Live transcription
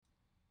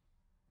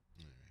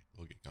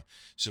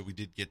So we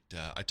did get.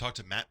 I talked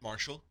to Matt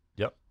Marshall.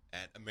 Yep.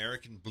 At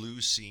American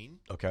Blues Scene.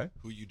 Okay.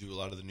 Who you do a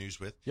lot of the news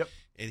with. Yep.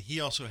 And he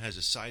also has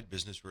a side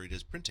business where he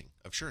does printing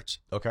of shirts.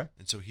 Okay.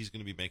 And so he's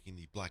going to be making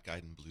the Black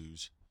Eyed and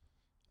Blues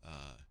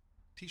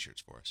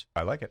T-shirts for us.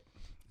 I like it.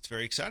 It's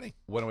very exciting.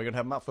 When are we going to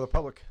have them out for the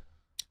public?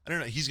 I don't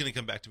know. He's going to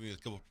come back to me with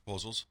a couple of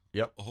proposals.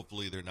 Yep.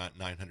 Hopefully they're not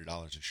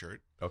 $900 a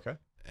shirt. Okay.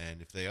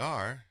 And if they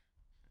are,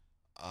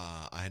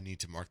 I need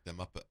to mark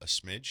them up a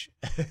smidge,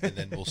 and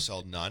then we'll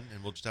sell none,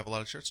 and we'll just have a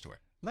lot of shirts to wear.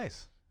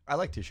 Nice. I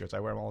like T-shirts. I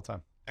wear them all the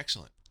time.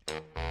 Excellent.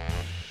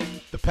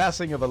 The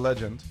passing of a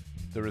legend,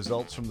 the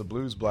results from the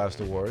Blues Blast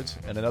Awards,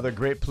 and another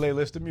great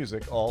playlist of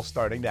music all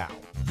starting now.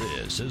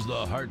 This is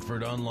the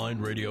Hartford Online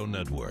Radio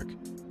Network.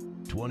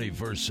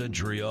 21st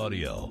Century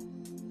Audio.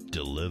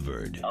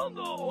 Delivered on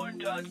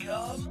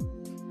thehorn.com.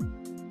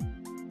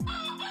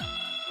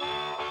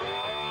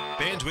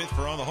 Bandwidth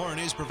for On the Horn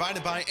is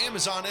provided by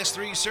Amazon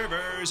S3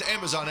 servers.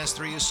 Amazon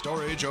S3 is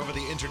storage over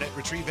the internet.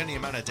 Retrieve any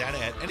amount of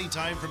data at any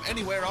time from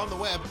anywhere on the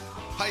web.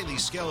 Highly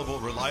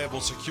scalable,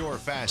 reliable, secure,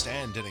 fast,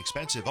 and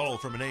inexpensive. All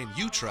from a name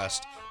you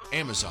trust,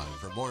 Amazon.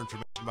 For more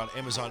information about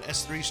Amazon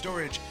S3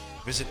 storage,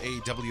 visit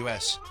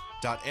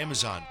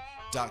aws.amazon.com.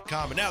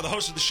 And now the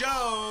host of the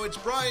show, it's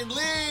Brian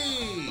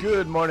Lee.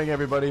 Good morning,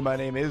 everybody. My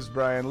name is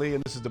Brian Lee,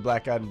 and this is the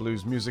Black Eyed and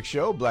Blues Music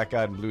Show. Black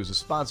Eyed and Blues is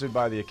sponsored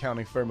by the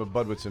accounting firm of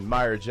Budwitz and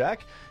Meyerjack.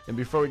 And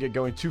before we get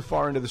going too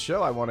far into the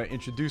show, I want to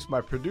introduce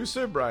my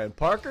producer, Brian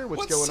Parker.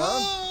 What's going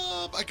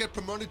on? I got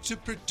promoted to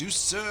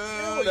producer.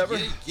 Yeah, whatever.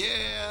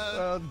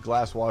 Yeah.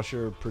 Glass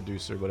washer,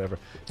 producer, whatever.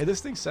 Hey,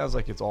 this thing sounds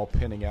like it's all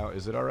pinning out.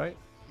 Is it all right?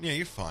 Yeah,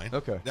 you're fine.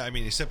 Okay. I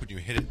mean, except when you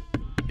hit it.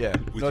 Yeah.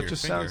 With No, your it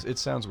just finger.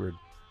 sounds weird.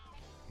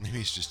 Maybe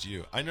it's just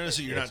you. I noticed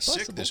that you're not It's sick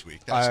possible. this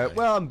week. That's nice.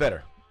 Well, I'm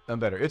better.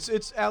 It's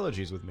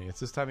allergies with me. It's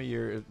this time of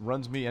year. It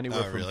runs me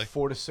anywhere from really?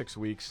 4 to 6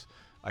 weeks.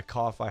 I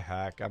cough, I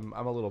hack. I'm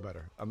a little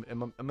better.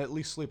 I'm at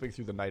least sleeping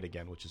through the night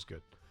again, which is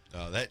good.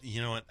 That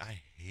you know what? I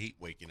hate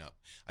waking up.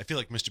 I feel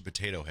like Mr.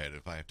 Potato Head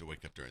if I have to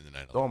wake up during the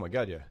night. Oh my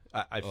god, yeah.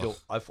 I feel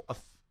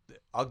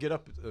I'll get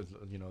up.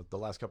 The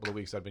last couple of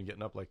weeks I've been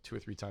getting up like 2 or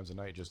 3 times a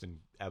night, just in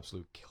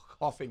absolute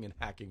coughing and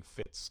hacking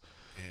fits.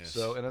 Yes.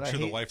 So and then I'm sure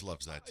the wife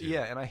loves that too.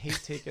 Yeah, and I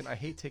hate taking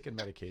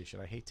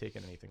medication. I hate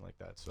taking anything like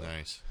that. So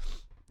Nice.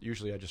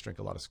 usually I just drink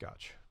a lot of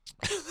scotch.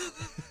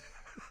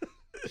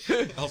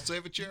 I'll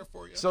save a chair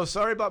for you. So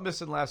sorry about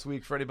missing last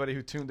week. For anybody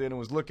who tuned in and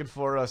was looking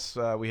for us,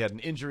 we had an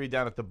injury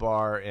down at the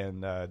bar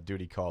and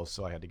duty calls,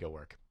 so I had to go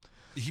work.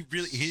 He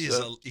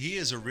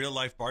is a real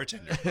life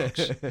bartender,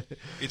 folks.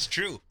 It's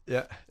true.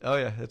 Yeah. Oh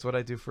yeah. That's what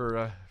I do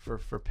for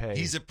pay.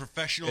 He's a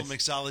professional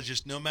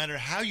mixologist, no matter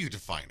how you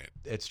define it.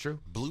 It's true.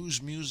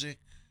 Blues music,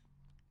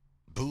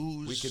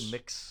 booze. We can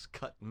mix,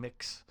 cut,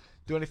 mix,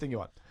 do anything you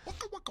want.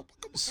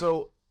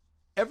 So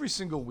every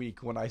single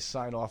week when I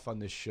sign off on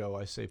this show,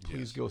 I say,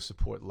 please go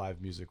support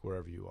live music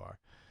wherever you are.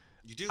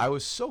 You do. I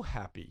was so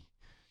happy.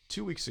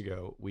 2 weeks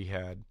ago, we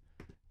had,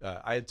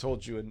 I had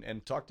told you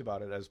and talked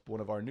about it as one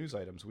of our news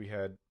items. We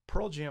had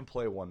Pearl Jam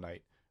play one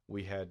night.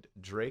 We had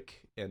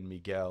Drake and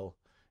Miguel,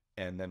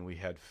 and then we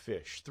had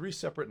Fish. 3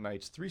 separate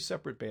nights, 3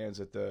 separate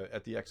bands at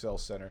the XL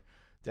Center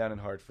down in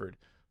Hartford.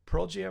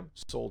 Pearl Jam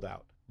sold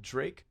out.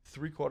 Drake,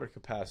 3/4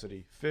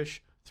 capacity.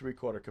 Fish,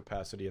 3/4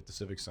 capacity at the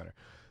Civic Center.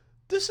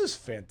 This is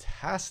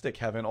fantastic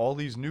having all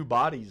these new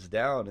bodies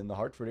down in the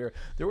Hartford area.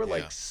 There were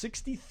like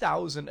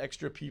 60,000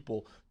 extra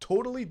people,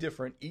 totally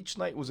different. Each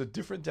night was a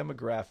different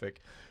demographic.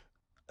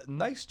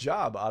 Nice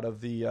job out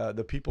of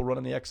the people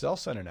running the XL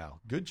Center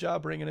now. Good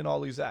job bringing in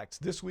all these acts.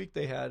 This week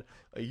they had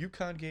a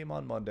UConn game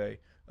on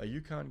Monday, a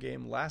UConn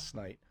game last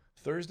night.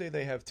 Thursday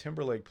they have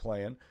Timberlake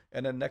playing,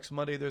 and then next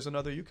Monday there's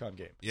another UConn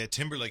game. Yeah,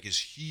 Timberlake is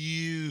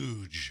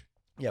huge.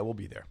 Yeah, we'll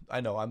be there.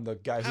 I know. I'm the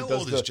guy who How does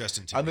old the. is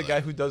Justin I'm the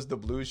Timberlake? guy who does the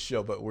blues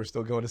show, but we're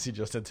still going to see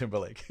Justin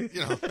Timberlake. Hey,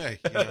 He's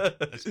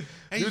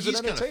he's an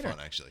kind of entertainer. fun,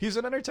 actually. He's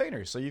an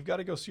entertainer, so you've got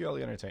to go see all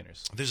the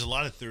entertainers. There's a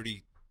lot of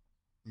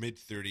mid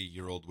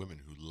 30-year-old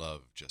women who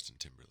love Justin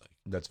Timberlake.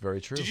 That's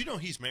very true. Did you know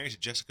he's married to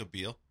Jessica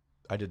Biel?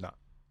 I did not.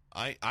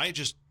 I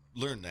just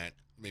learned that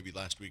maybe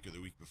last week or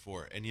the week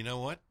before, and you know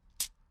what?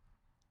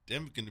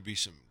 Them going to be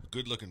some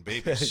good-looking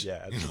babies.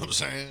 Yeah, you know what I'm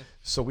saying?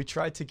 So we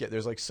tried to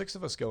there's like 6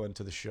 of us going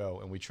to the show,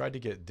 and we tried to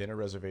get dinner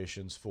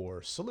reservations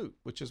for Salute,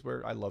 which is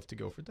where I love to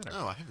go for dinner.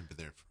 Oh, I haven't been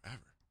there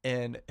forever.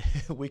 And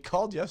we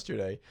called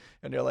yesterday,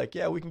 and they're like,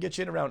 yeah, we can get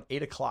you in around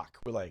 8 o'clock.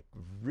 We're like,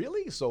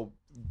 really? So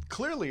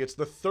clearly it's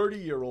the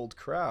 30-year-old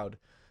crowd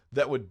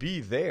that would be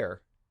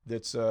there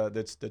that's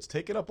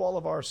taking up all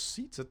of our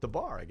seats at the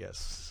bar, I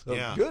guess. So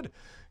Yeah.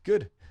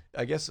 Good.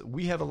 I guess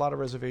we have a lot of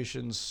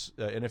reservations,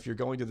 and if you're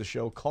going to the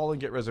show, call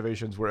and get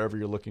reservations wherever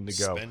you're looking to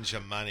go. Spend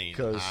your money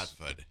in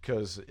Hartford.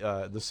 Because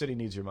the city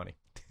needs your money.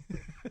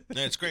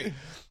 Yeah, it's great.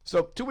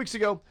 So 2 weeks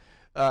ago,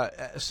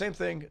 same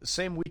thing,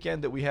 same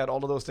weekend that we had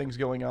all of those things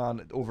going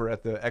on over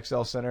at the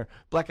XL Center.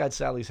 Black Eyed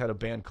Sally's had a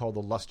band called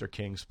the Luster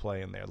Kings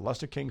playing there. The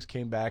Luster Kings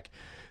came back.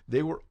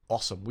 They were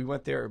awesome. We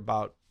went there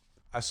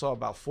I saw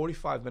about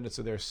 45 minutes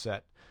of their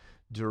set.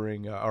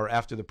 during or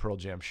after the Pearl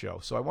Jam show.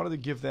 So I wanted to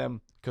give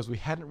them, because we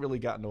hadn't really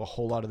gotten to a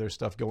whole lot of their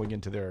stuff going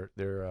into their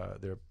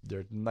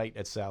night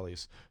at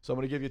Sally's. So I'm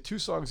going to give you 2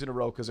 songs in a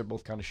row because they're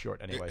both kind of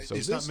short anyway. So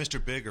it's not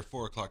Mr. Big or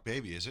 4 O'Clock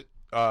Baby, is it?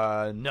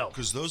 No.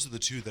 Because those are the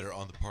 2 that are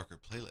on the Parker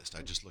playlist.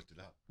 I just looked it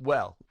up.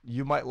 Well,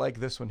 you might like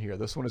this one here.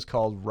 This one is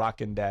called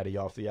Rockin' Daddy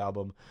off the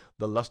album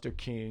The Luster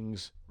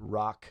Kings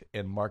Rock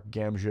and Mark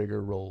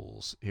Gamjager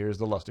Rolls. Here's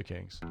the Luster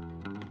Kings.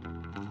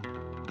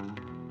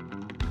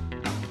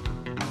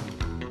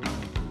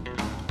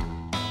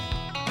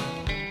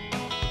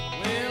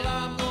 Well,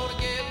 I'm gonna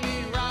get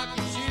me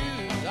rocking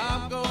shoes.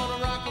 I'm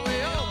gonna rock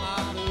away all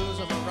my blues.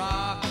 I'm a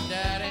rockin'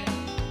 daddy.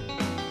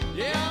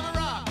 Yeah, I'm a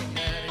rockin'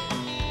 daddy.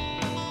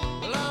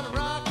 Well, I'm a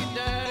rockin'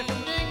 daddy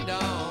from Ding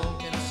Dong,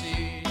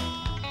 Tennessee.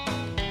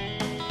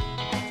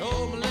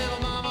 Told my little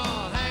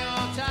mama, hang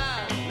on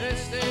tight.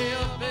 Let's stay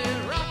up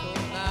and rock all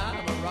night.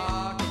 I'm a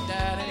rockin'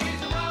 daddy.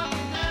 He's a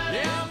rockin' daddy.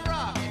 Yeah, I'm a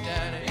rockin'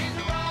 daddy. He's a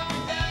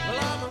rockin' daddy.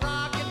 Well, I'm a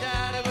rockin'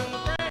 daddy with my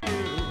brand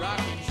new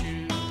rockin'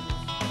 shoes.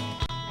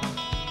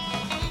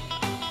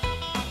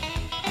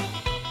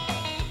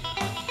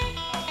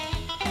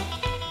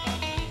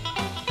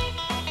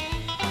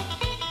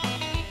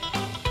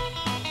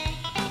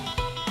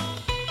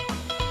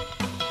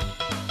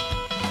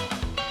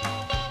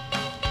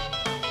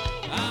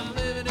 I'm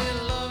living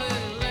in love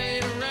and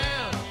laying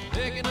around,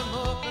 picking them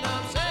up and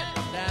I'm setting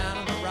them down.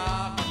 I'm a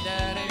rockin'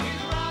 daddy.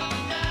 He's a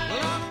rockin' daddy.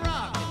 Well, I'm a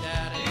rockin'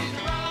 daddy. He's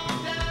a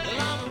rockin' daddy.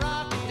 Well, I'm a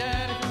rockin'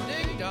 daddy from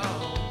Ding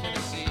Dong,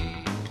 Tennessee.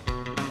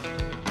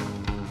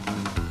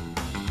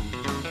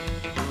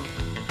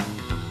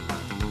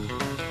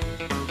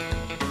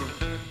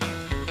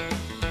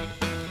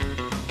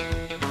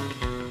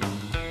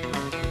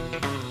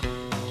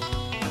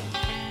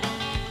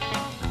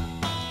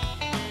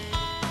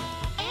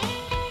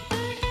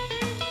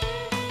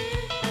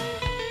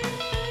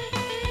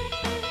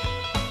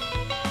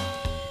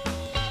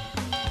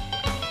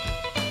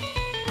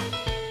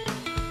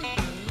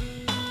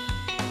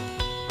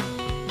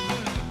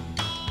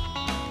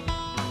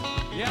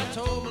 Yeah, I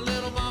told my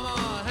little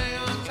mama, hang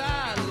on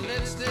tight,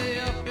 let's stay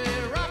up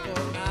and rock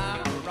all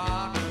night. I'm a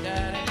rockin'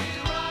 daddy. He's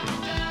a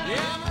rockin' daddy.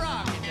 Yeah, I'm a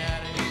rockin'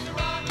 daddy. He's a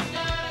rockin'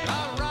 daddy.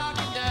 I'm a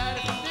rockin'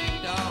 daddy from Ding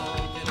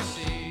Dong,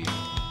 Tennessee.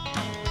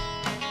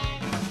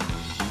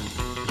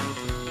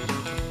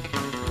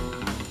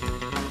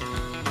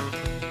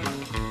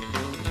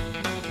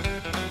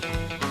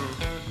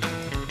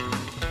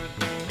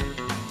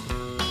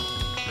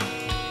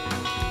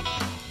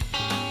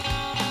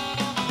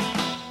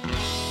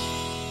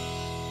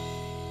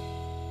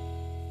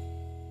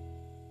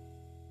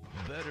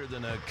 Better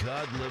than a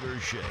cod liver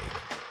shake.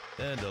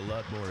 And a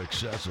lot more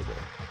accessible.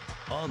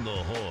 On the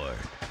Horn.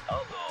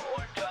 On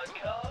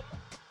thehorn.com.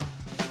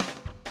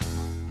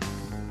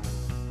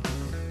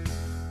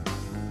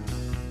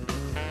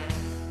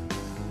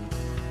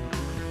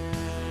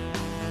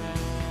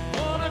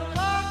 One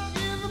o'clock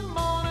in the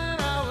morning,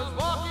 I was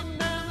walking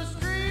down the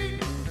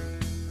street.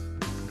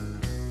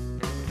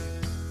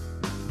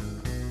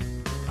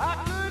 I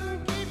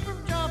couldn't keep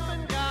from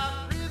jumping,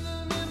 got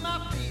rhythm in my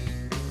feet.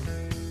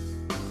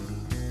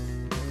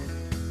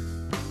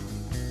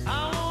 I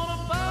wanna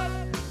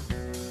bust,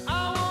 I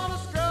wanna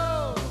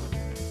stroll,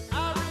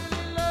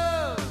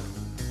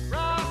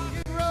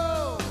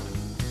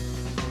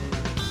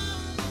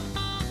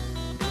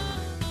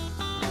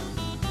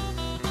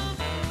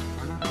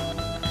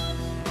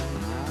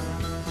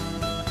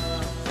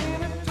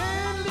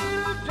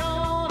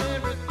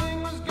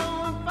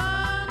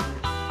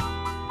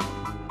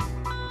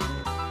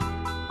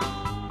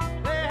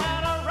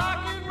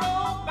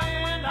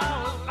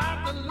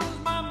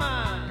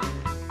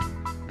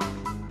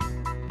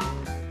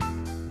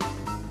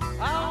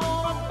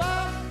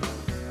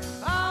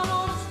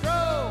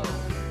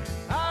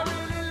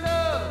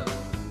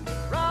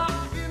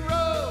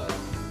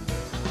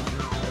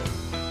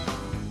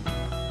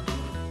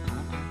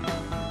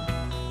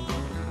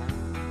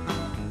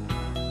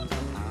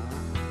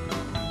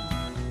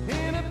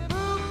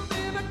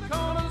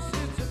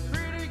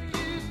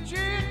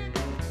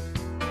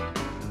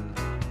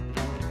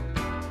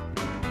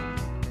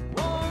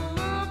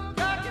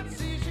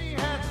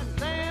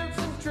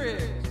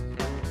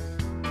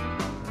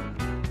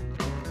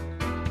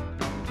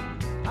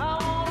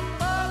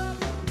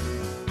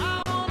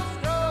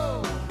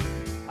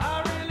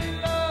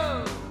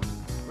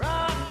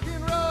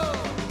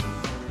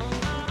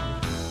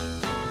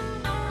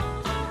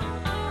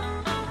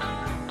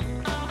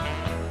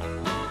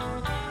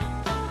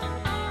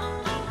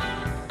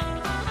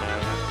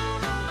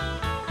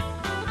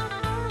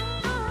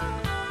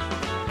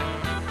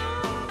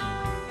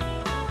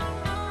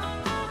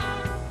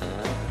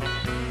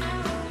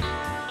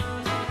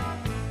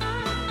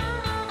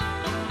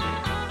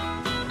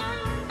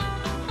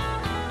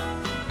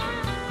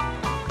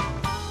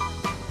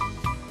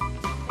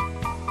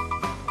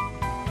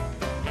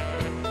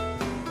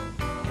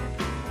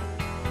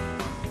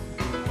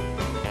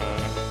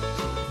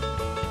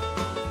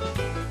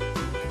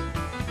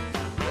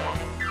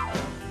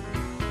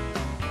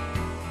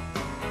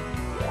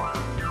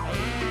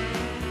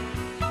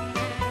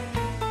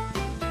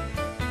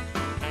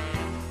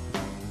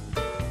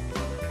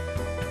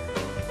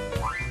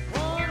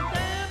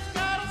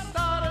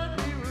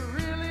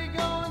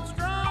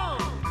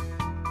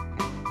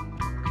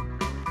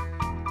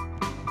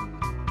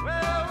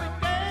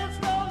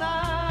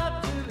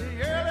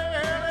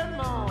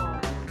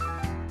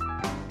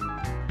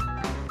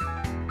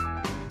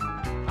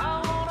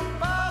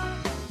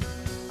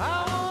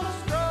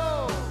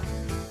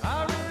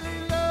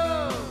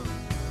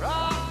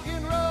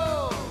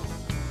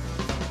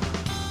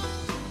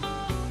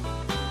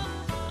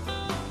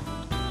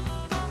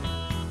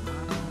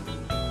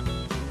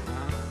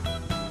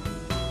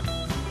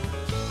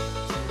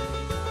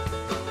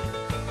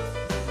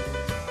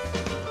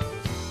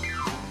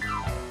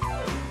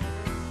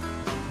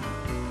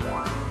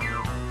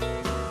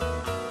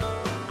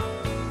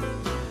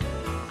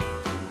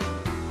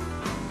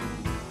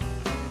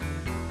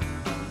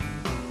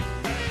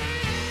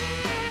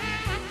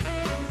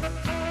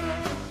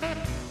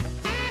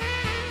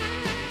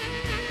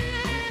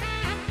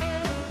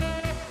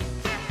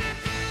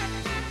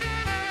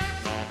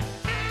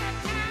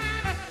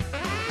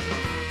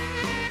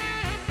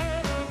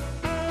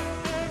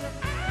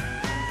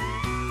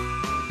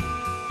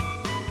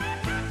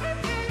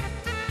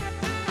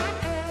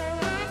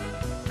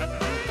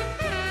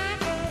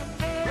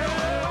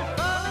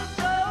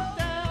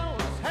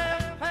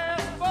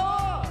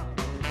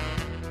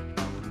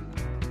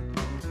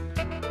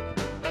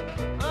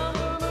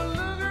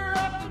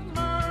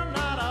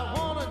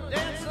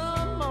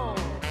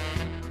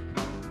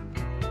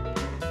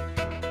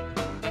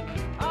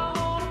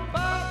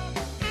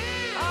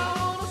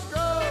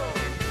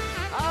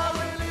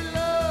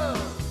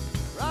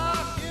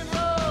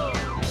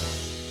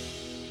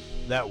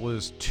 That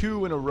was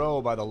 2 in a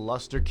row by the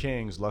Luster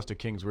Kings. Luster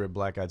Kings were at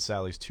Black Eyed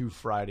Sally's 2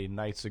 Friday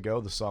nights ago.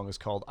 The song is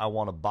called I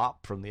Wanna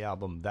Bop from the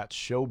album That's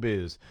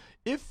Showbiz.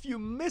 If you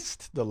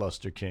missed the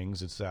Luster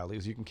Kings at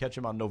Sally's, you can catch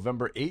them on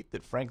November 8th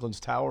at Franklin's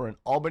Tower in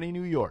Albany,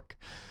 New York.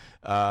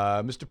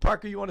 Mr.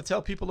 Parker, you want to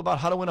tell people about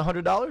how to win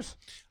 $100?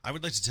 I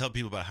would like to tell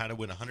people about how to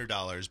win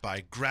 $100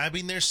 by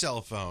grabbing their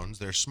cell phones,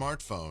 their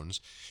smartphones,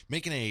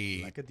 making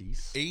a Like a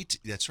dice. 8.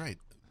 That's right.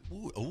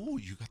 Ooh,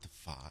 you got the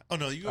 5. Oh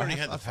no, you already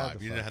had the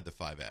 5. You didn't have the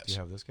 5S. Do you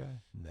have this guy?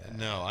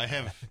 No, I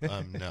have.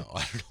 No,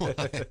 I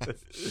don't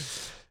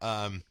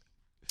know.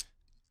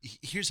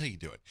 Here's how you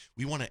do it.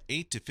 We want an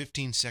 8 to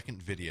 15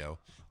 second video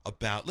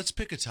about. Let's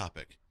pick a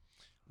topic.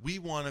 We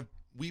want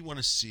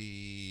to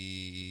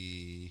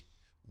see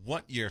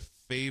what your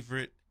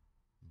favorite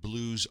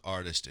blues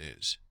artist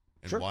is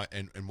and Sure. why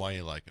and why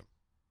you like him.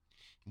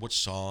 What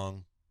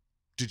song?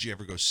 Did you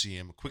ever go see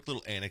him? A quick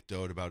little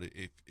anecdote about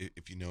it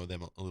if you know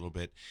them a little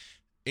bit.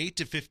 8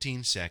 to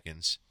 15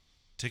 seconds.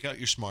 Take out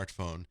your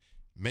smartphone,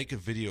 make a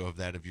video of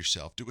that of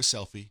yourself, do a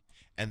selfie,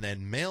 and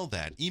then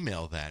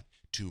email that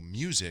to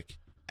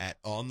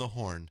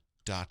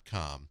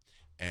music@onthehorn.com.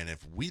 And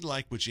if we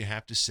like what you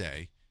have to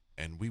say,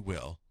 and we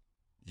will,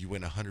 you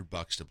win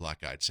 $100 to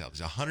Black Eyed Sally's.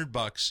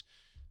 $100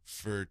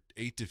 for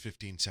 8 to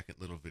 15 second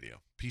little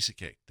video. Piece of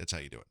cake. That's how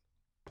you do it.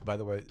 By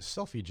the way,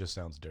 selfie just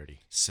sounds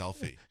dirty.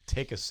 Selfie.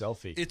 Take a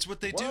selfie. It's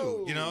what they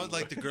Whoa. do, you know,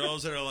 like the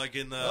girls that are like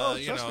in the, Oh,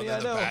 you trust know, me, in I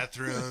the know.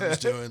 bathrooms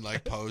doing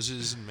like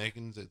poses and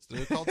making,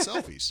 they're called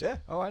selfies. Yeah.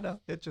 Oh, I know.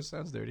 It just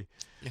sounds dirty.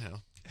 You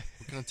know,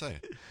 what can I tell you?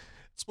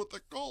 It's what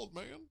they're called,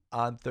 man.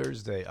 On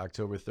Thursday,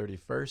 October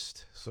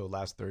 31st, so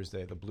last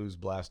Thursday, the Blues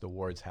Blast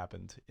Awards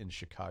happened in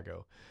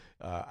Chicago.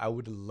 I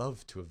would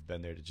love to have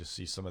been there to just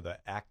see some of the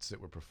acts that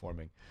were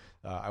performing.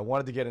 I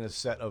wanted to get in a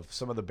set of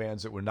some of the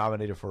bands that were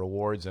nominated for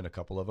awards, and a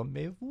couple of them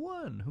may have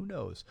won. Who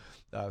knows?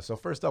 So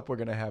first up, we're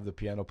going to have the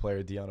piano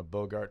player Deanna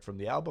Bogart from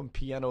the album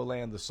Piano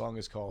Land. The song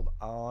is called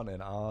On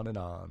and On and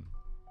On.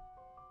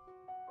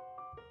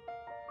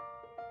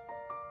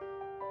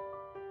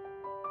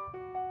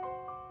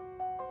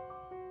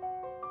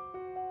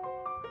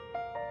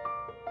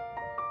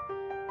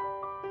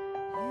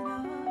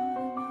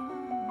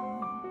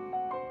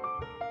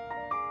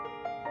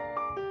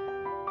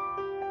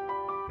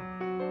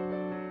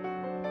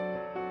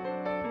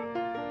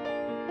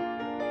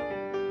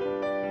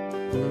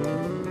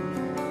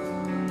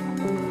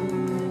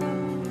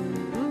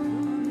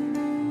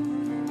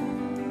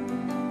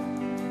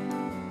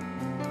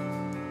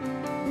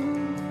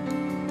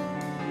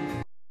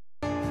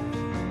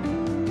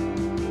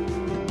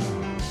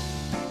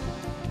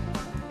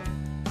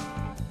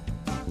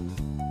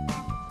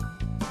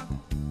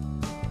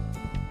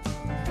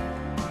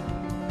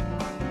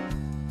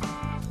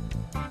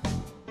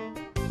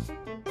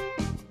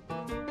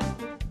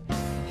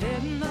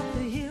 Heading up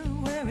the hill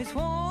where it's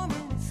warm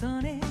and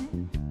sunny,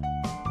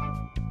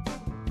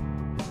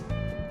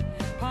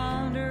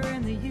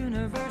 pondering the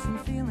universe and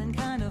feeling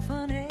kind of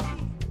funny.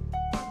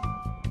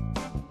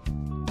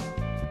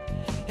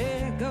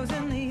 It goes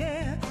in the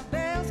air,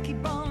 bells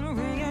keep on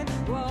ringing,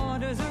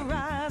 waters are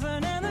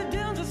rising and the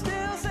dunes are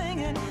still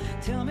singing.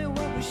 Tell me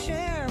what we're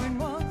sharing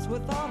once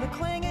with all the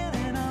clinging,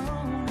 and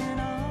on and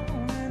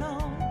on and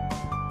on.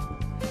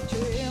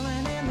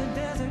 Trailing in the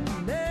desert,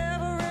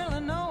 never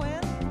really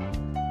knowing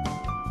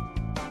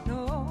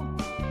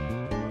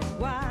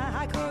why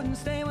I couldn't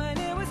stay when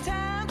it was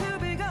time to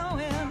be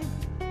going.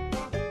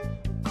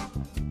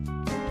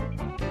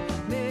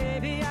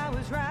 Maybe I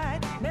was right,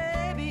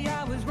 maybe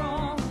I was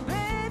wrong,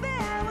 maybe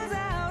I was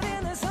out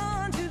in the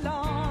sun too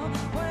long,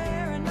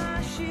 wearing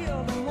my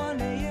shield, and one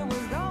day it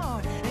was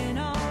gone, and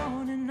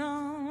on and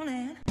on and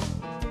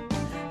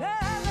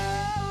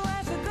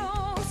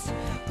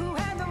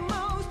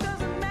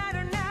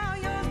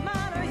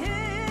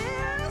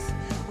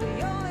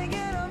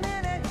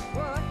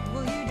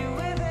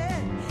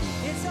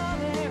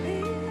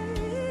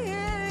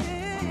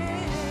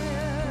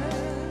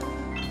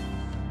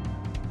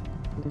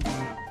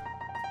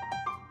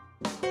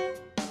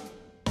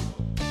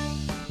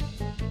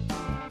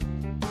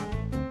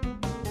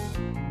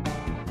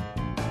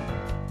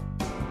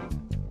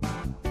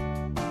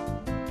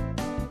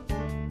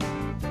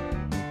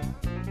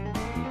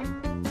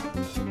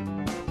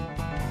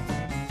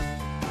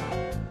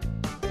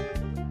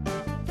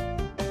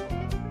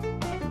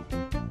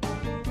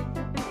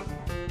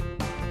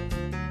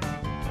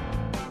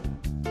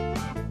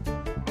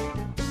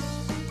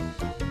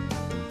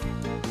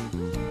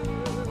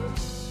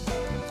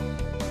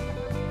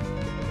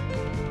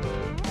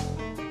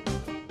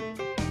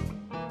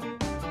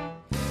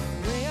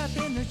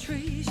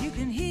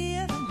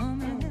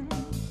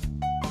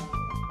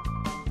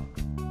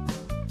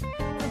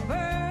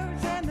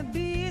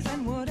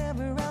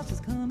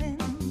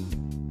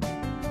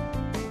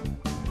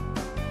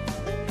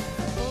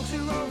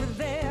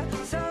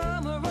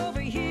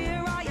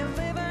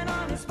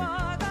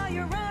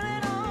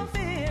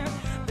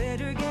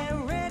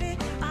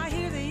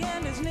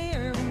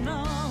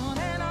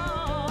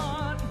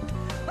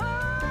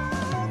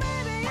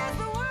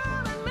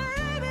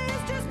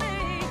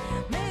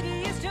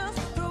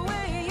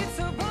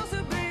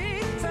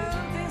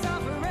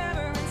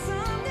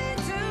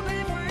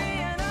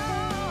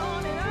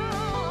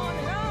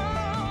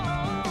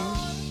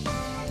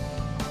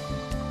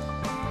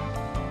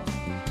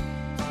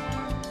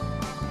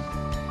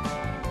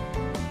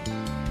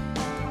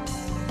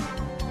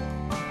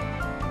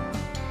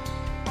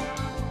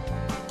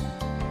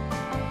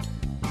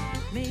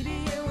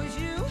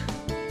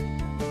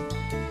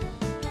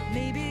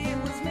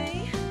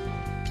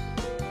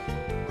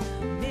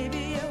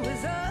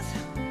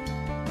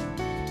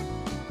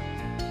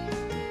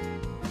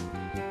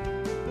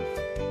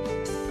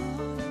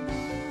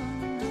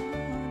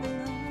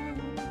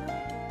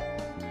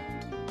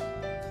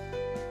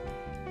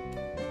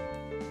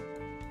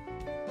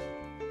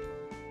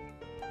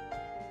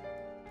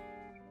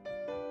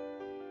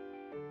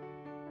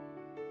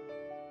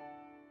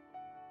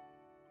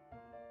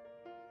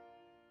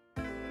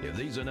If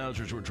these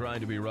announcers were trying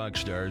to be rock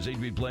stars, they'd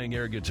be playing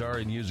air guitar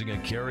and using a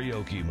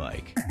karaoke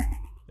mic.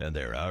 And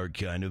they're our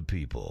kind of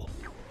people.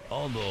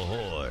 On the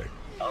Horn.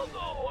 On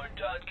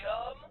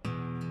thehorn.com.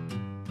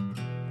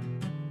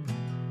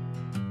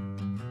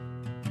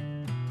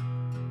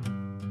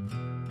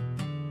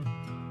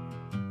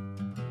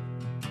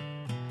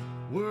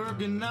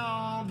 Working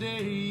all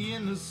day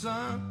in the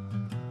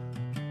sun.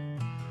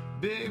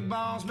 Big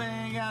boss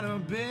man got a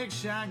big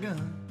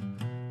shotgun.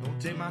 Gonna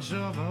take my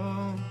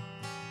shovel.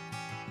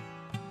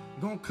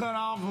 Gonna cut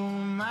off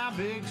on my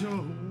big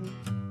toe.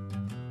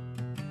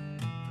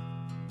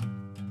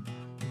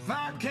 If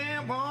I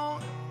can't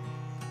walk,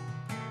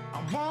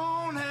 I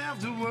won't have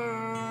to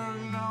work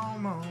no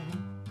more.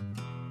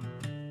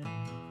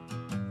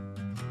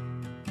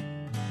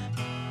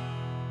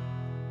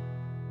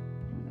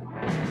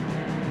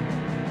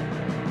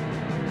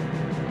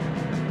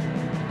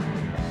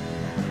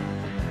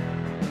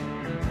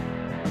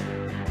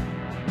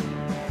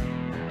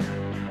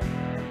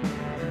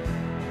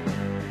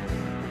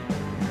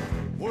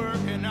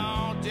 Working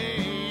all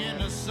day in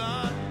the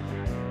sun.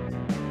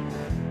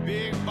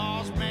 Big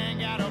boss man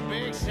got a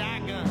big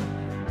shotgun.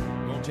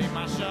 Gonna take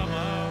my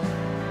shovel,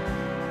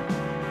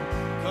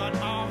 cut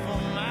off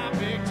on my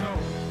big toe.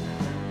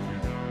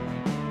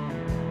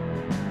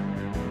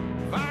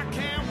 If I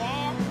can't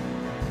walk,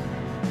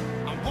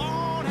 I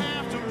won't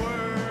have to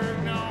work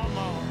no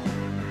more.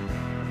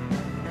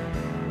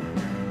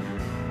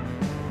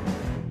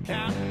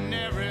 Counting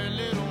every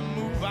little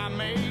move I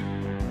make,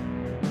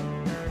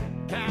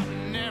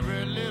 counting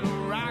every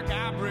little rock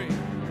I break.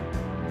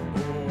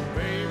 Oh,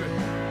 baby,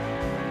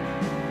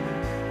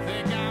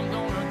 think I'm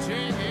gonna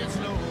take it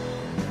slow.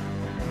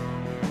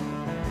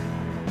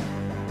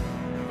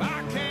 If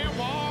I can't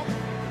walk,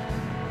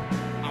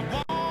 I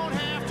won't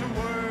have to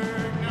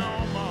work no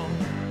more.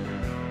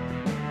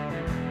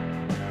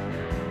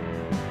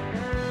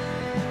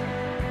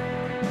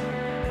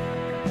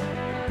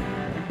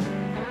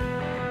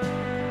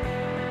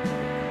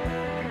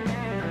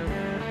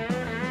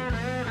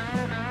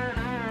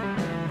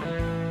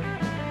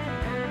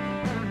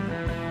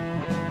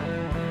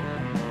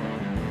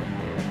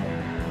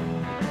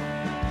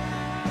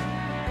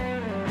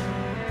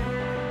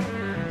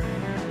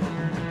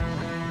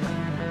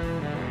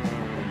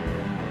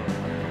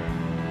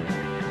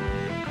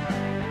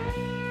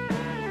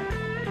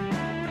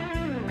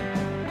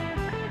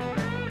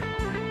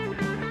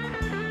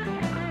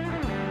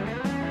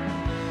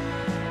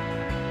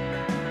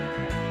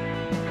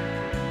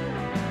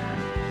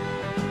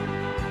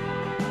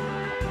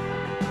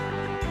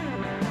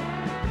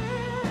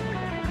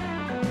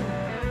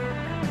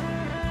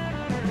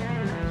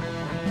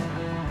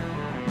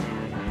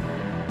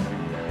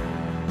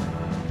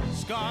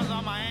 Scars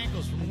on my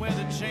ankles from where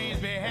the chains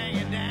be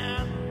hanging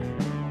down.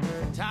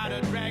 Tired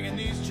of dragging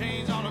these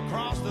chains all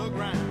across the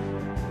ground.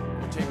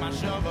 I'll take my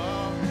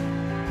shovel,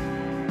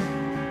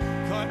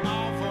 cut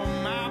off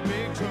on my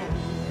big toe.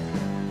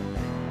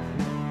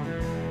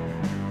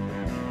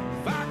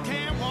 If I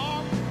can't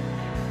walk,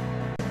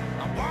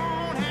 I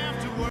won't have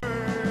to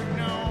work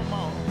no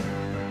more.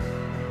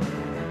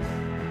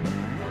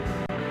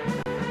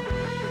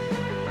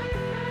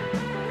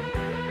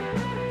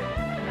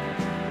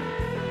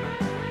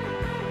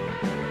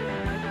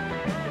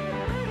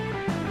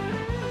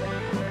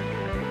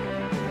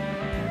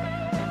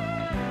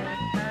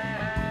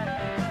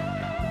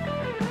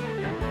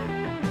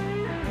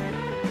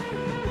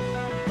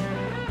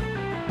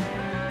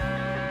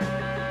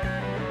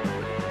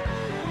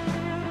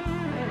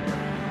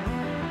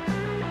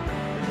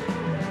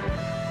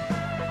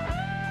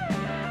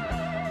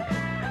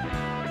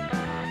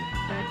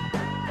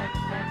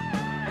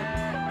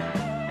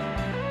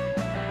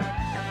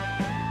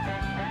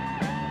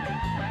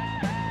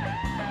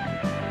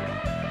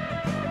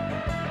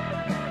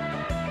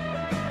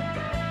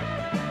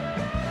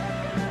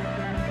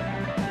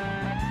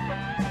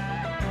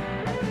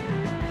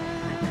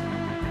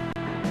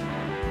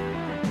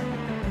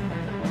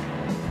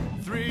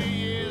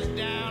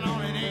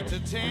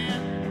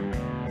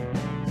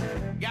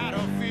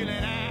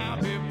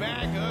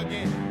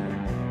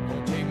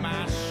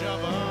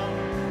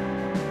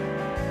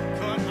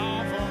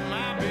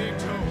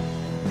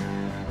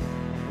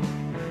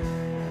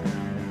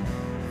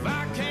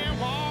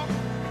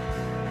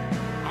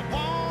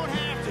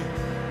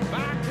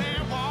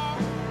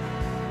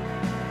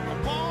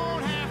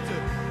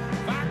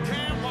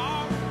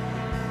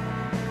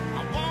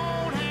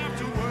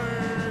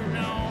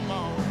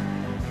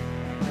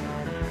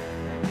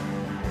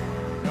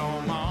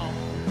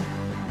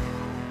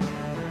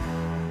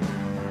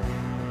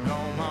 No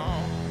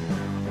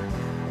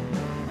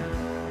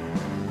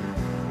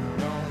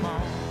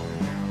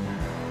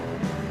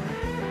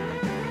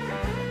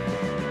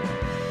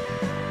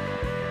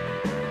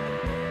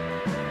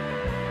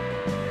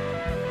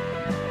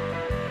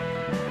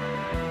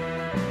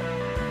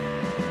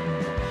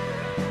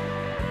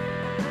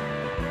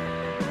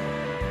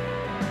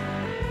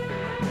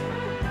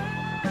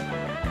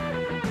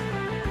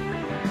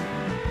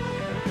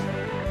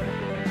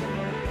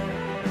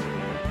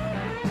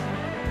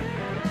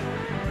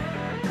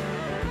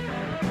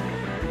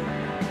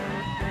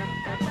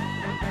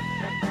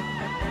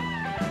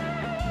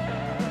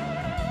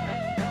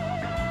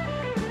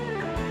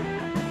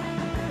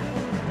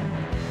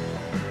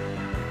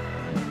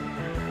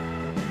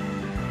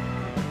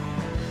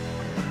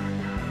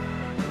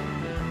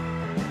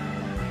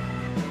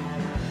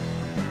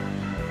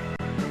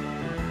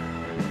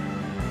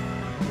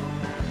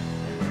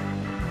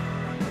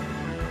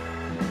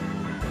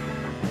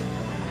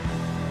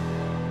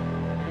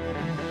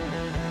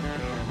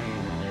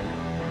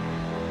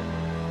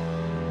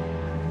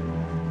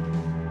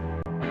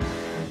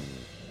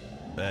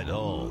At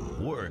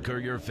home, work, or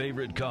your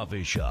favorite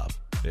coffee shop,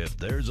 if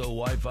there's a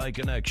Wi-Fi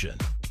connection,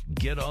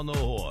 get on the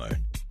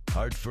Horn.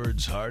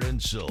 Hartford's heart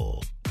and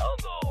soul.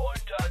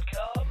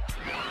 OnTheHorn.com.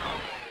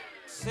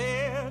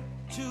 Said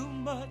too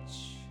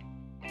much,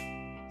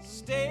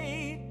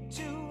 stayed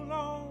too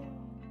long.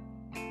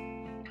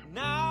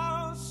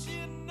 Now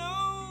she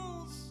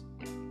knows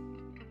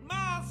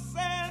my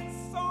sad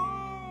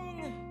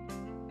song.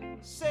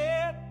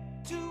 Said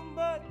too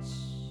much,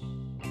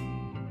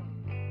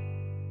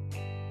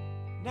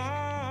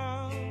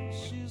 now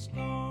she's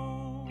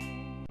gone.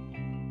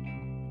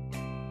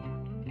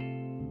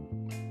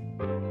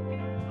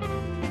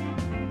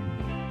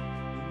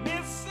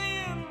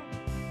 Missing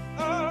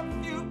a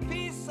few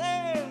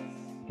pieces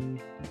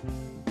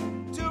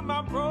to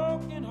my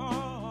broken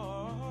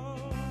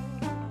heart.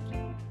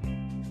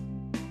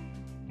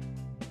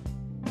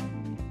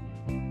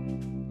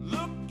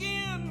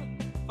 Looking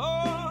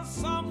for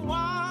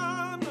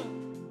someone to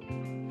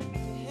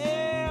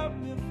help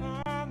me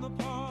find the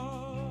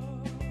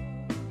parts.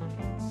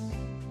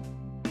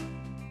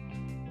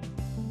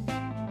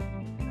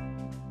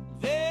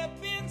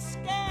 They've been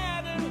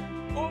scattered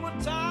over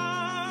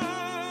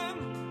time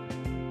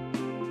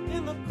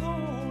in the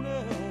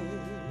corners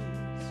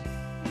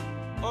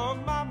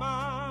of my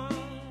mind,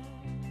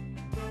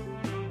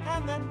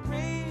 and that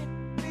great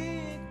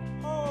big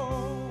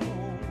hole,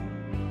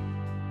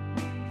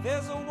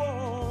 there's a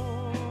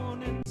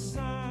warning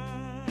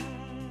sign.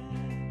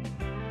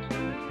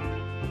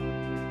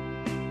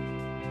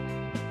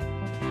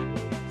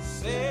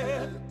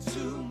 Said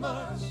too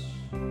much,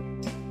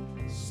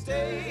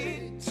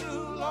 stayed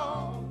too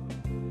long.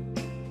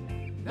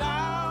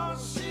 Now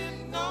she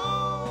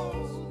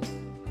knows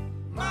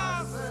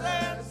my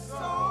sad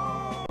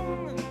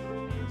song.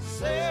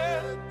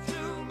 Said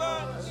too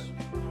much,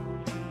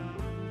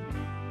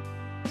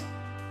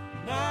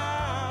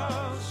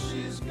 now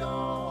she's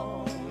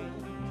gone.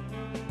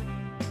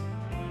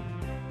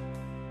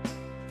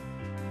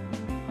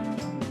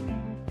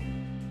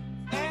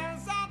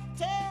 As I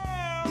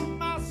tell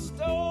my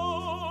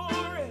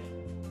story,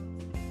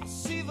 I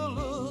see the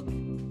look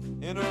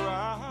in her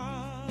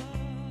eyes.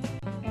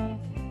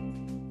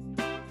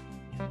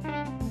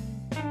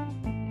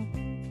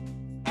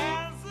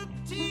 As the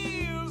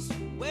tears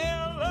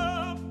well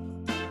up,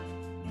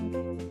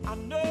 I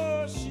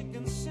know she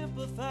can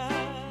sympathize.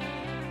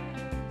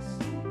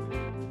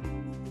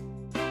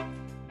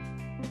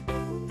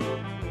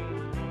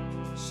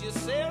 She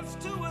says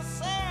to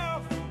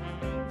herself,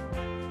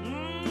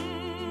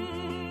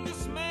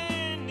 this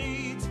man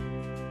needs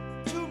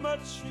too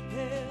much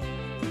repair.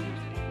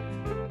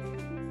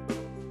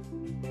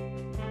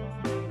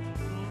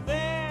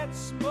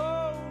 That's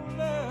more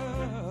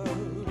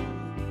love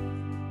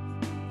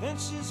than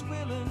she's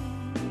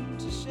willing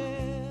to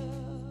share.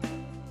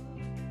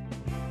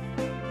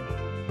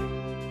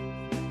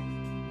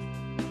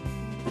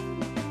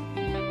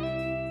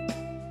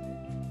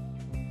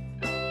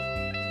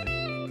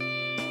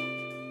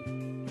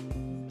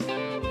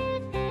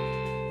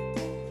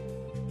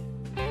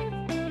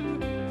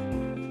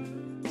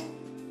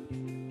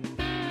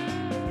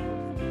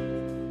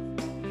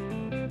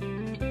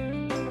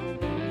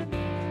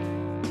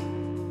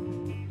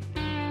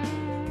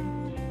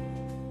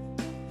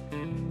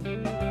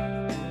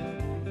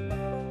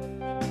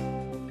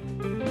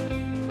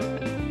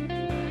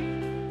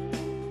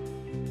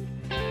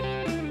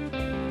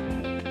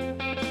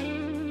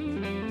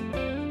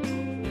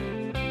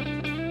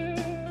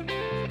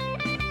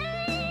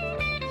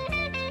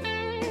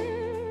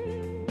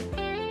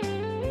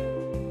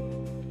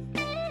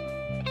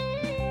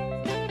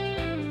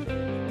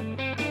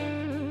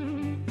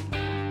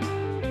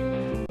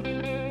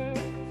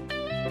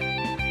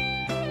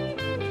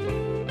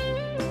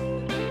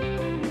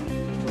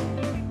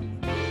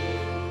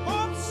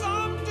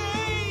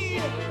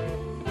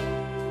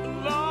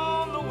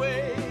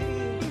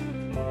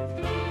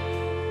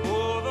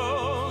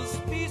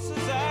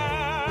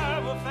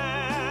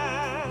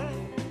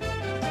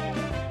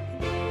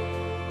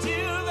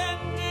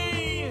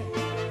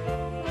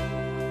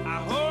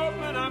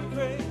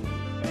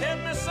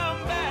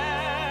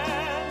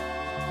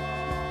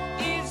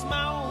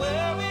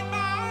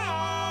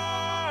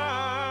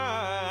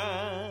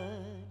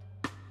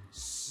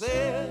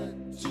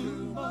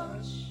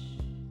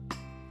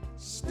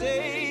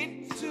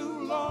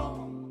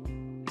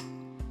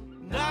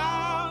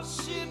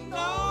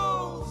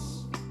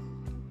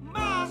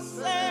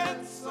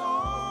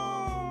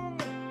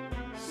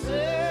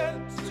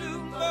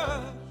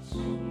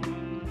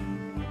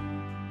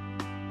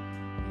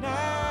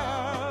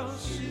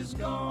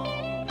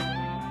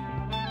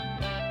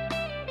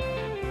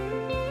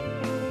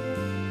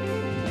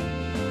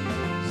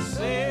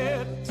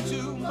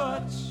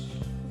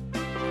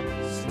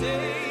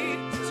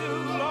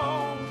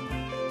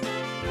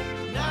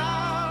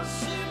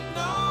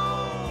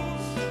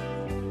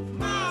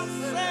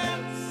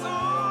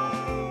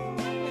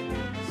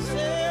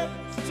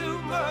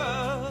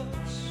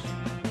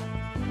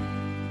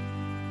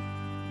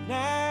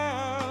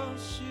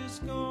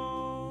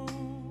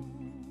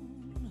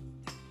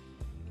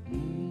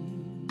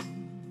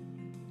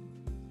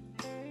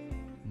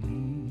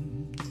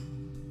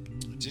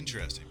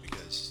 interesting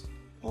because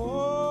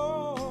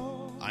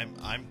Oh, I'm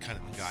kind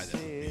of the guy that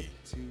would be.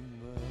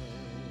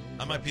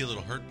 I might be a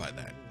little hurt by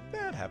that,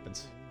 That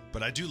happens.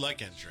 but I do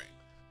like N-Train.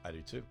 I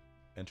do too.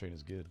 N-Train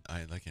is good.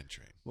 I like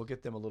N-Train. We'll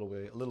get them a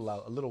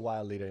little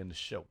while later in the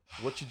show.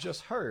 What you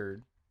just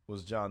heard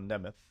was John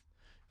Nemeth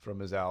from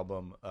his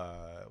album.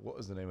 What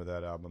was the name of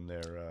that album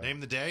there? Name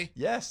the day.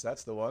 Yes,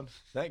 that's the one.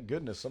 Thank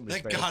goodness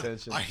somebody's Thank paying God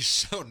attention. I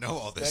so know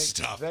all this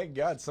stuff. Thank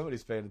God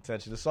somebody's paying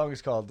attention. The song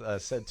is called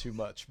Said Too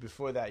Much.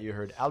 Before that, you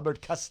heard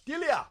Albert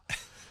Castilla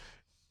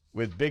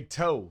with Big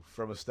Toe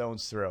from A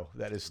Stone's Throw.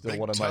 That is still Big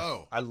one of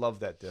Toe. I love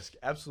that disc.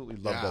 Absolutely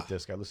love Yeah. that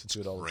disc. I listen to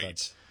it all the time.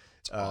 Great.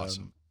 It's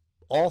awesome.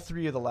 All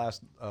three of the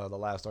last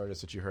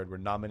artists that you heard were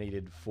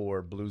nominated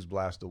for Blues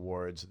Blast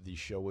Awards. The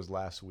show was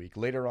last week.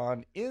 Later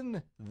on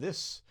in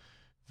this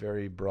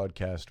very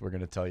broadcast, we're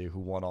going to tell you who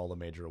won all the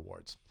major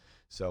awards.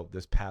 So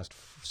this past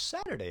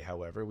Saturday,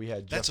 however, we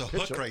had That's Jeff a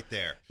hook Pitchell. right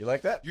there. You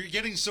like that? You're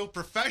getting so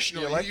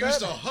professional. You You, like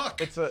used that? a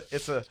hook.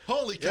 It's a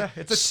Holy cow. yeah,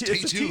 it's a Stay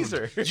it's a tuned.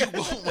 teaser. You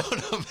won't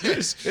want to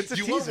miss. It's a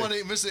you won't teaser. want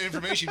to miss the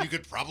information. You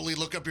could probably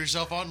look up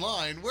yourself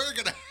online. We're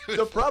gonna.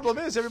 The problem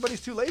is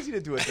everybody's too lazy to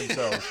do it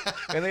themselves,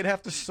 and they'd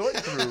have to sort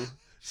through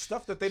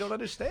stuff that they don't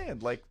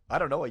understand, like I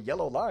don't know, a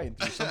yellow line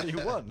through somebody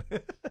who won.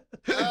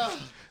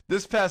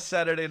 This past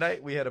Saturday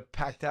night, we had a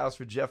packed house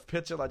for Jeff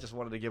Pitchell. I just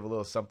wanted to give a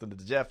little something to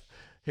Jeff.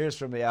 Here's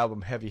from the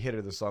album Heavy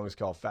Hitter. The song is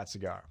called Fat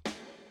Cigar.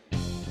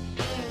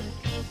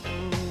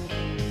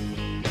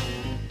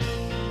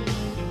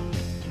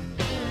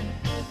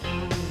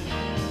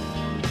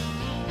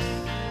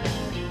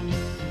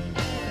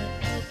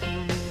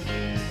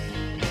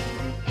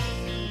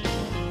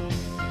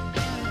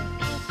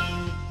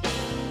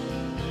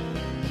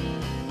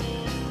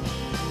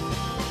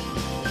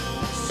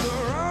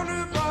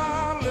 surrounded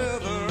by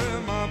leather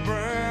in my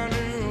brand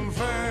new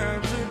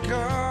fancy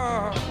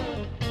car.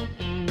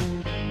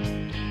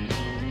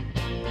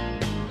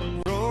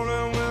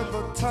 Rolling with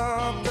the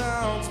top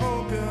down,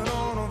 smoking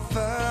on a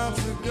fat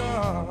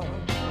cigar.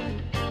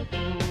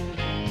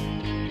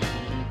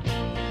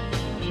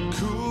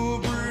 Cool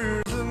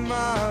breeze in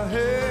my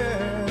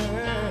head,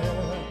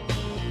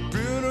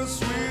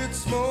 bittersweet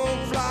smoke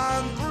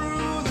flying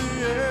through the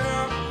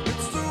air.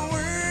 It's the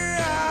way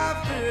I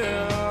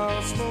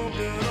feel,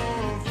 smoking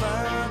on a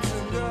fat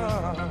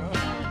cigar.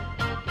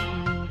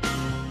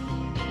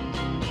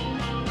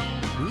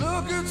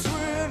 Look at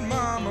sweet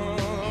mama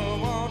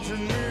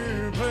watching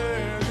me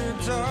play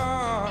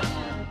guitar.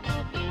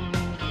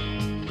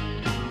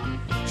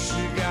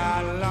 She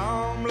got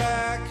long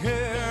black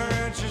hair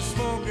and she's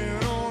smoking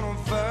on a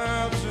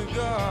fat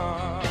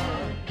cigar.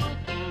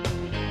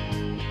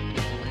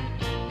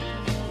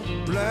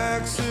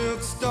 Black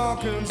silk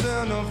stockings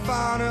and the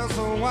finest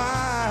of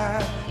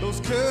white. Those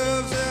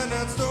curves and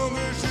that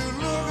stogie shoe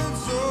looking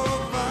so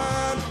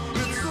fine.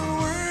 It's the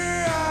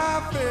way I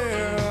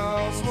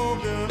feel,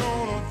 smoking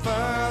on a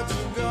fat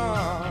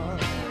cigar.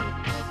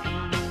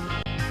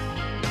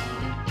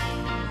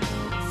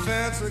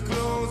 Fancy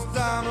clothes,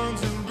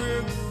 diamonds, and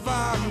big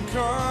fine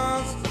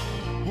cars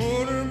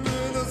wouldn't be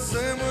the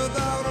same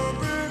without a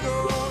big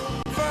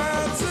old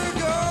fat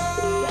cigar.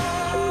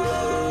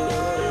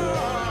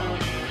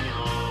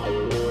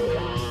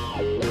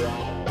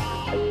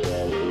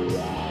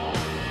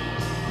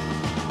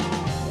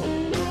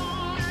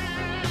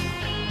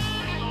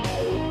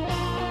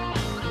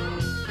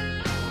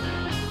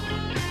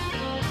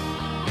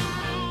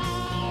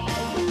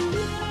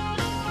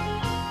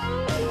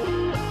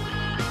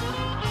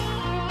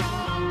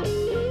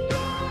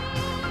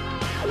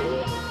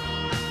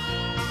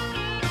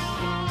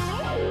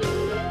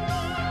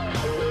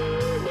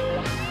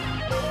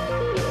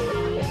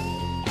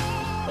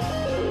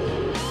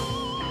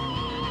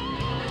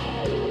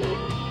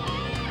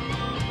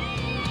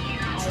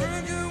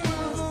 Drinking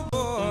with the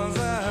boys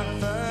at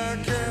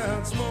Fat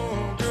Cat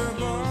Smoking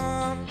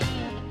Bar.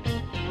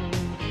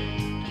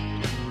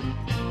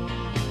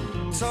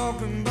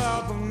 Talking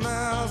about the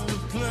master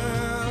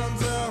plans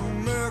that'll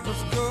make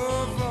us go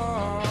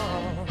far.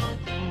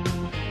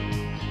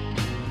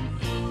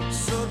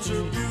 Such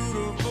a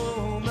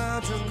beautiful,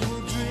 magical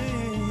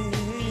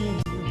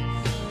dream.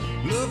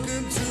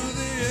 Looking to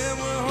the end,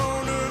 we're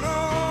holding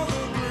all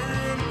the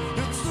green.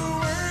 It's the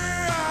way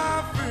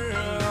I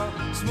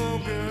feel,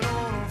 smoking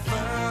on a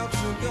fat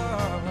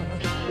cigar.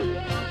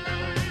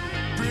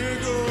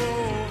 Big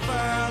old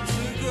fat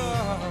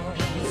cigars.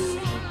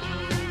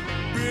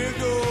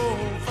 Big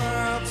old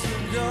fat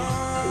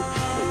cigar.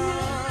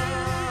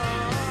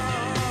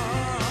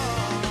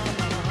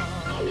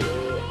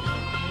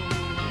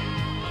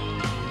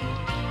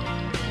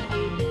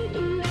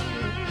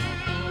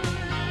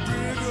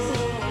 Big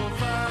old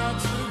fat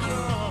cigar.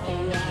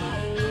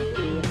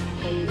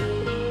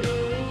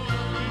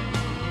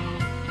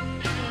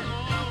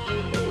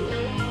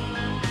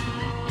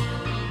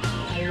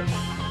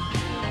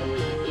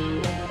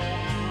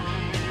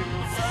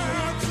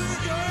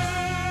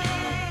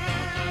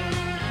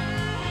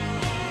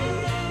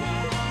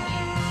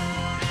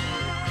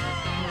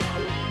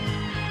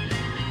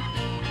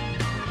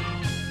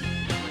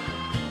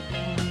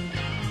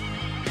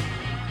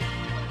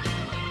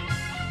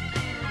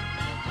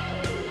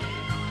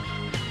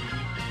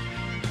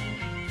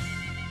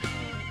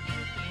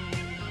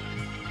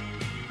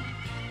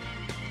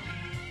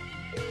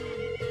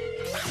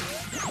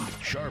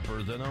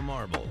 Sharper than a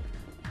marble.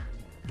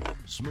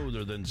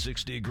 Smoother than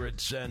 60 grit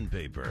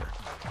sandpaper.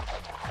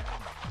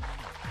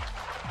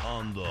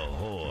 On the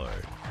Horn.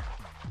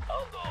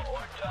 On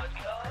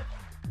thehorn.com.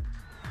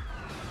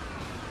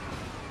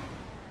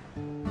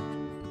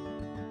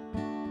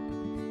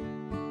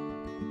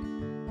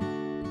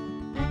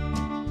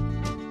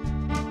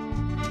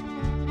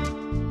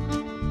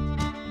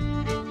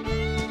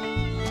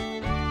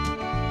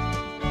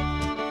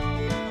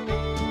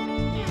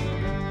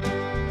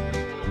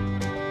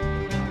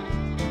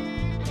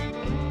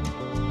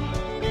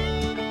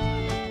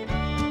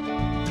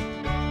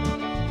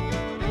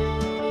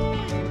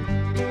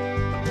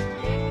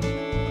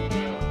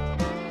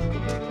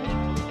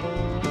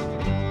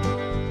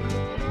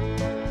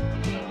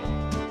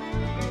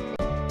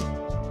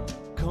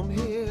 Come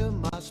hear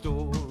my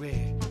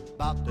story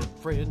about that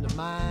friend of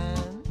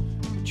mine,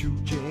 a true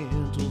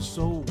gentle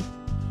soul,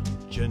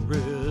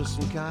 generous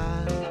and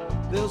kind.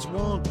 There's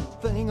one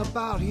thing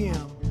about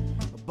him,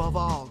 above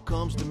all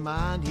comes to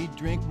mind. He'd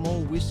drink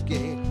more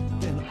whiskey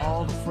than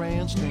all the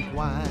friends drink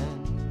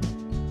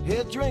wine.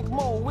 He'd drink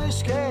more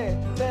whiskey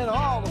than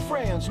all the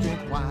friends drink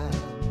wine.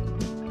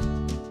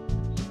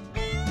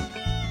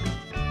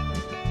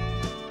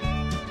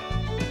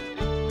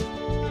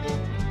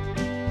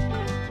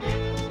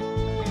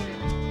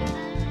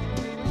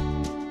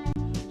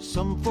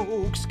 Some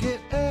folks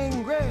get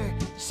angry,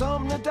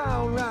 some they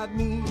downright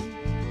mean.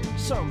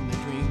 Some they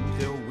drink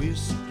their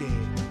whiskey,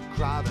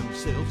 cry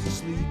themselves to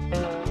sleep.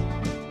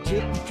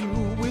 Tip a few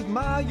with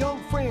my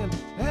young friend,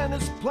 and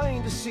it's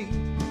plain to see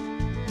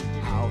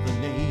how the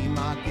name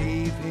I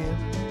gave him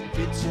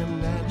fits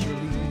him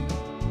naturally.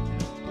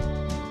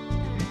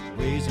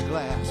 Raise a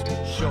glass,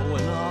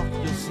 showing off,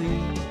 you'll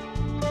see.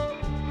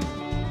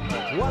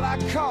 What I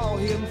call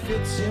him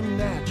fits him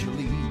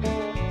naturally.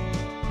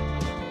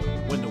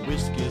 When the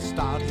whiskey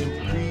started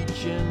him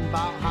preaching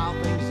about how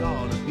things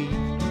ought to be,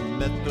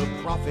 met the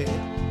prophet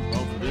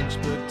of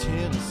Lynchburg,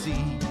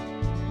 Tennessee.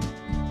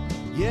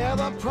 Yeah,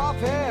 the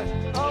prophet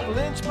of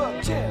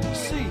Lynchburg,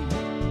 Tennessee.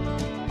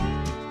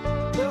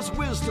 There's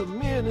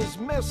wisdom in his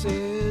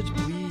message,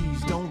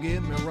 please don't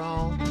get me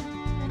wrong.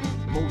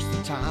 Most of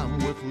the time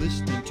worth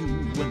listening to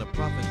when the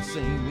prophet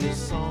sings his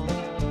song.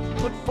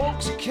 But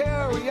folks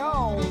carry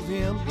on with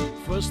him,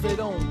 first they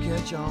don't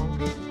catch on.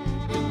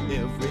 In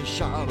every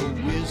shot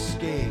of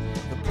whiskey,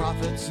 the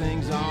prophet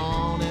sings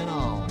on and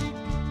on.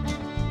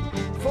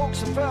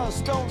 Folks at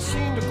first don't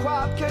seem to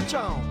quite catch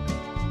on.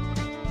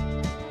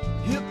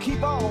 He'll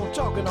keep on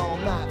talking all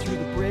night through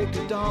the break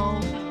of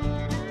dawn.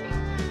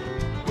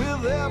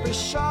 With every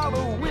shot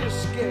of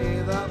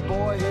whiskey, that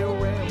boy here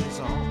rambles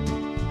on.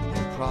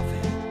 The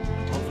prophet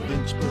of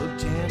Lynchburg,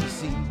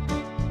 Tennessee.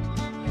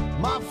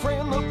 My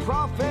friend, the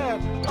prophet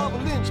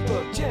of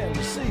Lynchburg,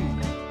 Tennessee.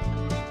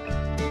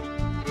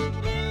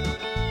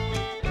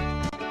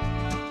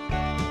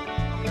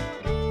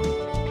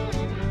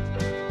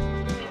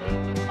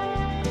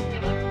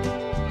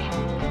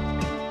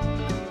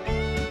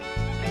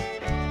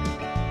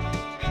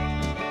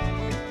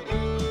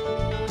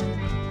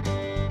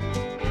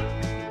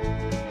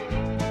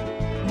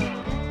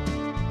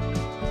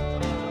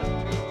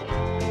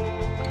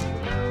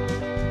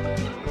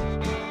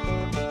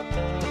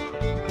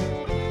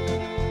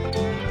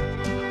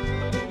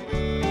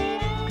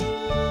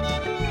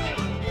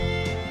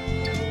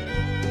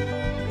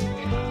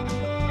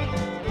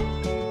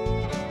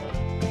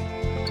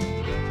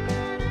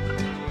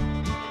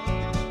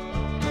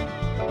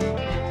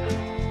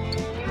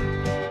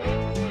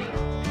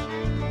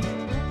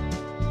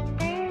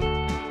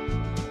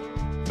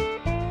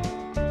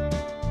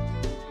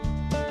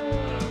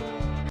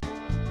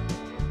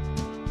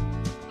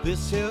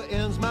 This here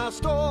ends my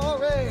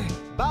story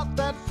about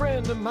that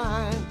friend of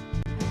mine.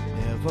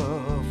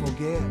 Never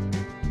forget,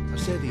 I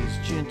said he's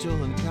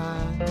gentle and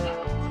kind.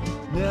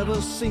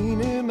 Never seen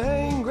him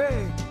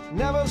angry,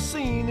 never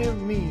seen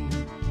him mean.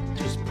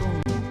 Just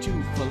prone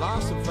to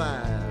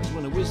philosophize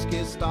when the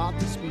whiskey start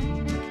to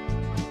speak.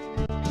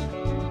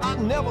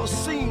 I've never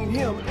seen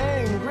him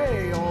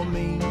angry or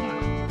mean.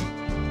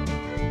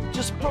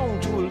 Just prone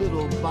to a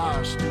little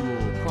bar stool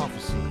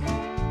prophecy.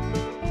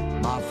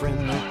 My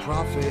friend the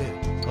prophet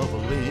of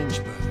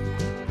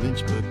Lynchburg,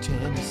 Lynchburg,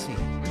 Tennessee.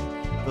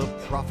 The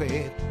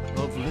prophet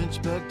of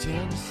Lynchburg,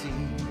 Tennessee.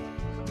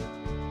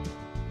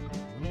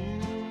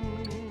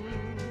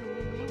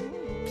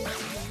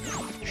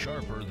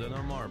 Sharper than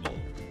a marble.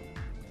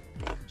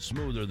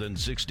 Smoother than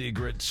 60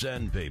 grit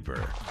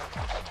sandpaper.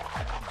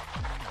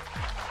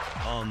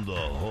 On the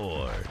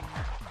Horn.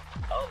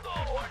 On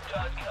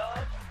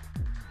thehorn.com.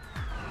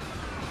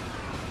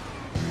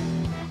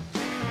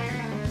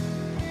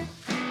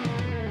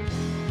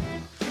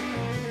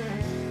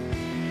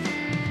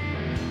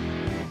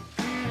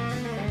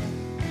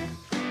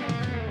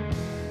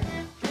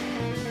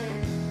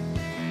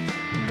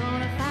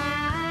 Gonna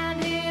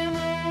find him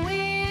a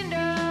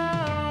window,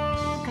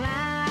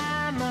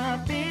 climb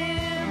up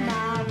in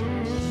my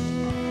room.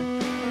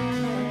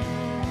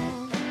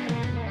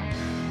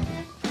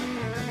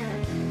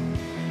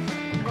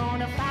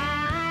 Gonna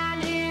find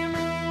him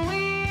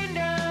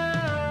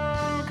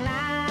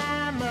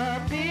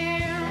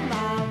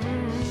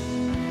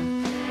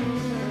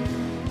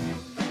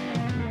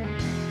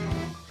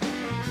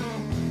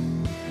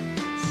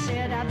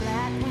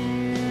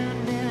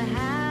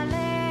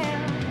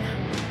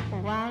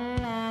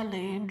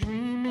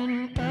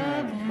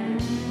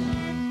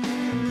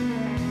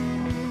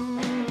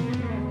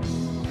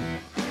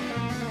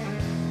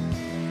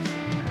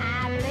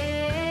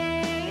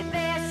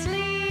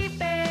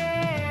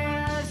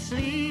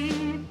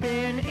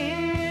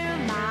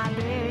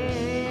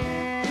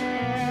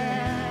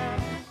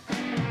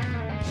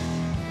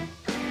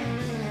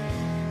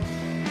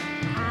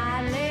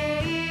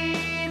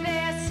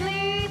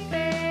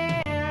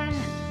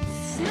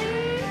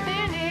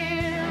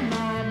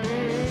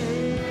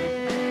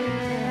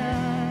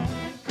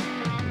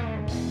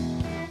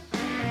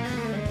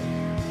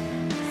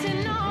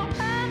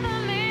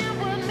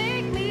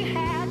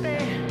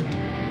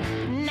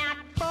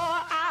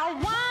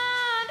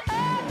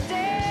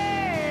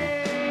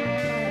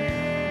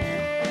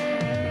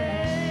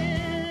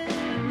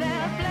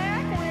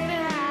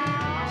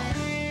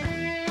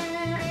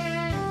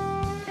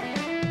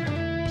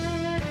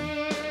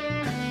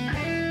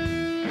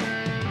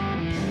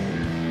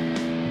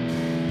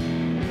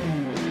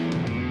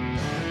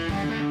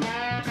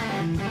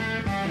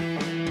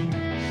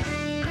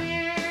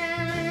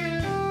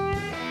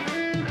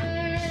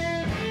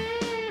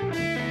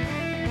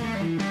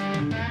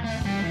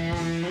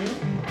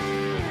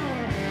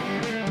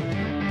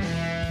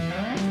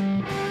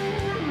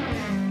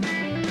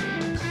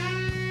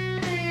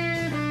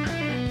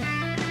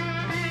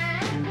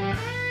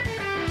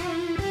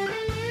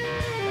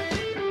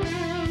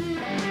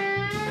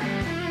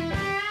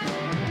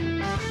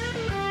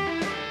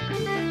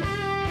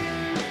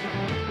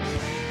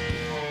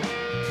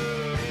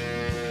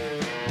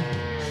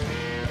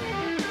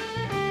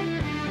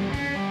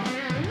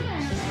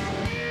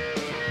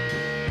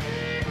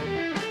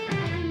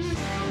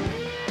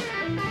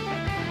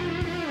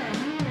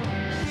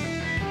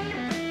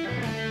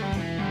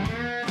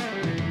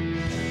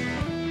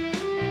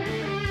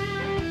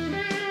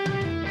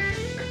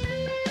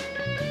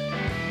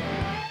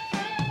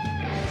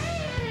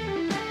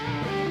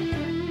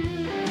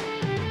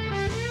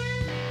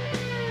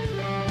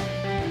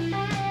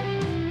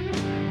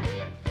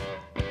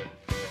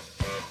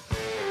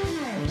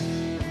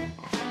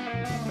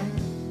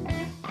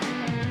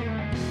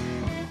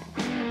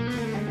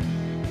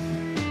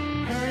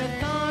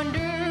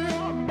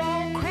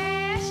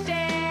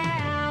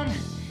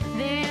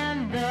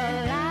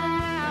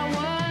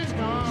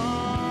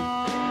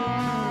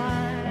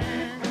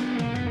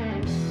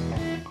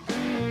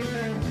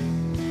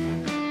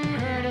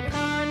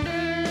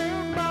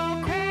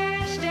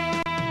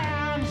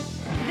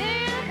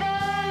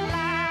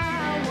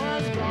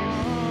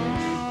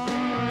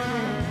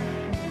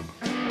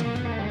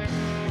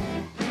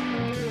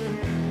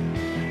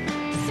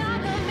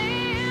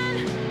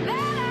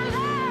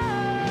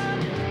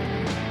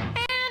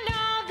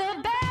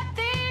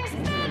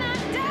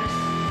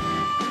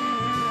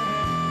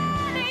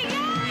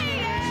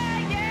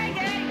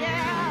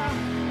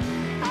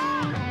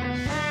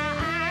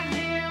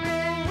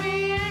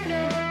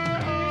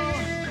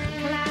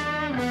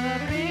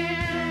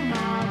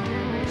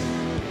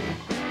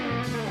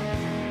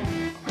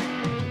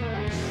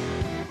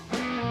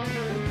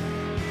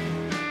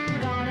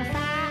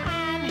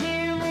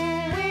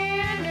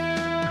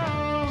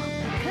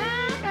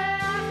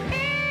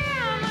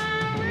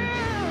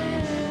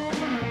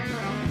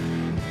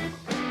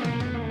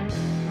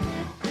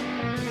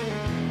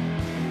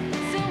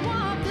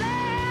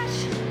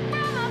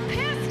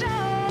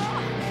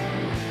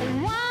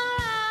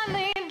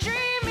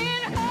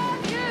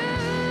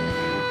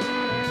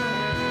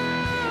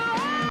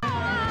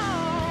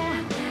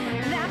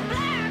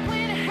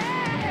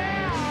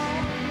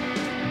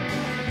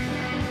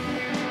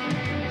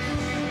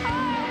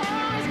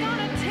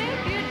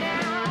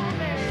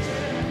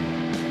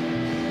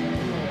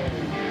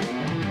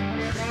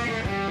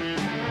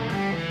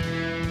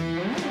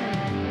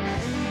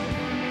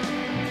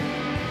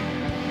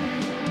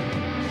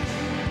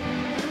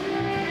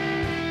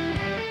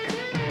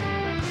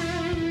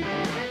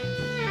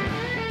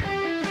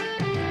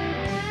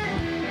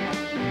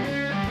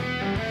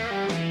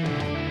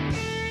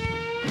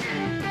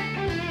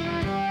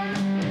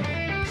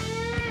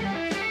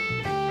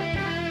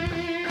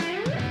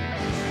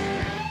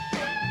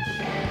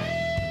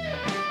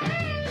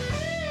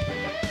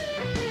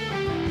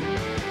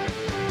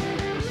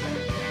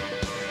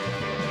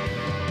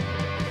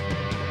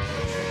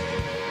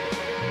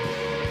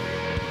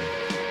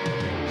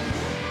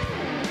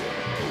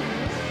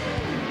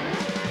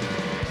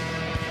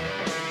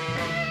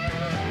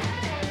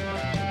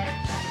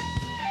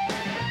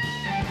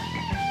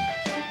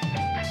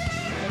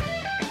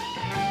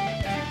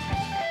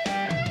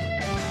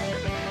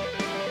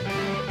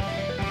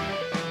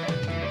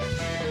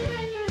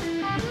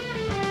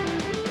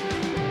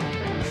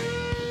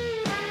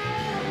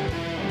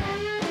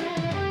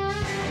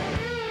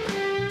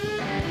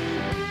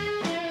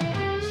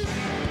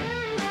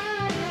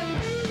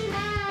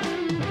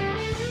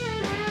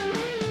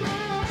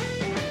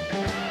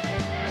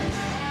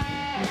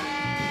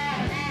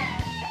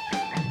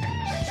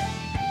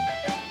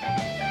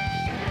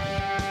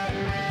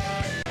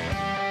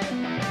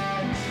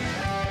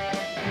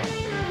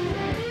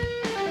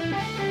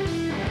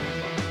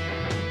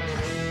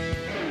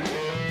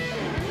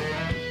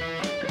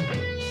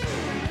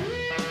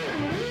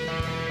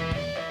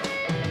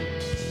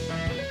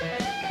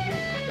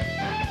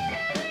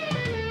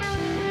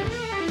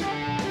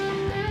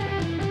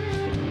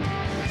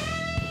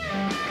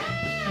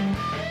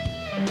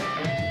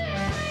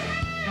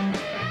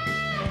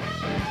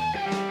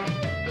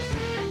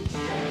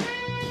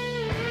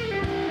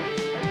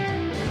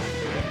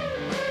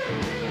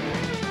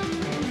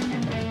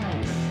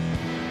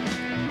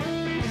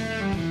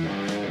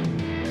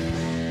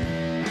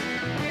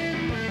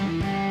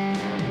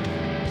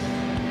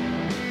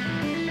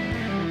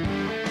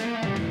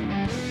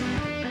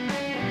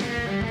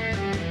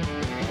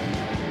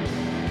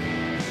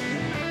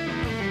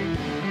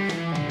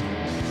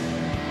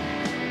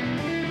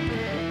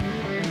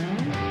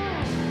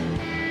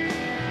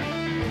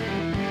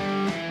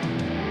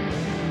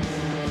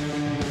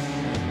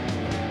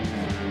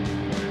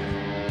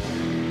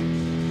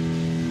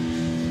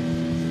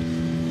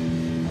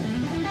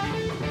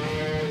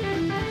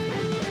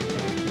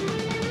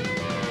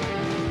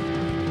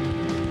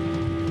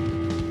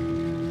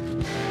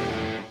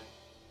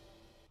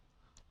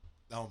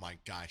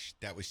gosh,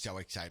 that was so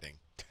exciting.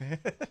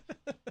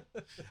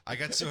 I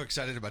got so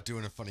excited about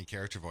doing a funny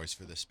character voice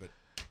for this, but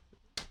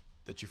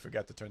That you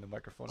forgot to turn the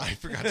microphone on. I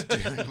forgot to do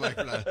the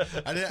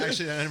microphone. I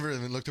never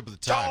even looked up at the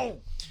time.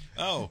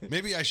 Oh,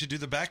 maybe I should do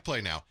the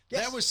backplay now.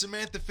 Yes. That was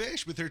Samantha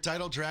Fish with her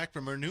title track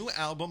from her new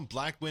album,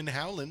 Black Wind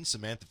Howlin'.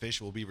 Samantha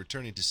Fish will be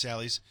returning to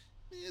Sally's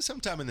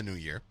sometime in the new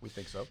year. We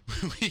think so.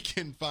 You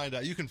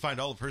can find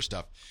all of her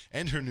stuff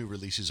and her new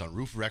releases on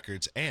Roof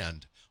Records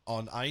and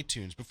on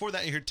iTunes. Before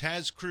that, you heard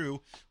Taz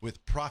Crew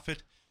with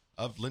Prophet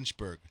of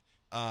Lynchburg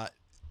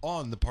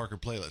on the Parker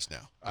playlist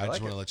now. I just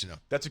want to let you know.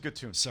 That's a good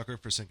tune. Sucker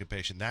for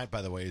Syncopation. That,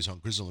 by the way, is on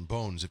Grizzle and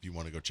Bones if you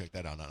want to go check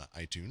that out on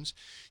iTunes.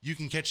 You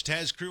can catch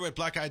Taz Crew at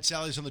Black Eyed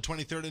Sally's on the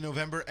 23rd of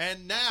November.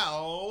 And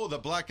now, the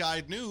Black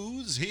Eyed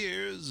News.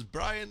 Here's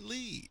Brian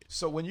Lee.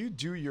 So when you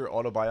do your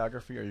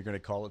autobiography, are you going to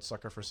call it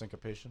Sucker for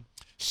Syncopation?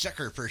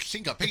 Sucker for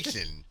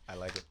Syncopation. I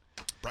like it.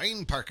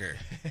 Brian Parker.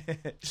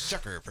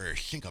 Sucker for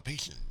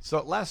Syncopation.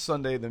 So last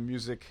Sunday, the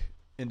music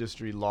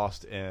industry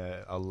lost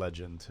a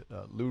legend.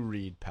 Lou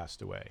Reed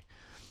passed away.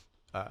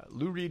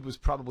 Lou Reed was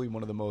probably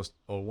one of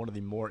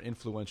the more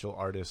influential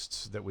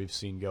artists that we've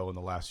seen go in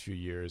the last few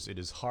years. It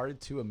is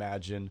hard to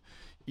imagine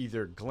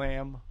either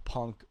glam,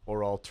 punk,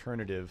 or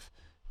alternative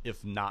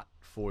if not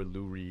for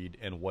Lou Reed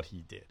and what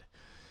he did.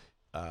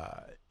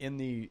 In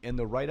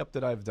the write-up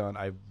that I've done,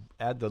 I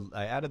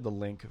added the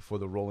link for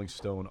the Rolling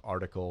Stone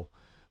article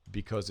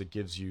because it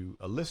gives you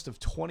a list of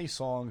 20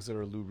 songs that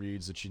are Lou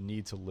Reed's that you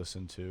need to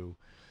listen to.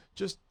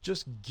 Just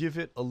give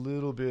it a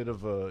little bit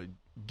of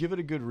give it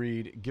a good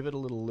read, give it a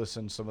little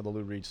listen. Some of the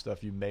Lou Reed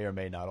stuff you may or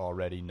may not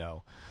already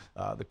know.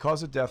 The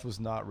cause of death was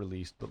not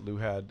released, but Lou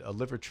had a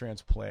liver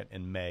transplant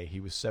in May. He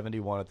was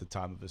 71 at the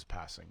time of his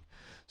passing.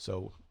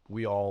 So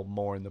we all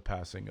mourn the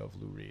passing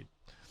of Lou Reed.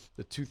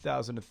 The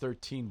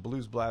 2013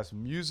 Blues Blast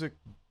Music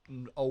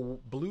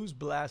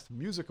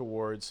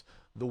Awards,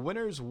 the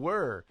winners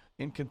were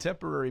in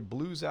Contemporary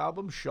Blues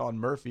Album, Sean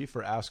Murphy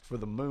for Ask for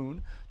the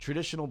Moon,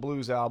 Traditional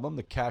Blues Album,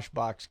 the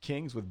Cashbox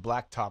Kings with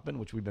Black Toppin',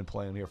 which we've been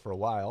playing here for a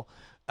while,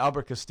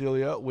 Albert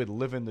Castiglia with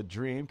Livin' the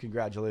Dream,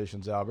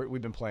 congratulations Albert,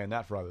 we've been playing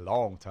that for a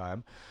long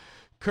time,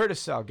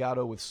 Curtis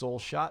Salgado with Soul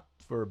Shot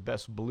for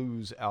Best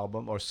Blues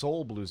Album, or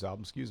Soul Blues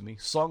Album,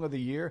 Song of the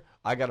Year,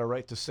 I Got a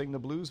Right to Sing the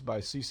Blues by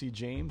C.C.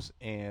 James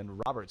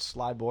and Robert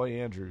Slyboy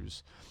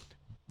Andrews.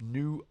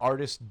 New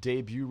artist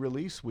debut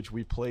release, which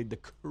we played the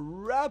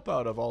crap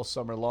out of all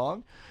summer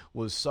long,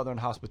 was Southern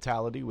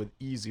Hospitality with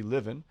Easy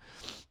Livin'.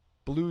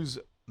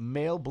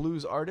 Male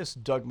blues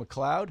artist Doug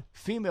McLeod,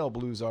 female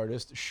blues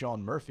artist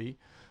Sean Murphy,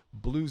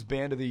 Blues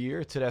Band of the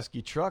Year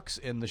Tedeschi Trucks,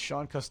 and the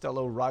Sean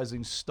Costello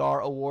Rising Star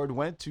Award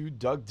went to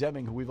Doug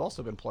Deming, who we've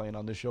also been playing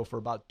on this show for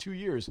about 2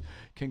 years.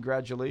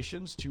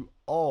 Congratulations to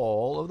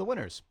all of the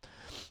winners.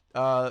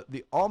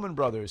 The Allman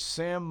Brothers,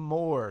 Sam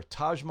Moore,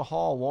 Taj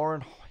Mahal,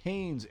 Warren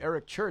Haynes,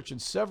 Eric Church,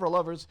 and several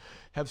others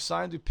have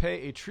signed to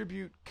pay a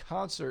tribute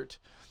concert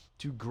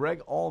to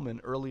Greg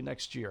Allman early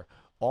next year.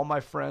 All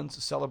My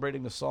Friends,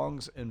 celebrating the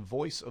songs and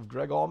voice of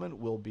Greg Allman,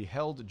 will be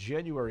held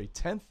January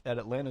 10th at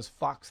Atlanta's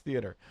Fox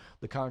Theater.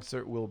 The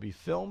concert will be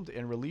filmed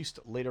and released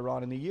later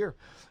on in the year.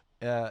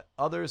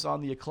 Others on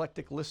the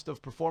eclectic list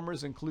of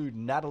performers include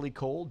Natalie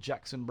Cole,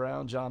 Jackson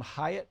Brown, John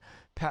Hyatt,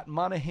 Pat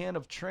Monahan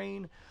of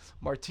Train,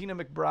 Martina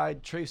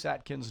McBride, Trace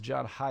Atkins,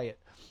 John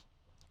Hyatt.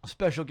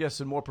 Special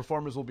guests and more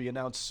performers will be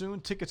announced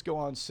soon. Tickets go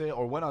on sale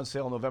or went on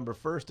sale November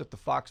 1st at the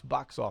Fox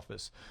box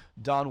office.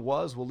 Don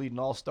Was will lead an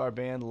all-star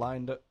band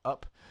lined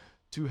up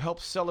to help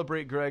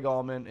celebrate Greg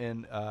Allman.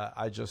 And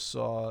I just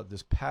saw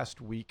this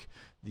past week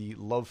the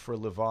Love for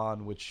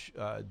Levon, which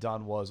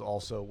Don Was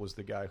also was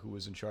the guy who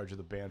was in charge of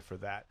the band for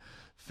that.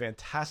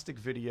 Fantastic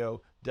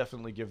video.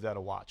 Definitely give that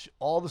a watch.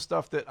 All the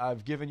stuff that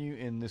I've given you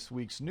in this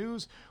week's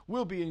news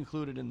will be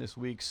included in this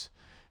week's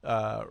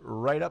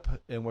write-up,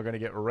 and we're going to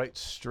get right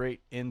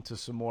straight into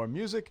some more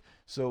music.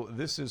 So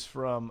this is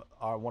from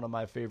one of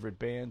my favorite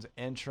bands,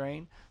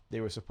 N-Train. They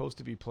were supposed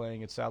to be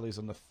playing at Sally's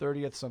on the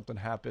 30th. Something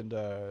happened,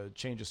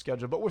 change of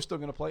schedule, but we're still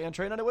going to play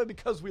N-Train anyway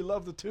because we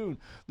love the tune.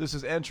 This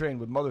is N-Train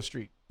with Mother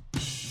Street.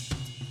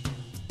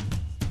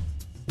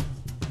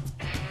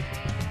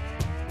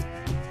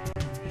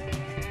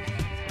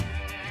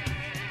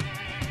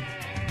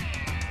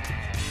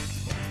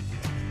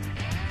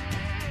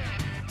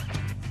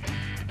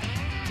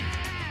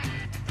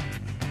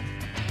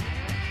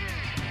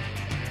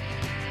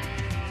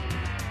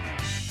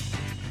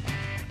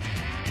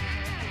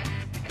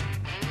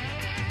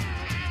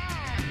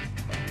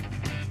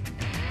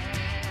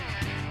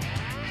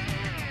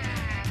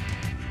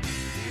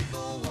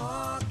 People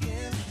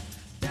walking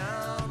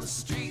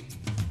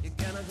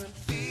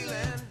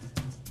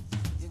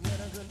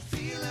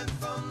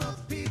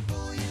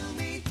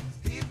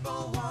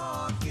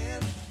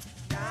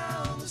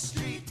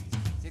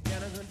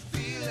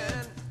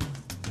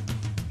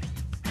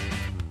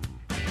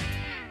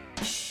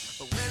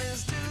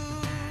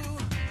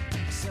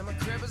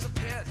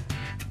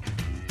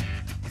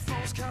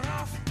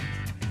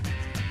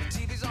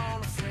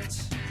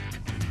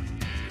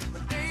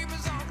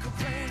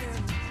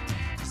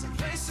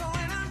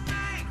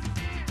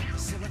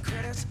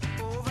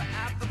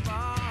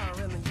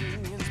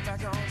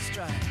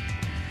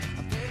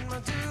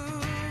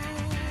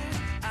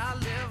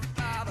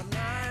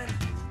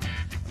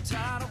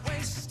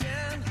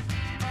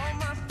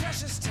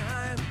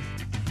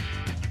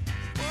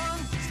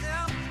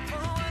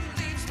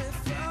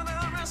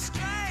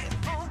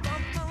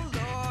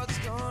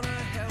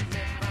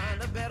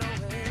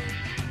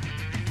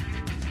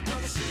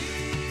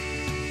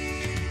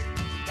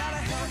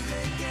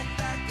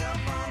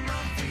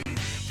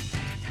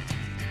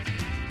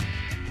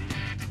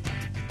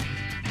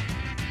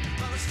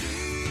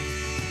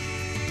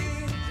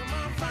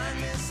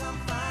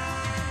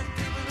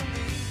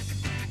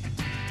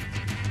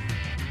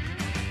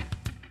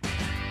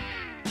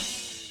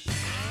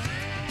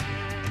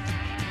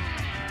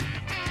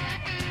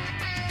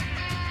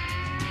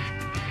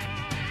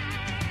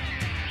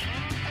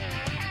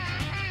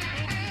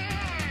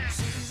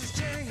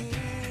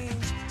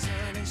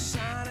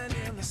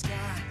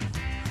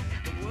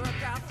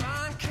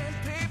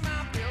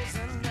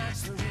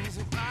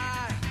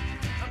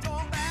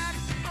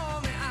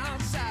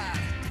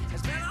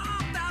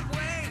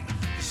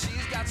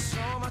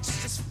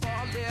much just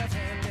for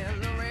living,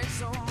 and there ain't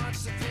so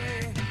much to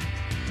pay.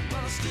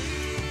 On the street,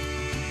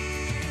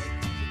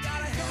 you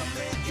gotta help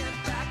me get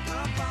back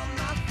up on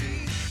my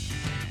feet.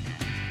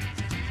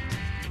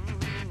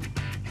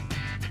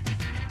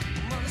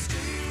 On the street,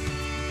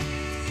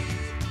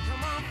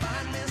 come on,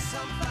 find me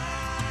some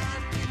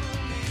fine people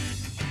to meet.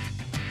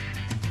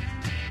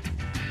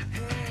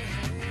 Hey,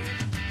 hey.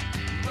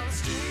 On the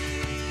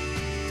street,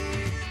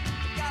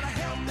 you gotta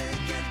help me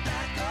get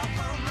back up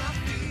on my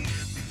feet.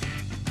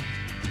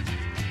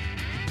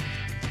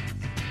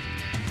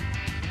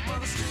 On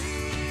the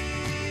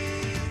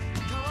street,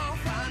 come on,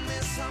 find me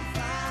some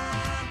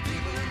fine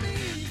people to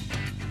meet.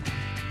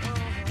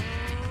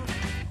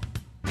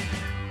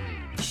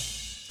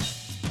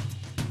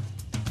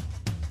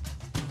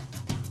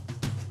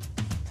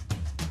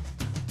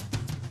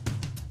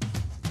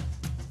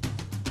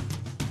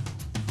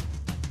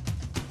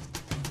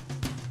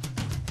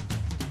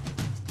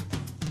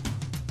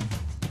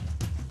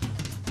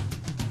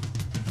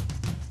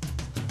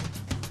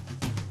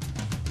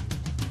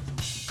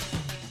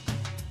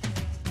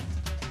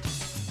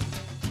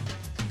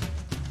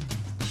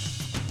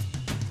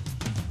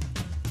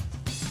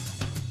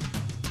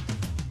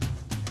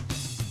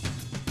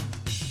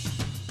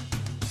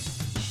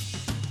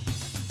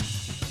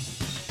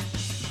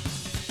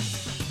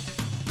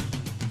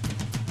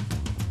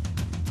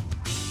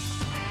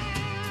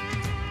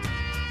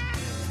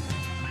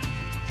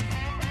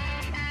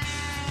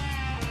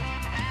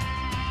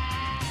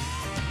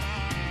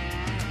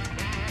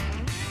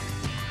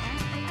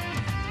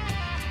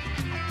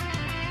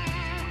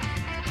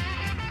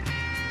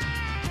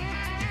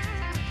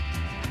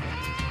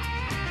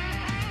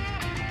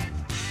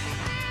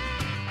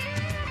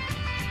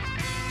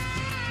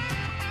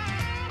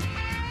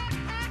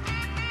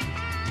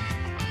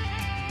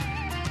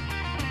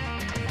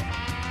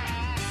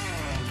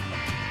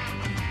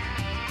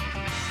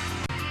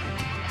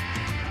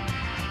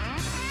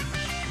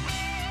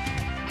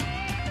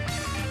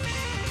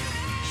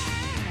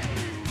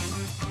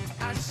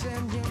 I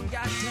said you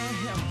got to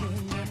help me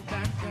get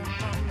back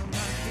up on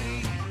my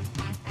feet.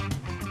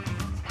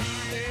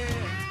 Yeah.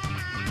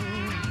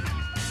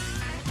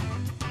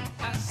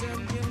 I said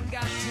you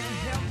got to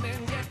help me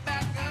get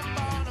back up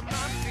on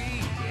my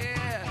feet.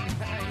 Yeah,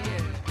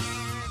 yeah.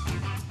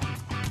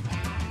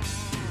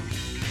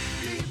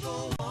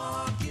 People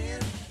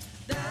walking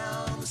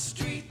down the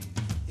street,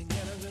 you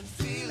get a good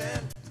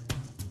feeling.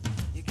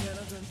 You get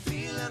a good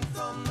feeling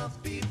from the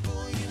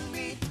people you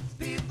meet.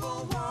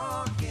 People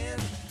walking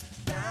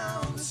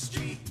down the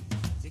street,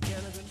 you get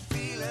a good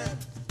feeling.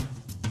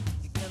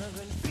 You get a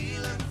good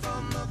feeling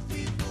from the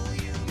people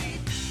you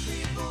meet.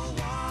 People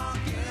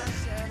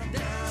walking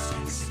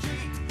down the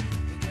street,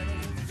 you get a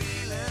good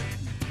feeling.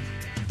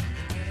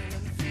 You get a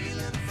good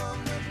feeling from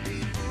the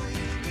people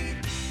you meet.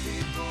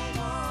 People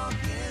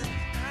walking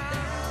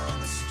down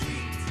the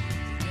street,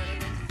 you get a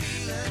good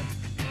feeling.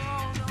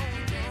 Oh no,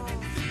 you get a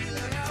good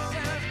feeling from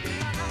the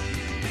people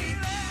you meet.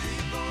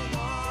 People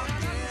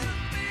walking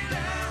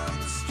down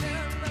the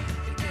street,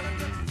 you get a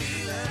good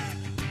feeling.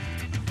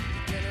 You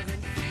get a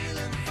good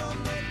feeling from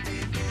the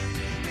people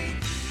you meet.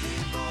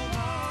 People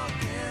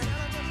walking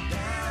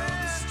down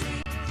the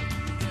street,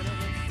 you get a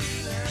good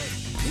feeling.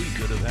 We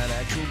could have had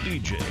actual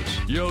DJs.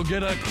 You'll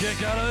get a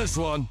kick out of this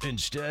one.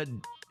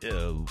 Instead,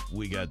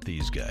 we got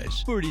these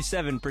guys.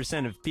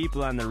 47% of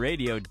people on the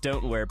radio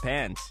don't wear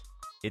pants.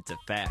 It's a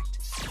fact.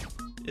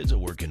 It's a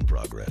work in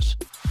progress.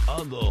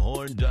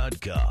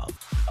 OnTheHorn.com.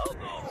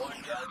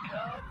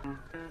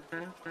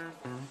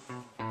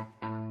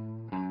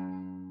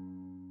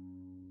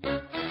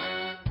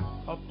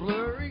 A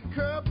blurry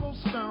couple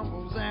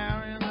stumbles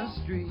out in the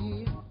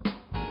street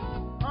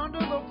under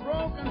the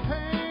broken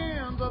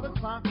hands of the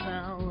clock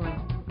tower.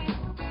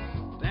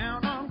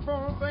 Down on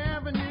 4th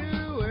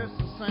Avenue, it's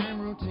the same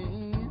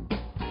routine,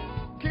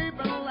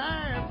 keeping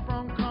life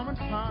from coming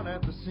hot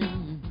at the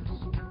seams.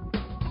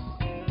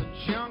 The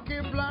chunky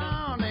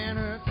blonde and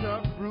her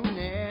tough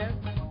brunette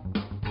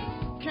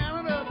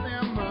counted up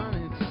their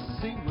money to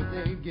see what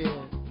they get.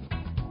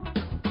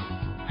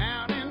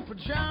 Out in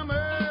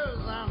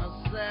pajamas on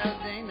a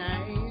Saturday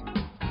night,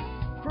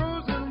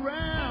 cruising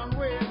around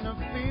waiting to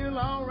feel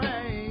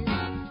alright.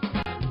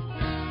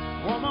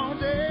 One more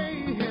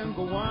day in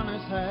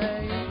Gowanus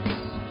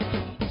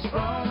Heights,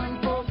 sprawling,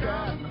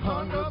 forgotten,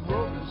 hung up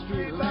broken streets.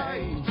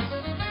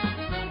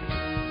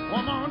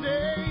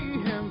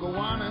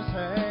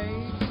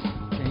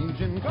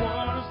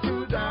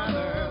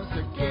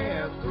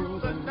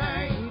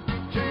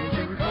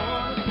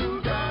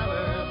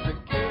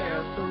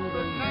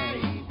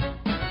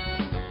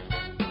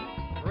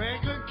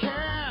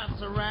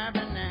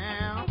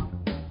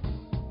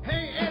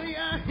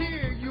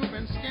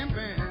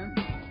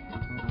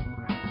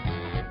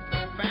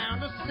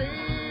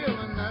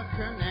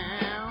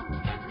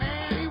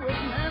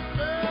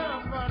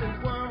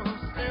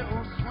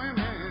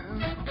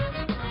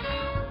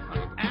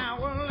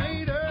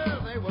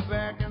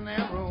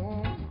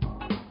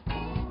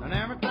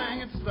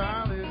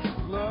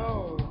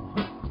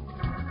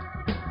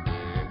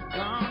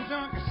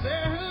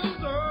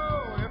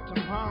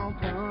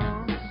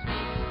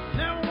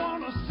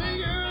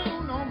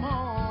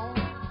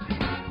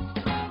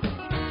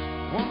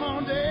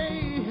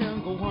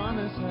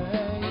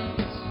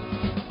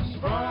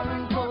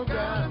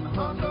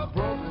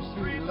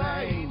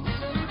 lights.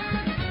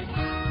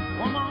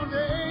 One more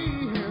day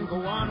in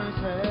Gowanus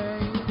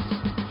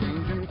Heights.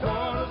 Changing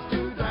quarters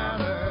to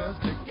dollars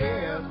to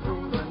get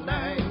through the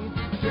night.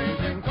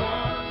 Changing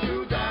quarters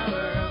to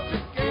dollars to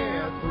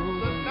get through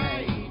the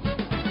night.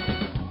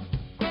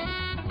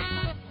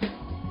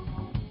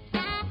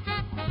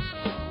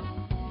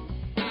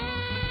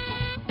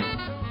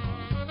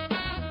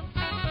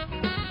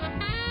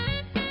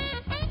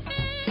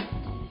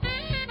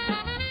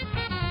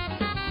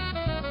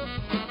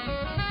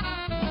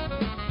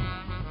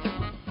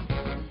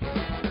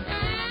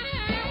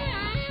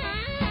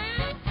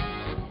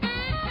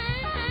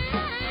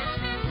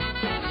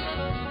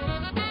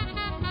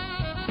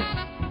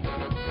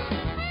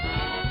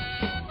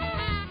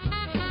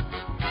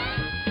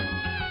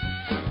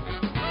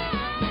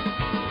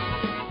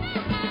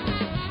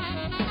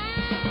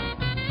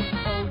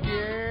 Oh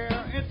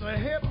yeah, it's a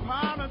hip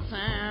part of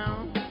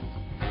town.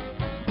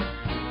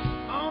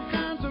 All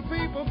kinds of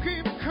people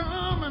keep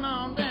coming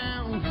on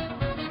down.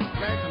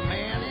 Like a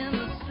man in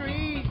the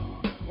street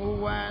who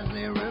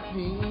wisely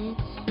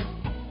repeats,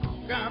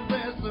 God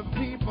bless the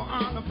people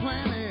on the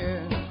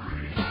planet.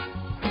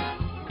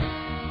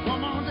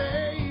 One more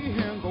day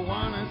in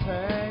Gowanus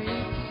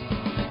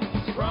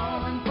Heights.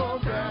 Sprawling for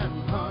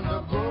driving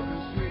under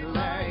broken street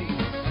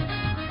lights.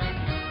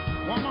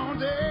 One more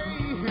day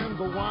in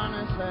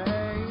Gowanus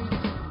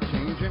Heights.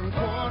 Changing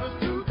quarters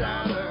to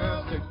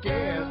dollars to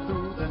get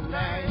through the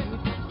night.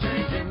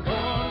 Changing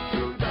quarters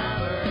to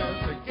dollars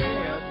to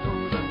get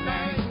through the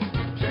night.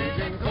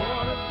 Changing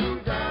quarters to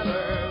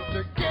dollars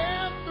to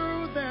get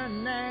through the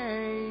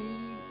night.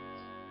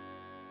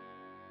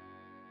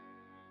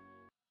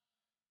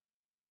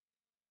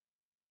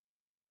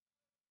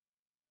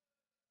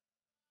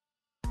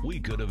 We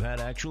could have had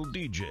actual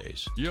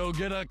DJs. You'll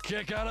get a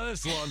kick out of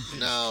this one.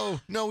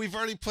 No, we've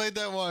already played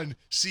that one.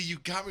 See, you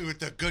got me with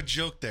the good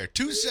joke there.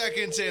 2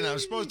 seconds in, I'm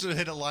supposed to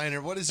hit a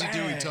liner. What does he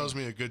do? He tells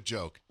me a good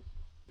joke.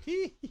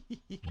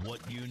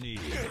 What you need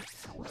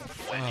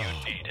when you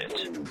need it.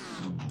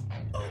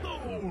 On the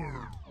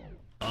horn.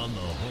 On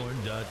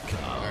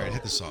thehorn.com. All right,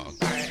 hit the song.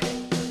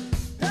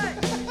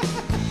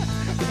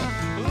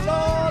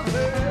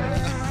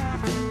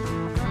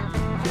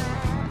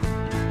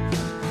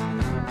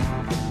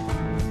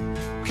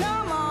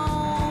 Come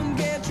on,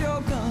 get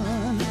your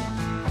gun.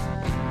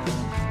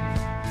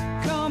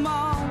 Come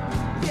on,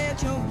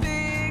 get your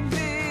big,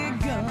 big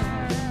gun.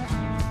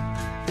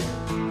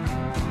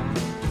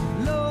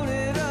 Load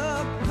it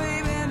up,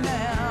 baby,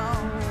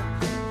 now.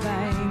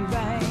 Bang,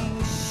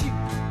 bang, shoot.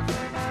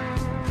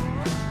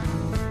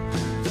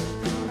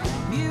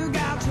 You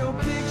got your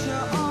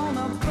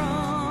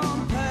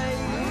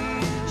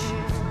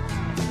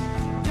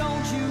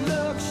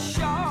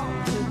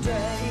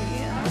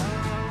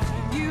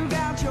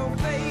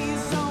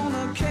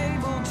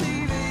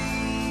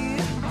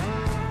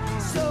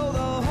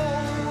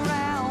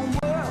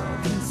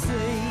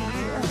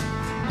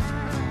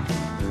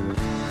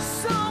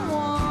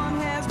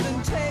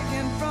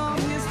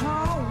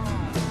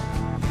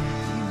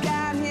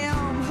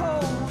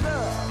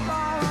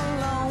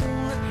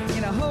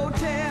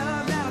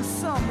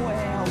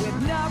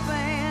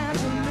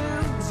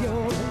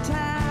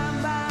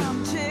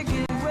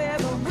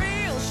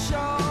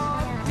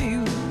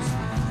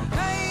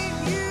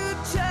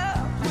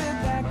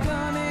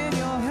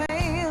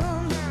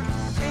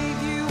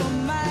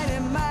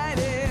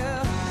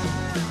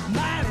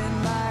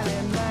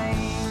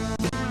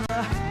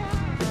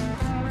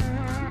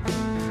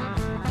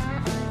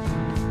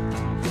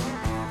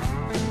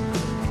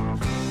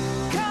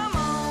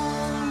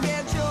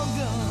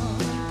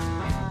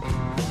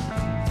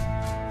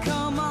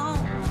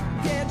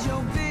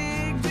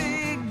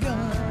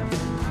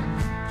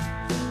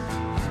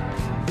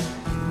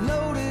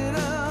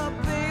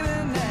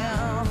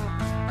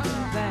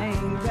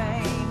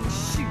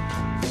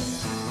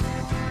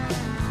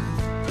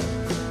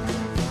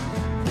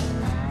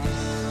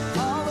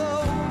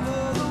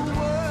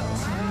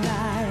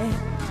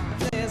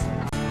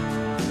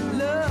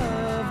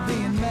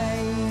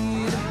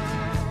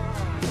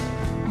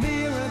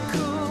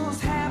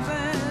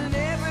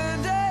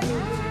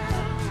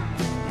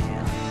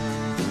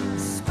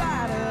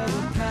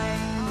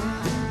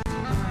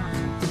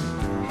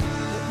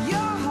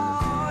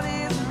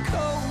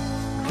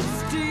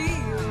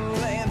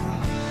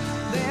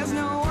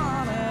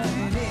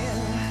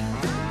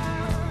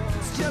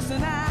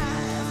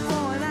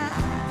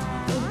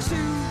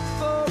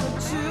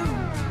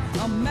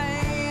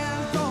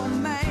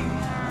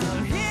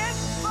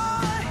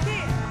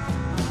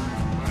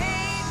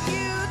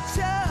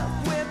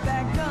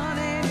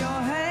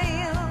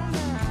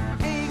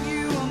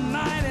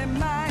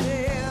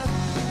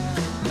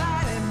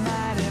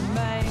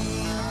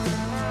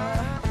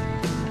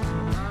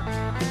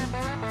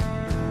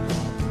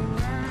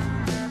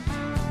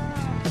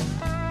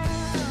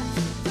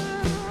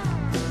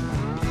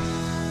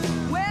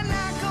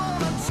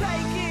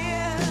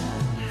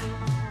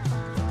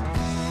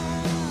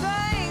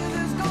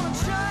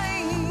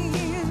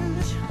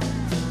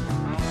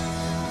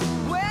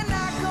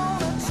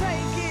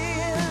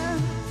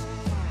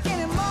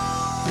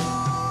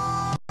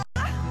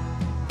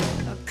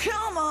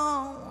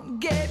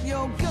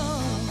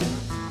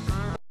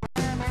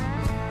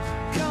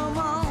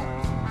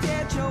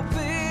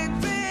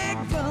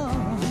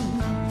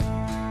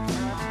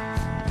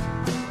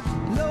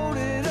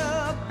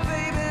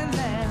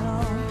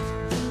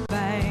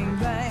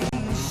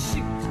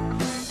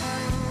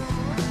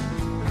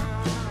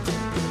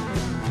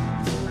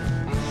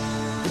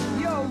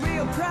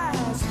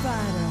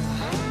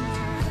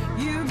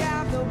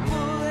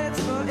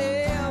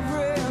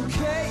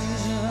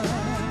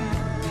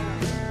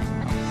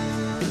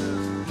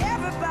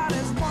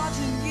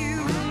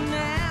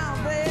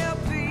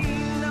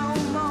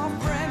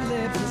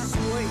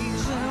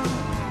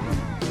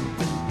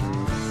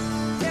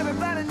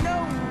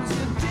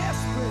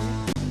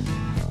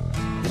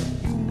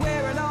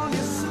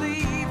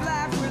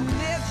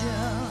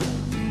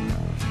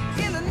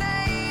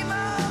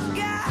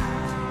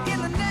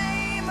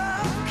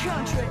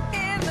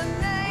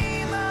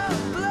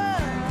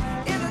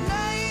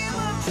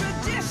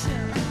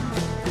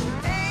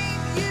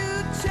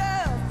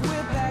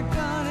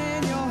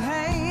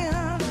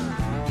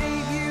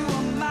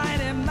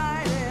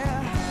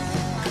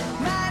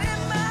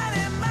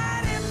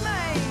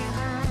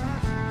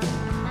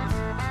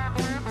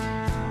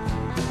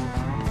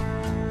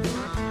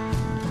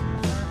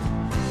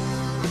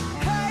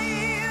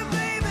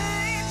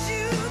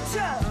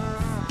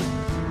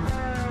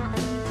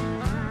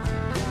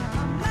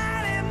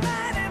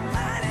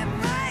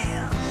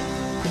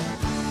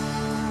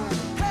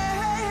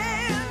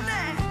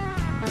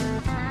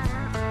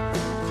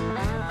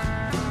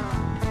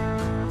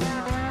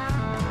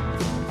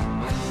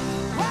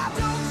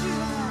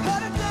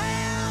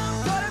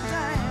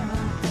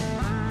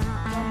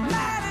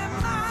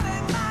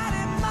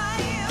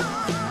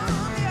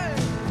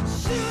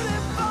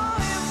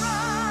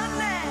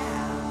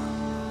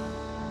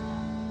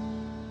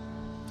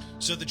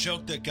So the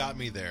joke that got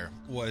me there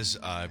was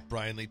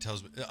Brian Lee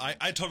tells me,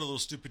 I told a little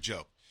stupid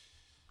joke.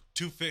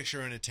 Two fish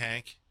are in a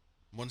tank.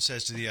 One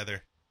says to the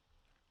other,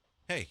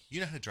 "Hey,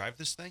 you know how to drive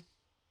this thing?"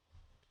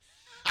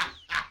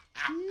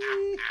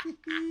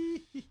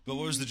 But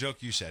what was the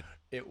joke you said?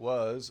 It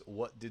was,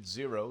 what did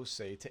 0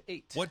 say to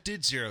 8? What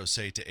did 0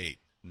 say to 8?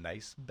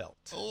 Nice belt.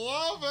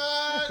 Love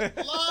it.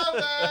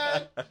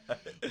 Love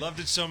it. Loved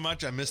it so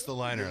much, I missed the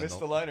liner. You missed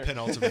the liner.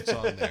 Penultimate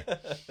song there.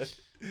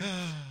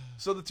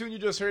 So the tune you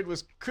just heard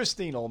was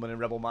Christine Ullman and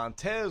Rebel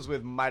Montez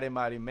with Mighty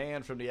Mighty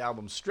Man from the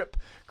album Strip.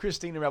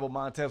 Christine and Rebel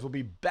Montez will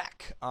be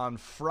back on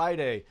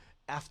Friday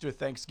after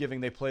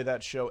Thanksgiving. They play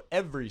that show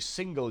every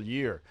single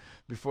year.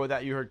 Before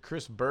that, you heard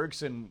Chris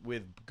Bergson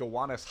with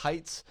Gowanus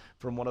Heights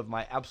from one of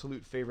my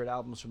absolute favorite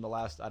albums from the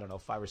last,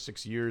 5 or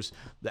 6 years.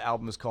 The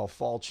album is called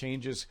Fall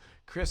Changes.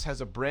 Chris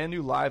has a brand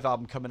new live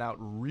album coming out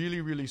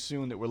really, really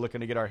soon that we're looking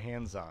to get our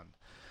hands on.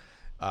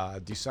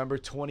 December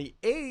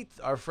 28th,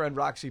 our friend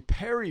Roxy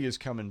Perry is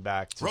coming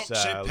back to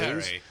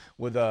Sally's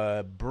with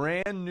a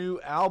brand new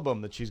album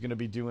that she's going to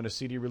be doing a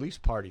CD release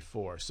party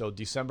for. So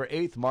December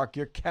 8th, mark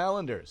your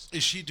calendars.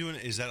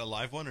 Is that a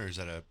live one or is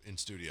that a in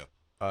studio?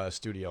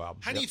 Studio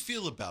album. How do you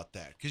feel about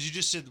that? Because you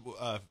just said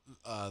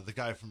the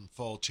guy from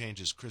Fall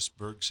Changes, Chris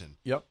Bergson,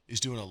 is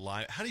doing a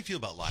live. How do you feel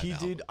about live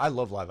albums? I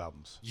love live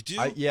albums. You do?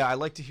 I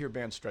like to hear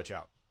bands stretch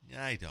out.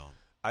 Yeah, I don't.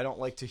 I don't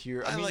like to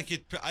hear. I like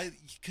it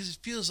because it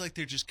feels like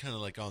they're just kind of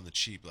like on the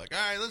cheap. Like,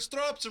 all right, let's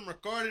throw up some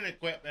recording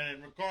equipment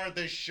and record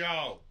this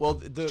show. Well,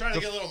 trying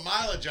to get a little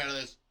mileage out of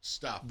this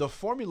stuff. The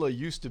formula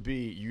used to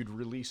be you'd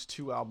release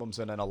 2 albums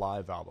and then a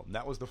live album.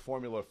 That was the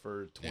formula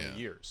for 20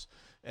 years.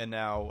 And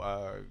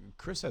now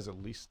Chris has at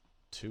least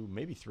 2,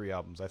 maybe 3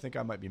 albums. I think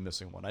I might be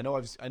missing one. I know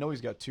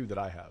he's got 2 that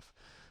I have.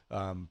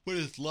 But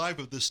it's live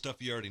of this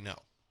stuff you already know.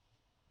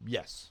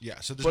 Yes.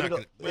 Yeah. So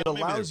there's it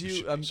allows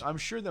you. I'm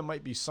sure there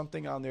might be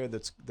something on there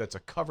that's a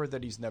cover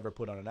that he's never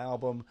put on an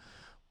album,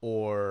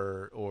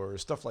 or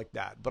stuff like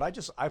that. But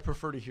I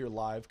prefer to hear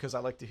live because I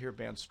like to hear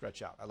bands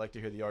stretch out. I like to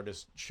hear the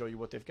artists show you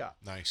what they've got.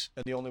 Nice.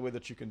 And the only way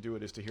that you can do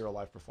it is to hear a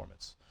live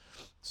performance.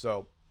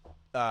 So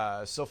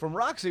from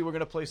Roxy, we're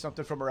gonna play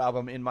something from her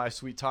album In My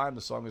Sweet Time.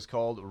 The song is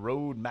called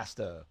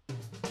Roadmaster.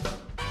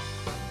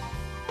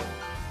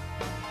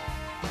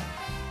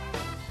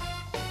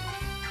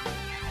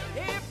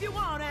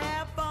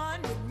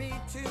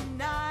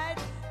 Tonight,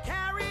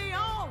 carry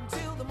on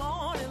till the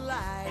morning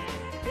light.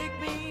 Pick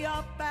me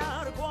up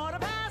about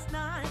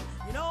 9:15.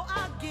 You know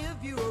I'll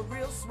give you a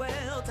real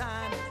swell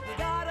time. You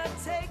gotta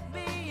take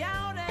me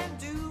out and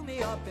do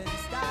me up in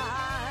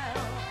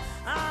style.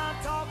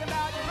 I'm talking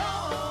about your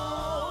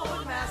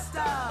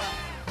roadmaster,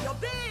 your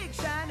big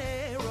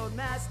shiny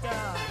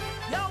roadmaster,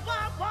 your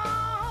white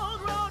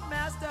walled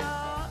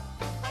roadmaster.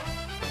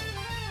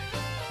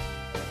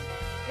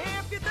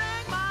 If you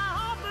think my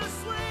heart is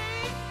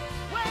sweet,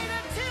 wait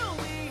until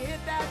we hit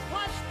that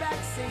punchback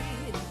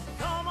seat.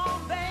 Come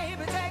on,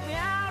 baby, take me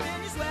out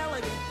in your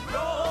swelling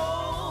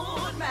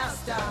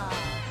roadmaster.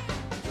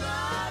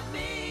 Drive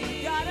me,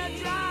 you gotta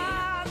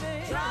drive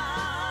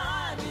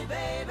me,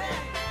 baby.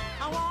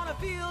 I wanna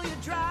feel you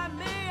drive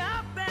me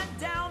up and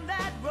down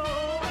that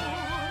road.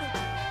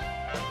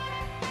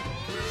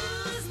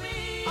 Cruise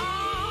me,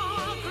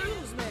 oh,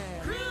 cruise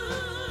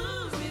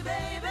me,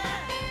 baby.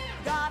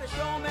 Gotta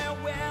show me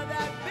where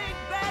that big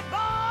bad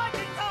boy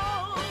can go.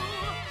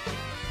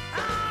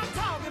 I'm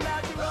talking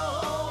about your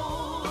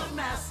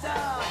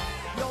roadmaster,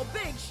 your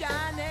big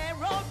shiny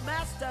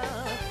roadmaster,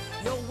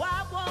 your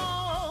white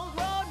walled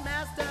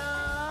roadmaster.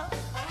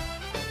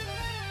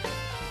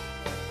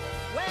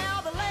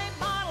 Well, the late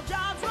model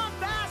jobs run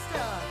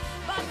faster,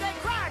 but they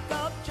crack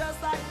up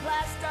just like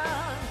plaster.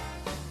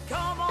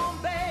 Come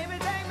on, baby,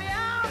 take me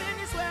out in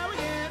your swell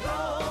again,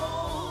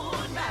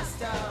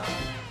 roadmaster.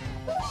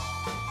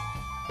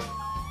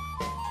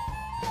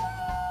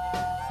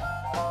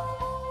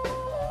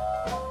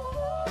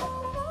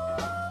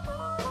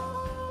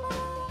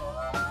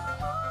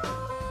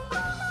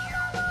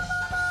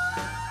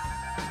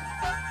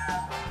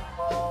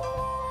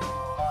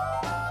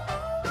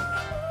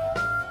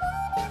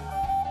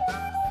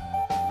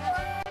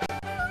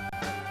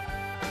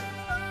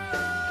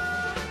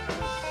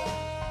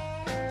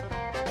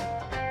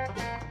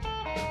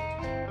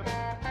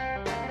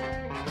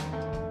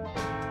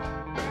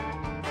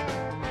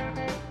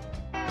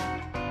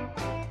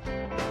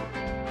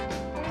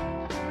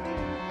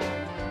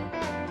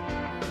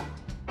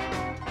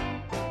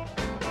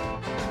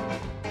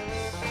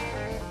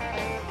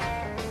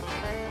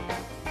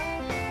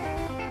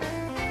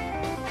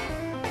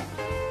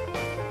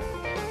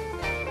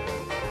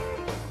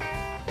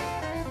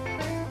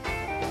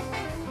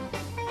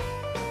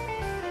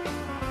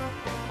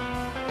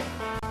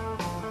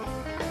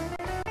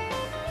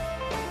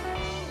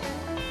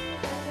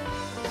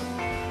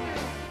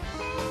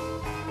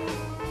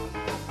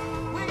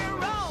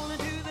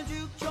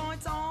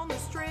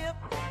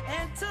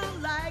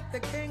 The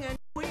king and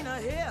queen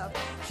of hip.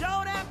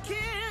 Show them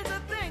kids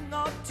a thing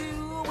or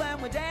two when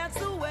we dance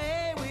the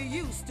way we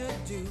used to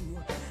do.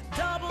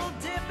 Double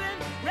dipping,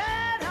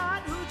 red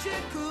hot hoochie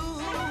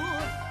coo.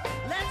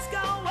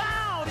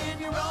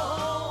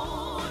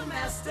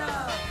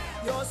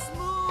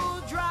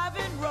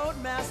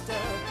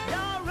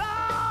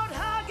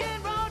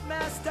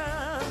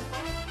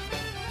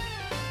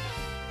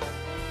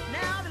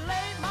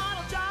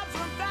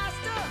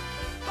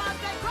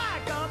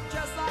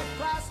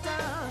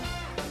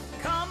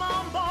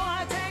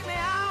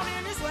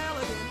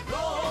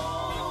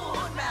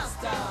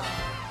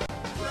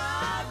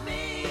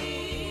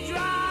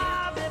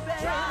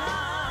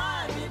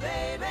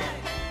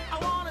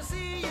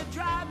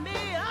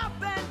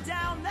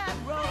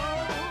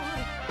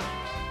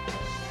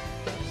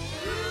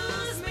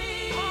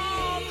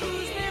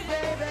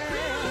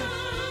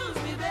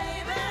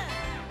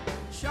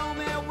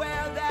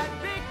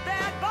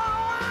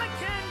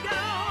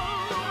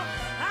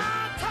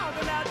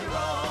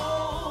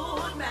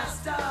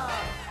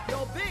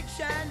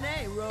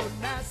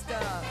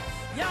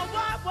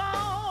 whoa,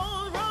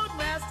 whoa,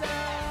 Roadmaster.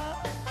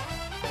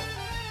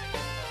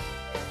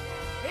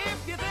 If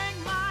you think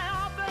my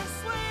office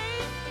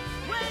sweet,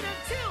 wait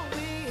until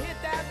we hit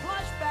that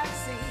plush back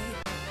seat.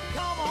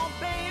 Come on,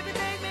 baby,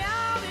 take me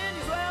out in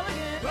your swell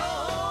again.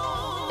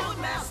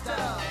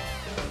 Roadmaster.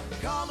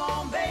 Come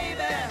on,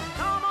 baby.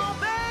 Come on,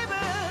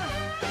 baby.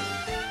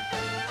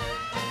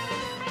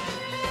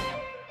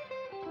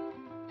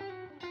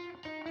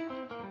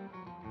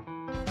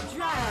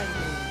 Drive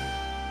me.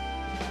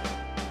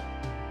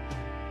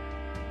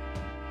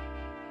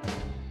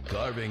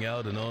 Carving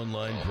out an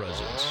online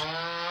presence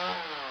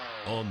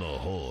on the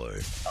Horn.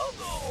 On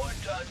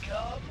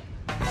thehorn.com.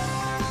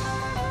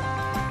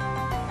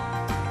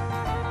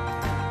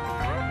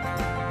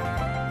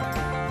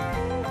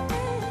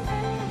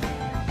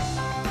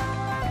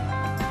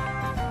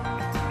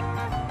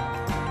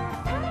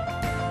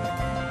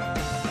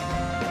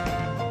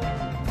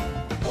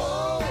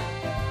 Whoa,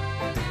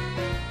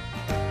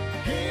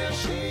 here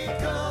she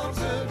comes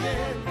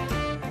again.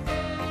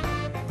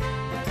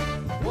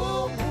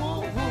 Whoa,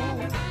 whoa,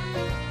 whoa,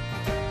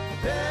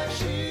 there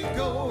she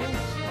goes.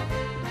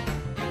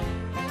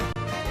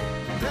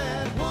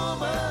 That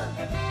woman,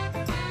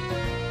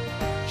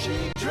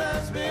 she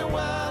drives me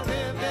wild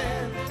and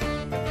mad.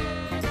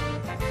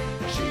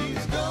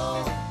 She's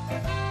gone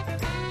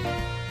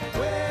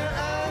where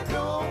I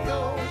don't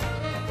know.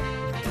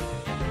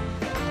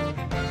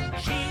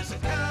 She's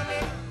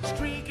coming,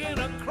 streaking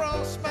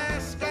across my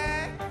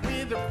sky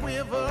with a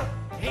quiver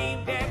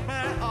aimed at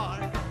my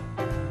heart.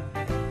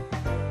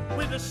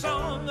 With the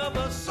song of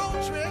a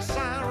sultry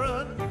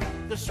siren,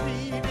 the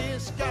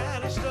sweetest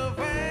goddess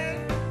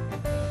divine.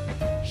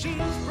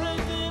 She's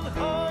breaking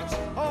hearts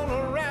all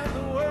around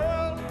the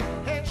world,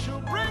 and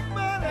she'll break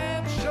my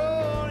land,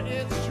 sure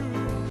it's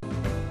true.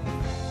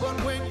 But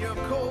when you're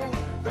cold,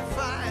 the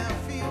fire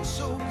feels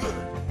so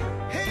good.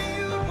 Hey,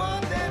 you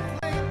want that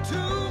flame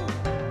too?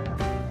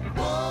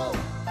 Whoa,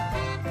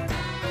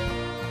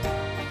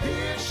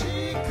 here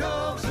she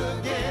comes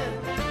again.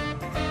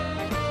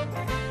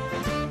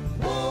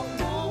 Whoa,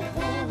 whoa,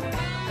 whoa,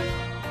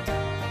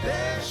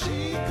 there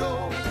she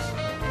goes.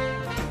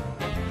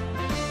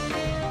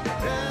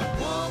 That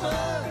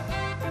woman,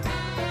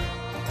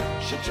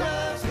 she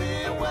drives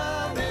me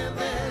wild and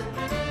mad.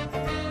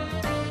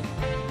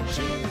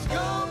 She's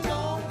gone,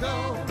 gone,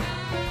 gone,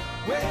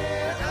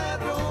 where I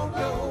don't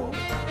know.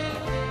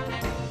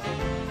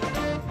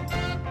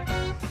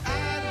 I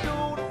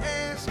don't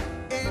ask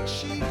and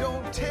she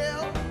don't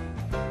tell.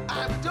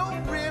 I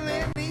don't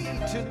really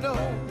need to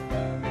know.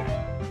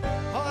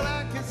 All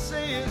I can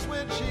say is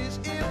when she's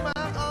in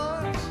my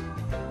arms,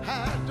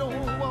 I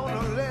don't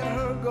wanna let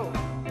her go.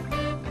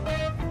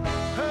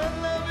 Her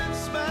loving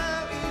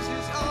smile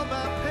eases all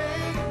my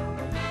pain.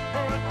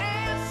 Her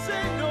eyes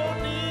say no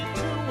need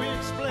to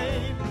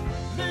explain.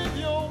 Leave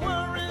your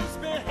worries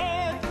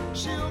behind.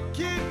 She'll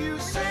keep you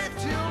safe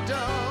till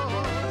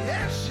dawn.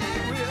 Yes, she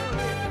will.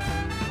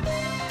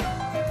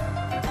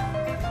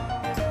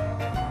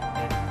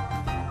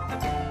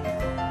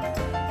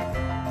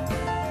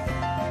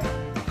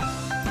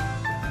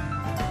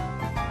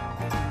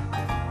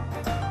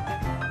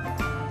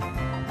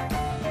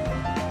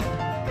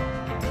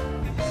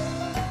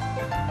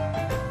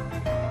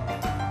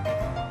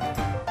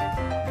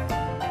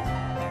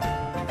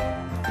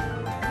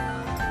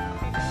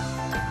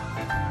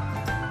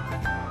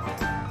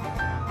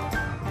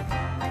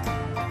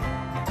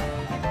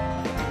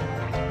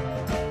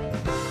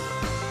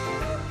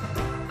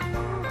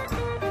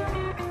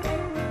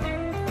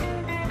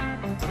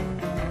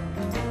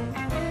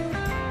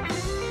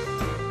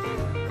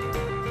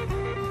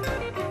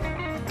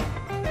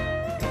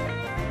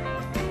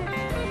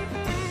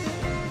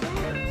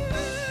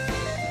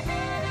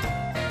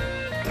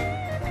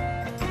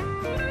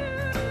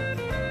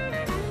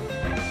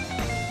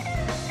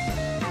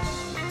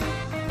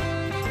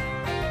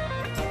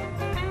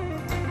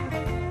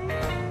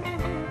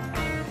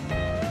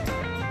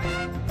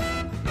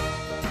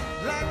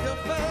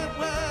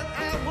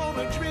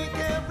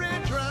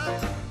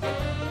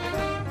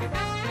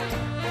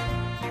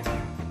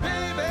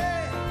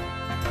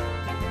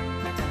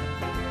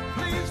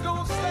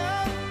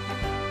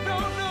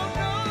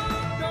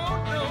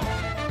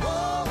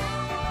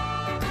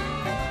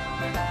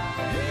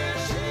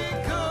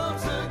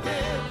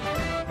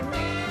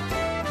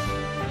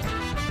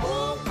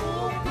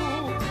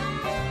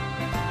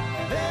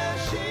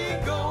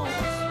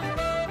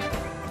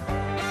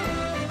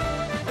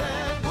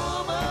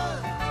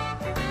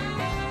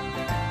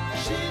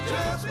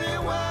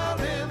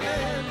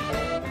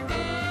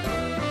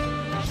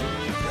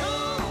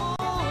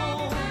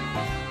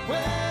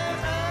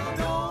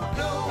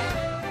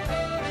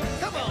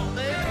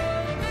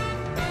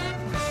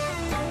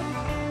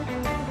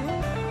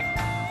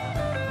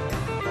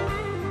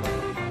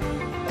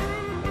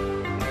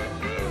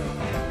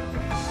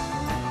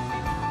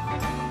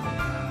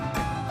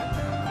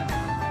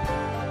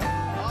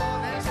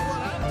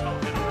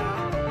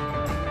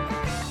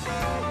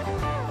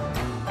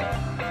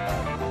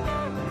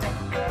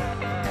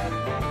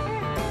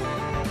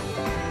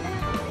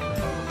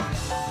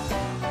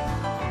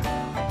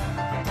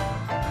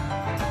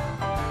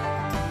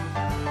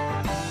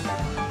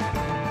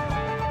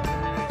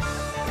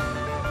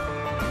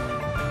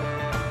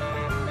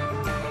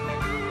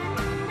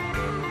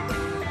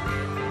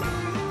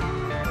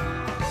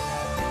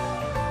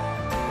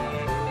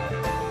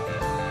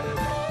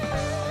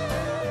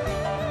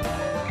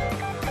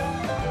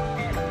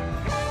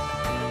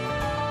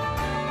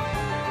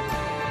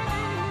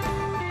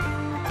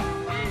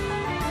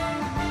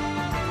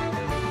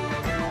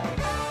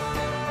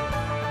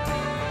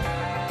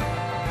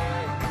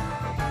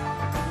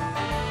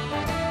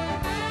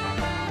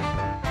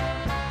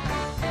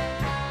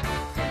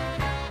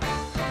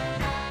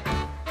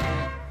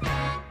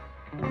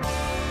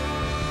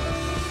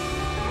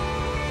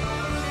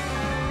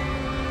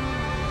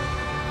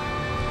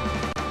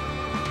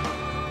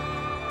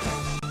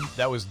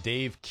 That was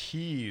Dave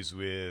Keys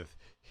with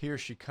Here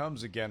She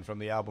Comes Again from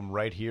the album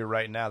Right Here,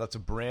 Right Now. That's a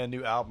brand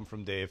new album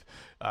from Dave.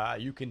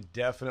 You can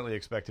definitely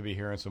expect to be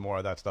hearing some more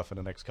of that stuff in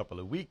the next couple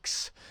of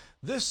weeks.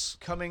 This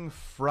coming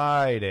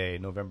Friday,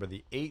 November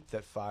the 8th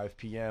at 5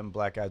 p.m.,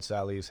 Black Eyed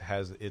Sally's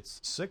has its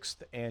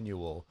 6th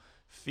annual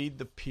Feed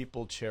the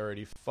People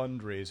charity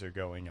fundraiser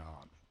going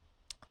on.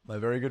 My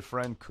very good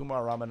friend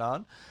Kumar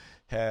Ramanan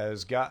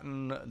has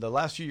gotten, the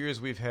last few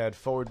years we've had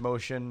Forward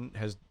Motion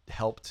has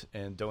helped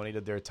and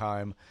donated their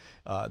time.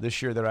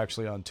 This year they're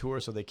actually on tour,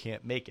 so they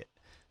can't make it.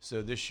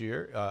 So this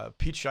year,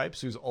 Pete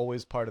Shipes, who's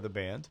always part of the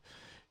band,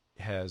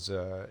 has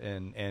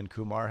and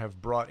Kumar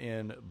have brought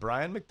in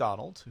Brian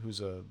McDonald,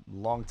 who's a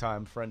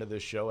longtime friend of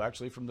this show,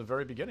 actually from the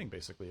very beginning,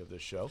 basically, of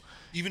this show.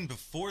 Even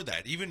before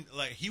that,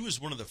 he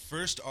was one of the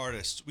first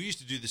artists. We used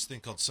to do this thing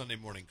called Sunday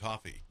Morning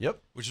Coffee.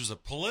 Yep. Which was a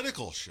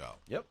political show.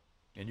 Yep.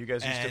 And you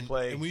guys used to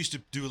play. And we used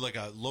to do like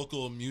a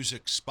local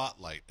music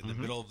spotlight in the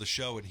middle of the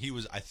show. And he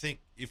was, I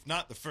think, if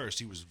not the first,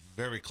 he was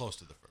very close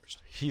to the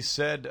first. He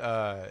said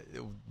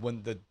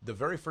when the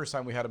very first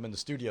time we had him in the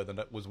studio,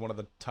 that was one of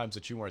the times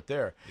that you weren't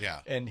there.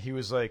 Yeah. And he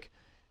was like,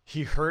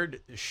 he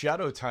heard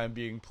Shadow Time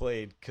being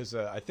played because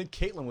I think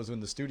Caitlin was in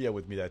the studio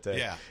with me that day.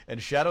 Yeah.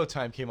 And Shadow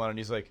Time came on and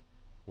he's like,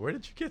 where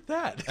did you get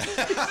that?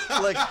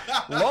 Like,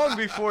 long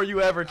before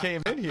you ever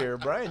came in here,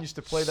 Brian used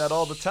to play that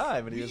all the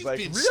time. And he was like,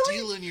 been really?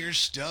 stealing your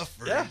stuff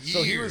for yeah.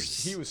 years.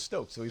 So he was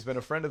stoked. So he's been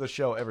a friend of the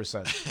show ever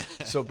since.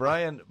 So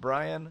Brian,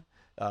 Brant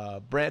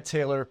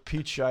Taylor,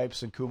 Pete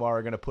Shipes, and Kumar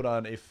are going to put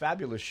on a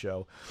fabulous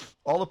show.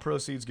 All the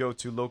proceeds go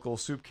to local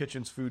soup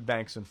kitchens, food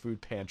banks, and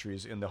food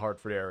pantries in the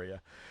Hartford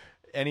area.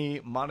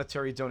 Any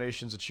monetary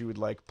donations that you would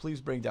like,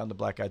 please bring down to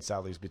Black Eyed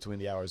Sally's between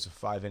the hours of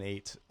 5 and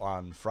 8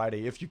 on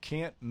Friday. If you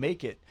can't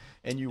make it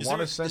and you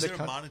want to send is there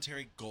a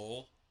monetary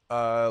goal?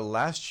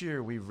 Last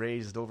year we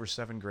raised over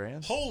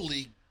 $7,000.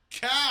 Holy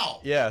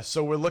cow! Yeah,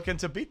 so we're looking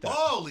to beat that.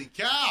 Holy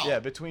cow! Yeah,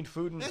 between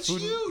food and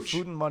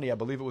food and money, I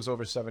believe it was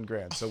over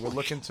 $7,000. So we're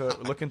looking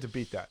to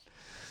beat that.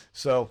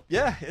 So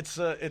yeah, it's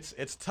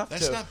tough.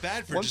 That's not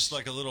bad for just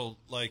like a little,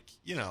 like,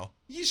 you know,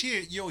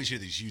 you always hear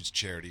these huge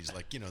charities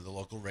like, you know, the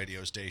local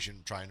radio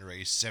station trying to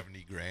raise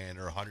 $70,000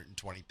 or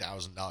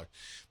 $120,000.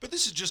 But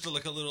this is just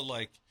like a little,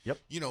 like,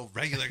 you know,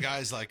 regular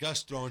guys like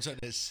us throwing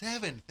something at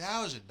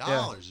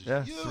 $7,000.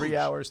 Yeah, huge. 3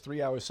 hours,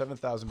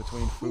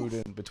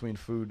 $7,000 between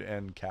food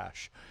and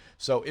cash.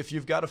 So if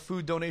you've got a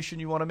food donation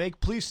you want to make,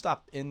 please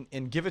stop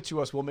and give it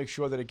to us. We'll make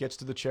sure that it gets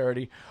to the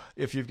charity.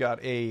 If you've got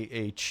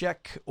a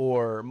check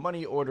or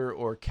money order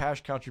or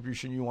cash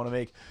contribution you want to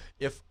make,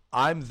 if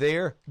I'm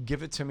there,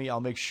 give it to me.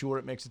 I'll make sure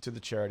it makes it to the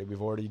charity.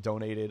 We've already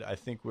donated. I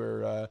think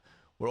we're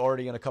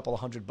already in a couple of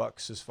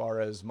 $100 as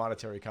far as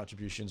monetary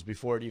contributions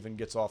before it even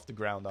gets off the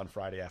ground on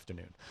Friday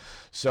afternoon.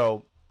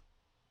 So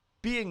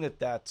being that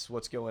that's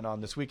what's going on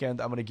this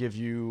weekend, I'm going to give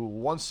you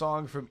one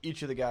song from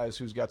each of the guys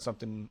who's got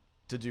something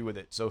to do with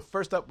it. So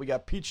first up, we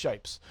got Pete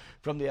Shipes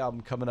from the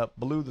album coming up,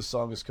 Blue. The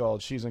song is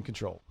called She's in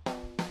Control.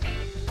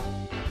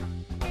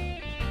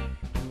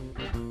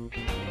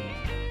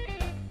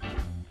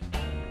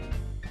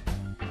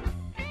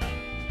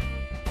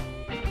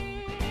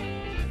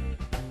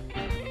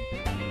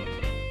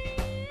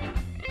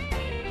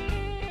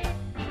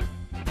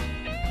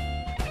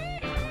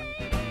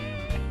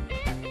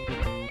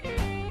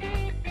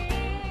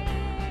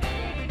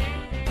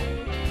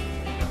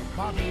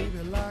 My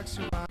baby likes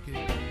to rock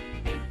it.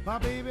 My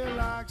baby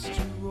likes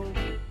to roll.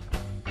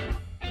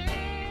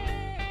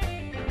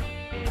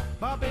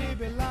 My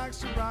baby likes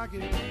to rock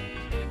it.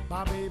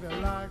 My baby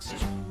likes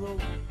to roll.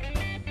 But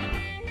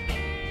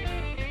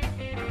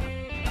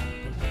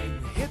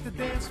when we hit the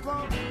dance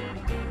floor,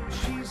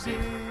 she's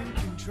in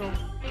control.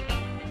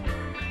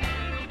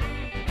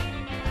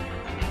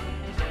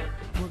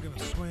 We're gonna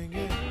swing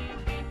it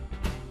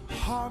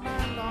all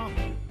night long.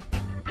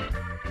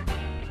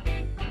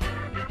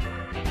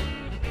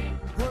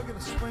 We're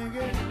gonna swing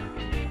it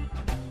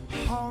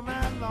all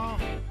night long.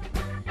 When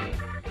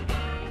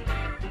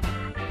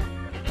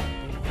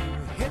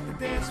we hit the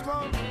dance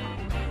floor,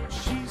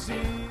 she's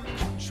in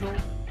control.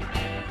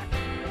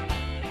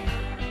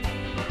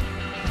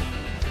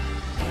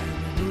 When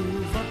we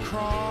move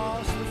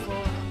across the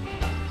floor,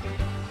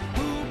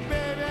 ooh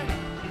baby,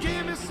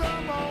 give me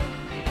some more.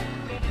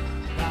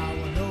 Now I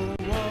know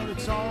what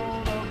it's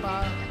all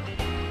about.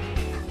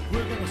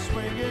 We're gonna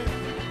swing it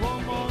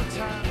one more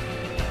time.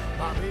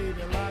 My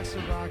baby likes to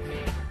rock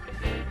it.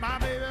 My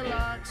baby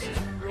likes to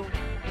roll.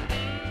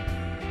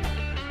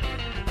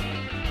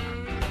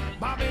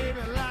 My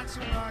baby likes to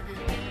rock it.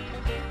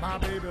 My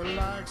baby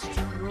likes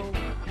to roll.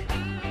 But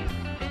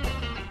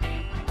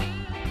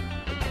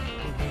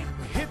when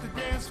we hit the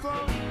dance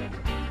floor,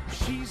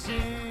 she's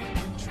in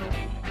control.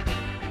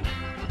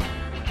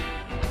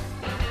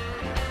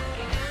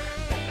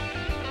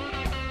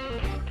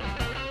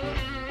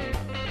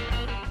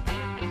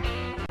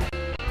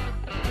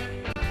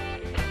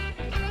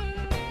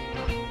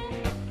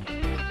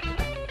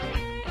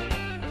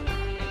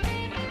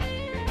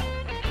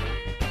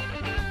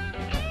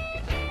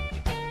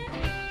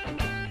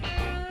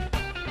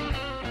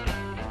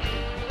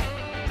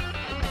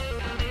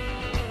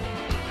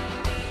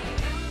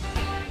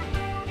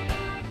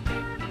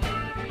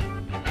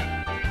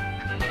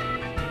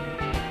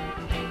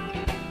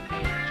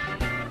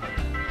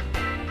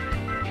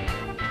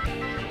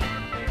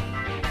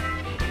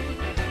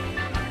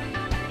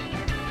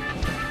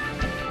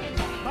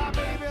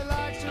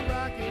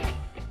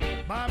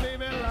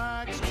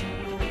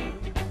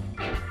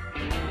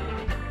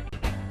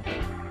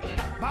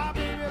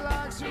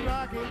 to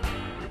rock it.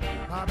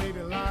 My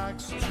baby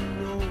likes to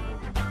roll.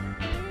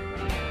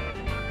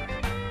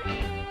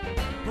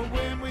 But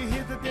when we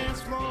hit the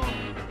dance floor,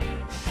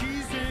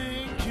 she's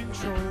in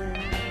control.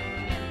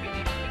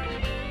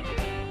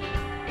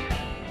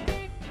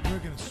 We're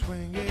gonna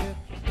swing it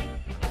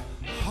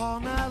all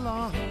night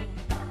long.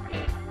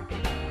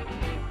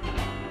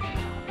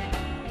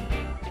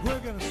 We're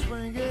gonna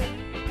swing it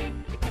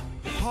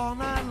all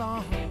night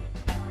long.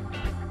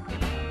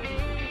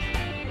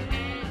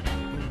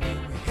 When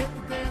we hit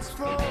the dance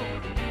floor,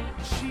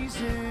 she's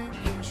in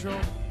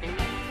control.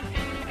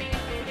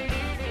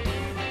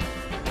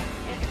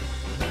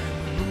 When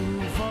we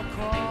move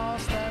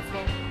across that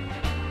floor,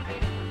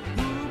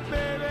 ooh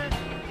baby,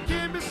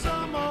 give me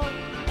some more.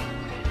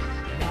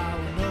 Now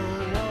we know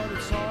what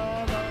it's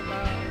all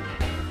about.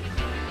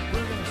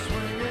 We're gonna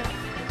swing it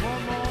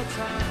one more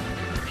time.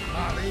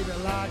 My baby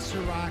likes to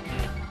rock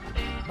it.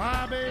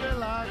 My baby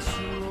likes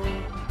to roll.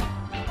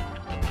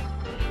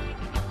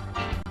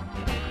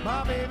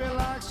 My baby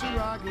likes to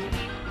rock it.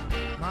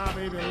 My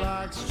baby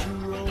likes to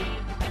roll.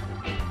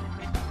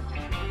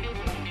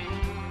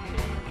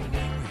 And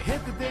when we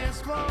hit the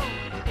dance floor,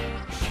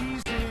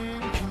 she's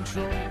in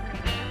control.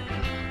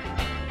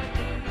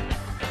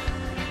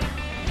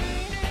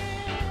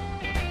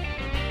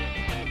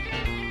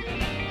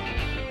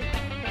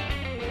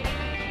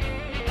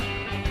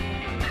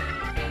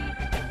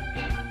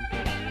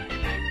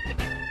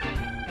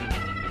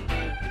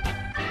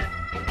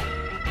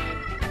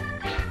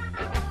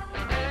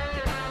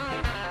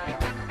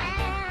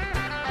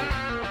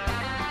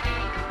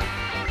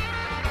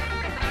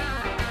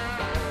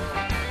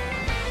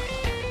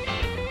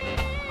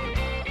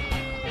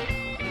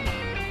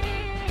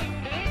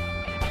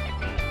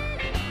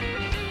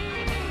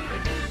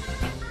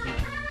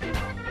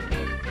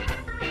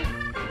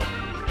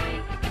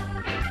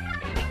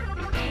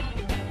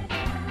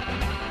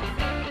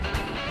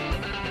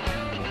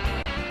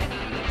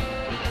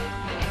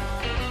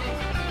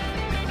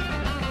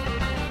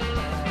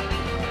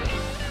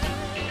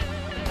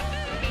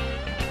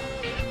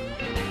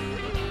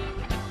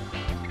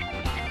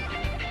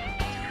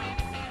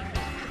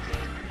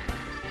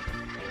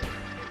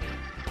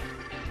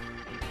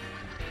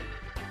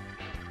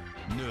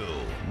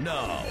 New,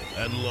 now,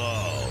 and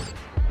loud.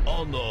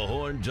 On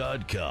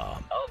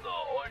thehorn.com. On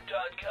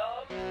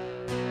thehorn.com.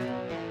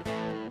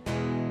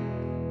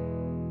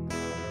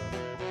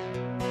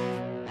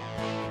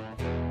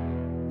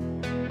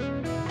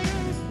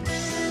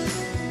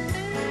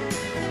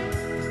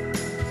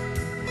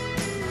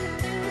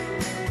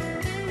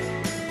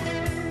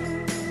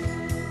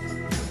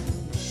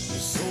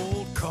 This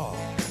old car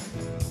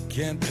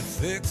can't be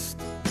fixed.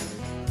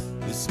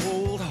 This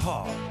old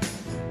heart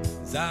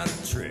is out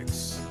of tricks.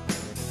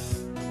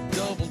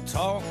 Double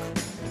talk,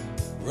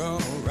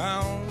 run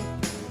around.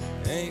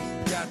 Ain't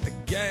got the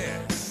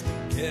gas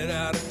to get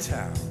out of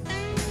town.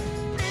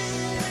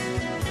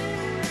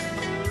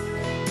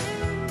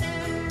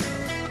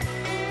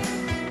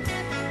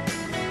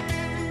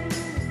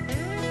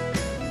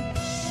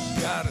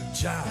 Got a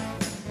job,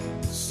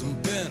 some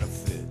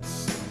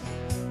benefits.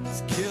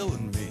 It's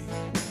killing me,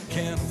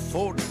 can't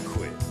afford to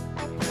quit.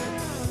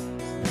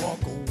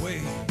 Walk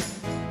away,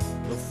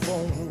 the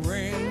phone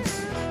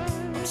rings.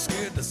 I'm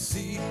scared to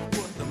see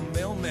what the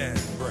mailman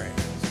brings.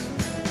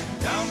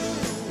 Down to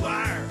the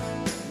wire,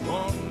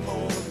 one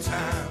more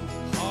time.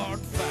 Hard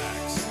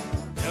facts,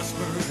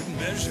 desperate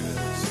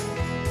measures.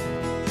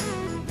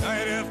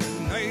 Night after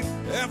night,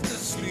 after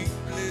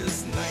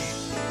sleepless night.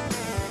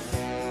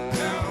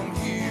 Down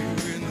here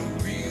in the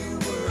real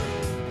world.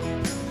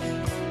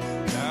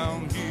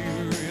 Down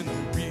here in the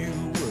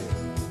real world.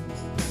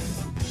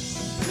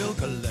 Bill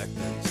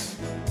collectors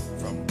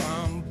from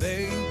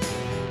Bombay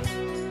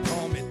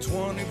call me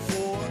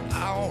 24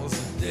 hours a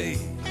day.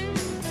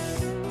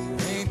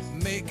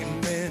 Ain't making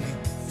many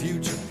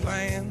future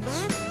plans.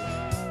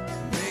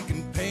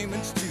 Making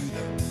payments to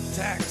the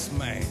tax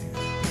man.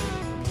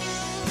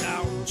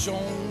 Dow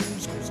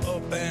Jones goes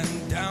up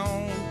and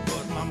down,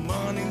 but my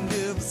money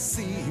never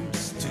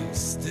seems to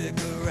stick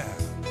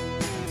around.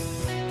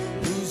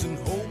 Losing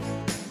hope,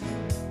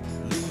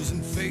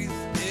 losing faith,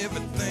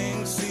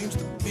 everything seems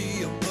to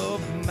be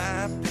above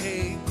my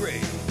pay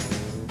grade.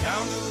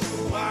 Down to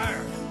the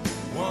wire,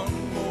 one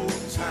more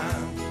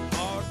time.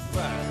 Hard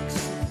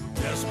facts,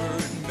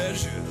 desperate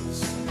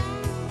measures.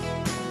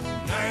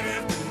 Night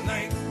after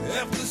night,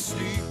 after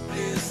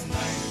sleepless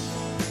night.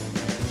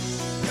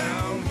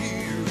 Down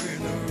here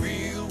in the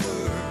real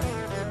world.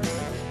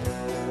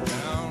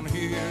 Down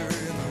here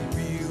in the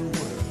real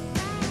world.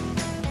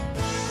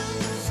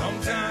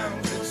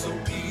 Sometimes it's so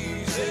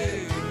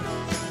easy.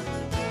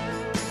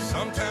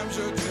 Sometimes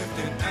you're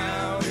drifting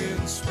out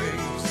in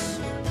space.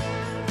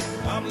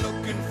 I'm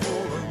looking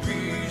for a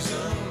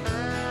reason,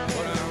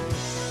 but I'm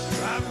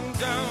driving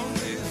down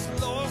this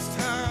lost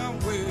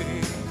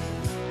highway.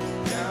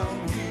 Down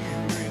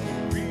here in the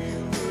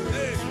real world.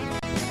 Hey.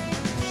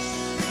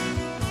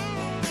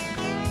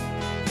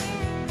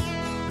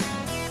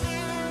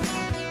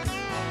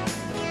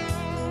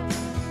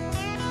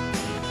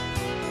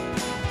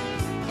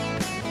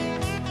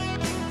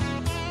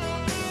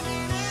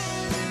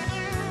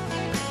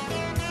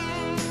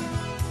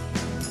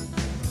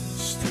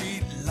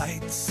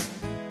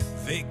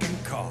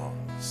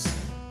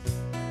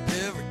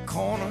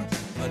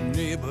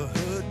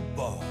 neighborhood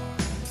bar.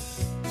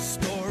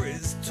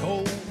 Stories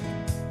told,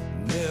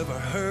 never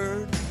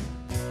heard,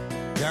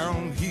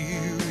 down here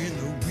in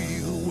the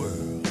real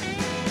world.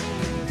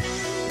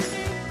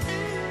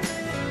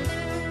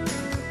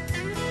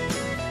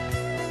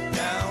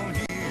 Down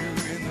here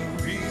in the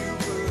real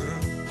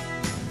world.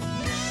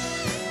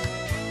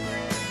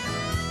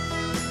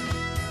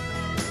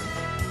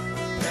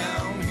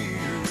 Down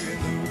here in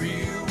the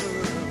real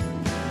world.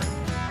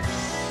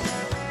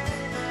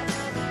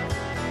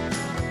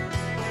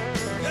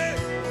 Hey!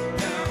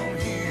 Down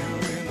here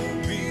in the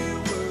real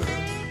world.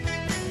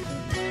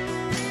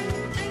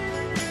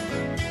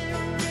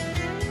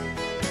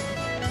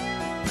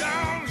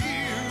 Down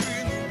here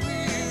in the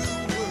real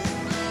world.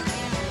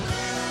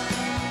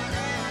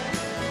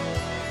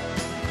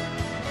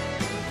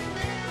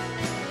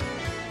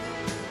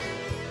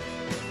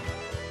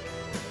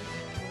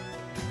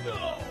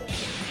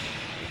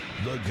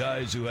 The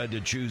guys who had to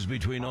choose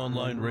between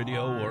online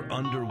radio or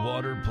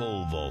underwater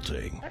pole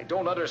vaulting. I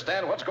don't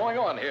understand what's going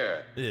on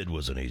here. It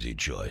was an easy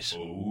choice.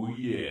 Oh,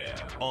 yeah.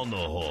 On the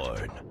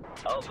Horn.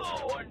 On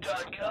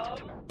thehorn.com.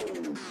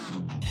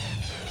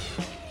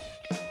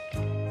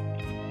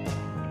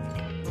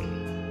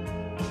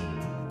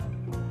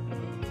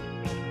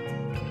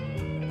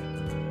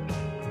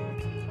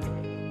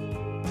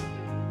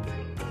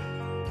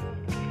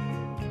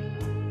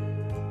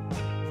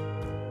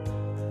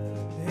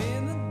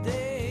 In the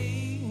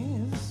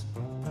days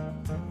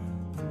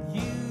when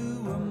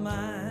you were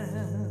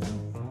mine,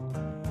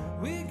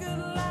 we could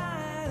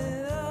light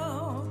it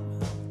up,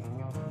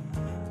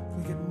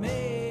 we could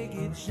make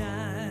it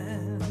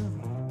shine.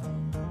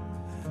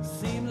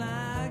 Seemed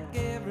like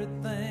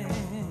everything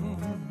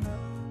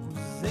would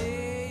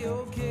say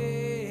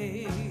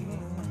okay.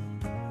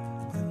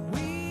 Then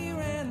we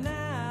ran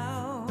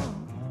out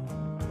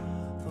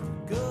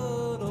of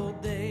good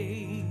old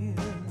days.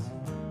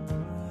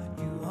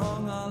 You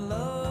hung our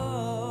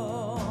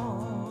love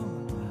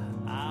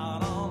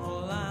out on the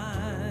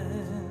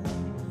line,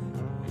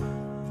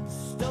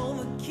 stole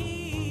the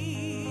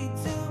key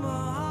to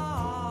my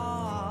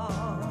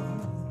heart,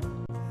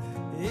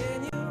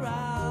 and you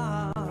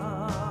robbed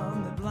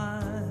me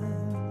blind.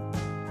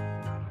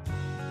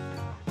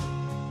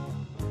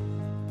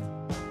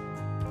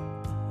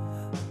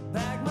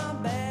 Packed my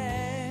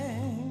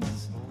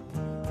bags,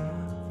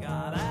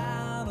 got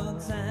out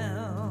of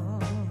town.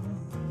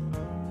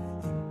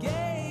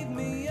 Gave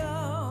me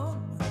up,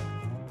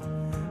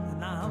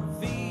 and I'm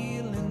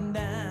feeling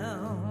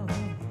down.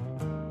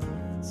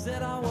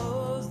 Said I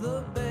was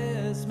the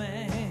best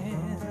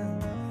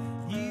man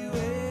you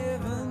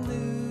ever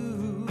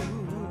knew.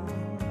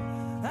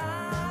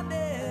 I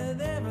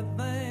did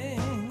everything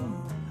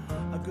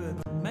a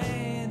good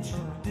man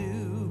should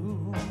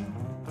do.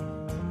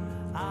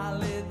 I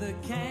lit the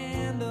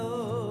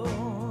candles,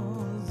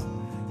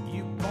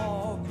 you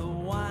poured the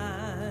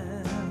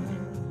wine.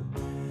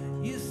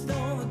 You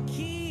stole the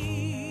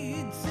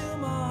key to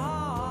my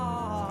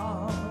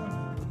heart,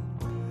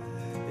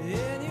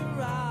 and you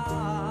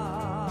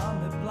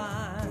robbed me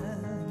blind.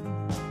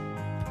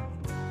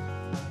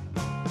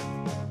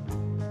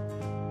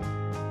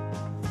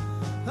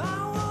 I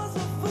was a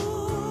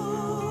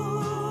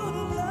fool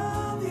to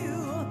love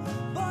you,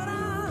 but I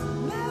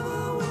never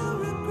will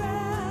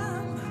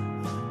regret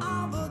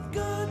all the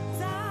good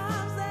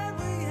times that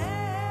we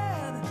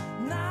had.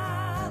 And I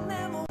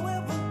never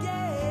will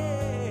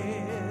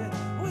forget.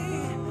 We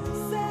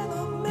said a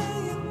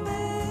million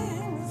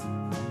things,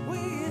 we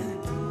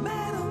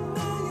made a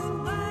million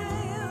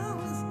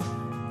plans,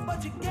 but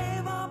you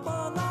gave up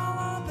on all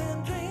of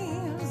them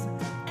dreams,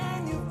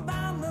 and you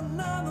found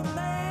another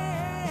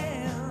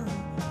man.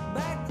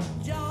 Back to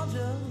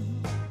Georgia,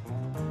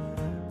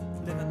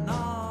 living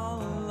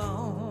all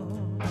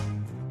alone.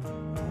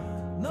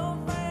 No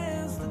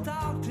friends to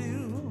talk to,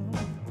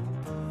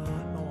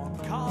 no one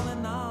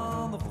calling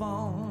on the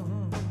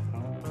phone.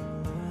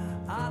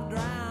 I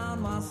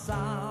drowned my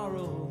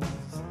sorrows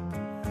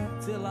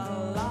till I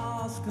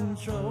lost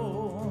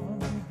control.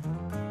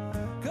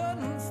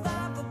 Couldn't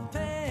stop the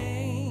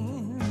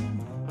pain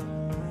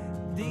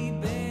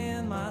deep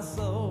in my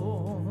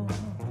soul.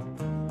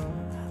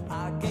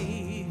 I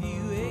gave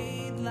you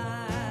 8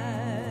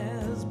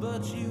 lives,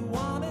 but you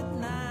wanted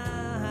 9.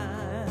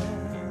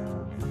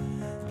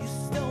 You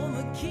stole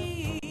the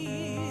key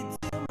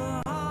to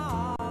my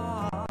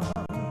heart,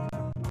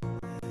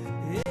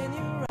 and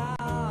you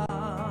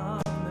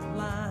robbed me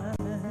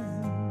blind.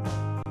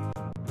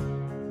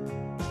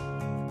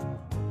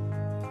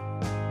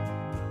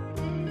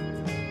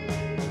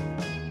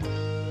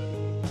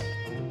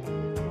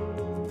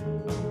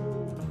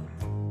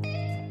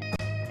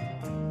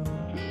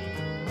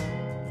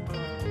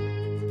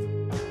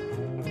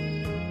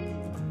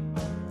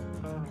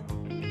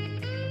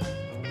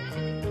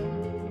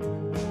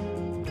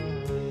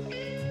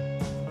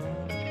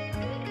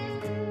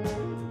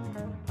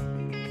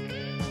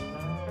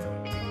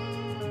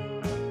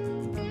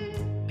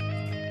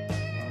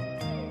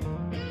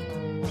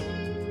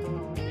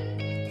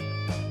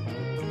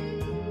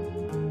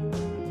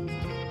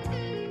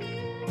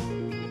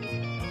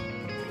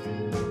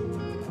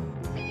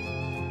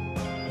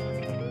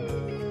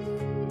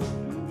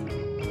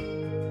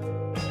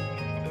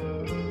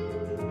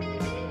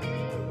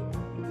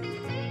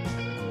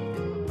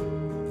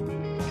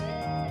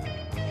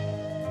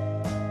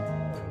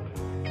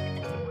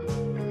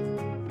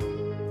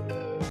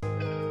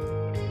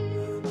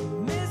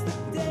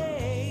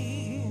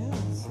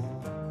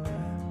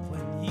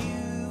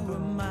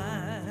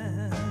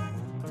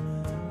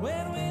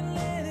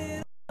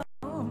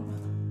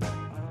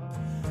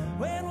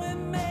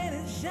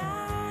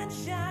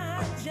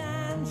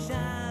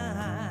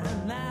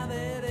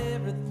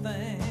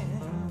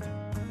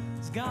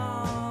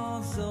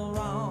 gone so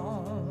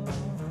wrong.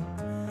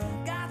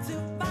 Got to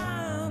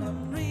find a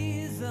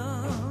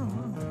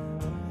reason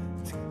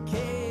to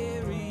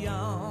carry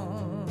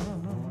on.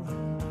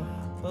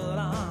 But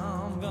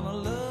I'm gonna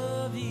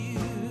love you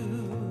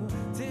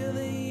till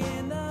the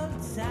end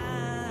of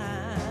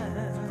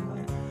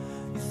time.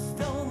 You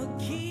stole the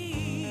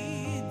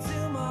key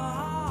to my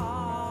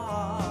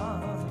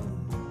heart,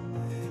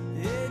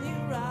 and you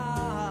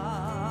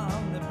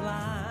robbed me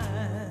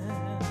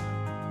blind.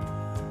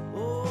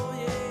 Oh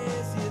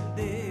yes, you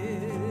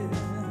did.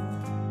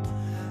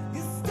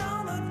 You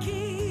stole the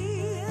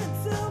key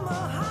to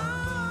my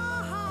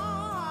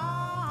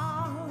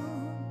heart,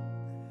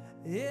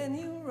 and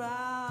you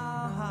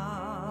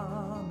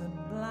robbed me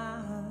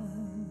blind.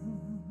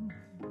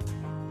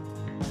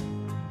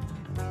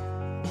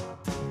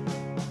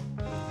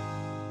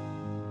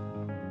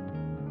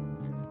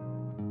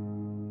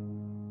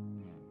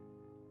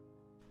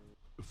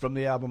 From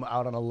the album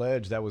Out on a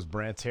Ledge, that was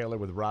Brant Taylor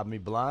with Rob Me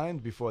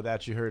Blind. Before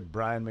that, you heard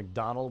Brian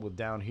McDonald with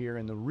Down Here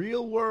in the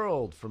Real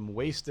World from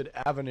Wasted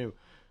Avenue.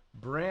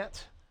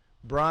 Brant,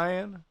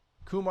 Brian,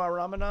 Kumar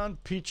Ramanan,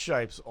 Pete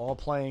Shipes, all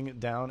playing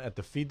down at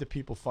the Feed the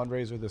People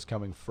fundraiser this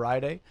coming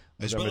Friday.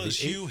 As November well as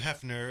the 8th. Hugh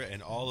Hefner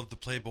and all of the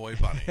Playboy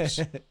bunnies.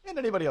 And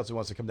anybody else who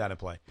wants to come down and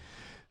play.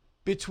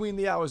 Between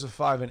the hours of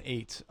 5 and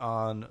 8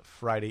 on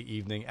Friday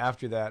evening.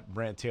 After that,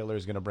 Brant Taylor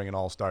is going to bring an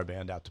all-star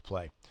band out to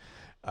play.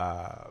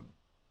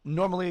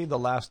 Normally, the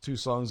last two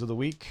songs of the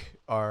week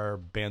are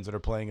bands that are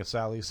playing at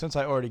Sally's. Since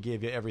I already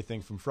gave you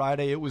everything from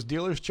Friday, it was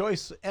dealer's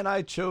choice, and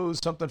I chose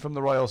something from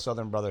the Royal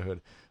Southern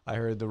Brotherhood. I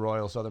heard the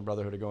Royal Southern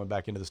Brotherhood are going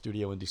back into the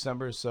studio in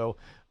December, so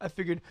I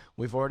figured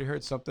we've already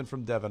heard something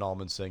from Devin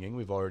Allman singing.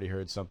 We've already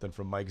heard something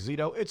from Mike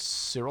Zito. It's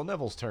Cyril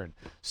Neville's turn.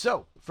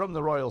 So, from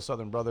the Royal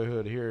Southern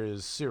Brotherhood, here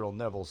is Cyril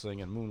Neville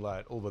singing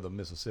Moonlight Over the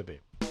Mississippi.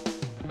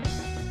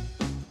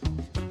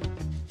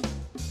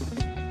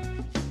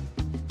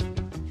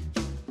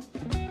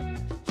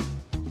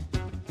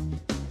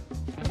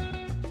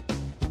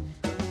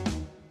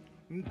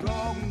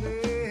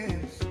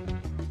 Darkness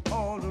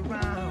all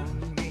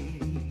around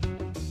me.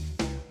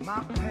 My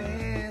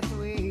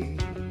pathway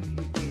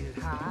is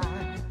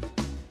high.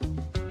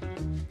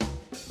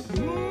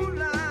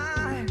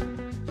 Moonlight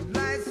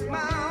lights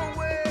my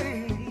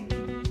way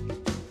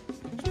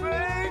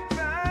straight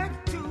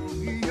back to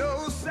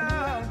your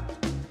side.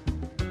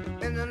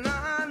 And then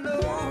I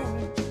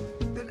know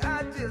that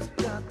I just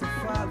got to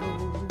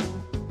follow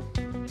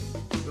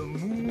the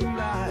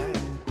moonlight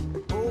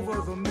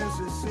over the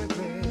Mississippi.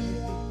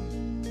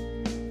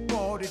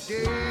 40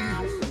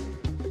 days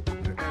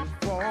and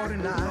 40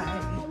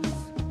 nights.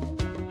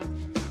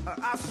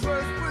 I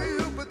searched for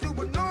you, but you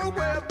were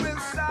nowhere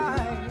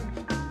inside.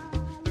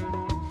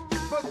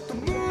 But the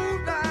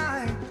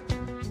moonlight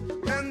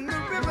and the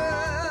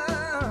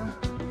river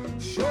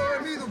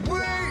showed me the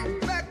way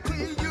back to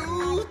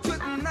you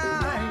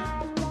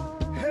tonight.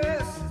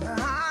 Yes,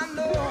 I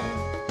know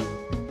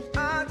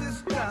I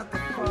just got to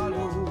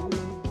follow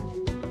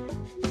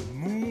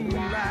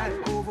moonlight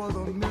over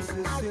the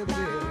Mississippi.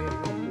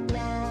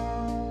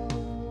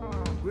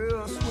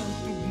 We'll swim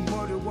through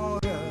muddy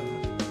water,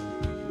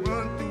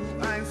 run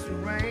through icy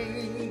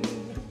rain.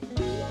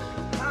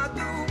 I'll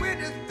do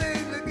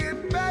anything to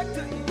get back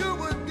to you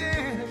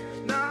again.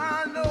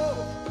 Now I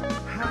know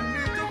I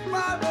need to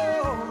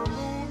follow the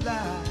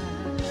moonlight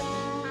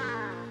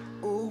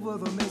over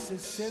the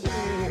Mississippi.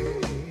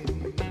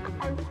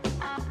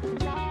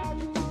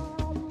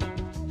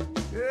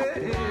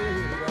 Yeah.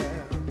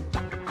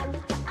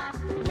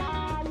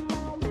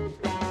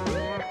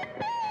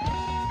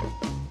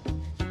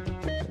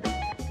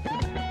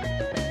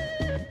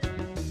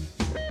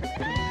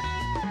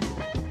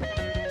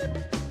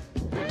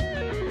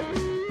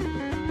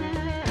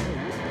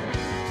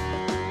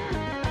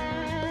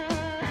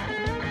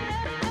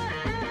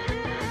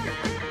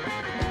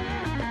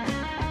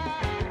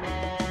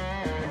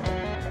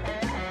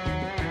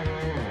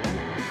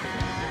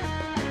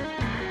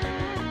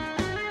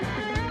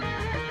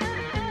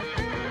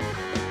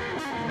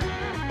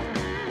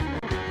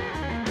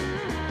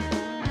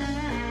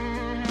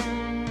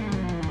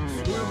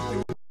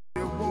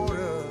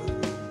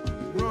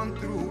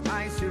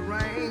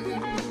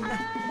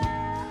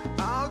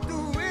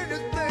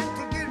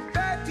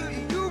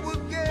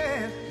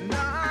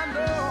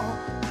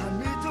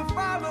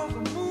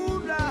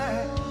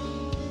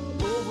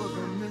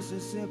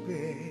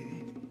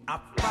 I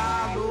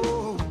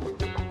follow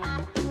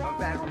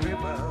that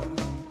river,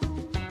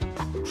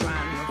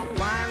 trying to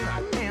find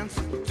the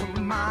answer to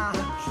my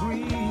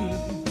dreams.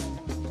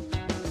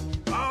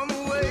 On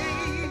the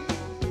way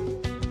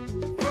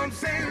from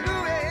St.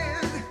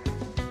 Louis,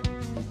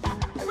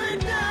 way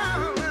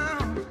down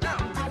to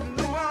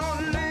New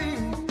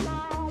Orleans,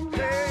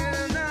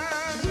 and I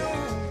know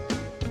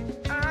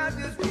I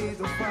just need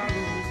to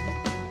follow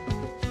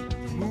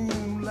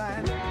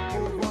moonlight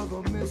over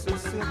the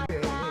Mississippi.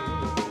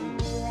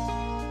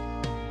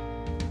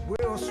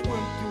 We'll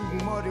swim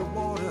through muddy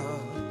water,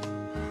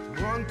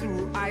 run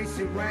through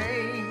icy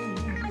rain.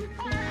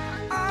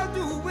 I'll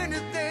do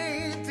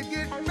anything to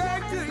get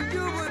back to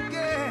you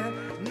again.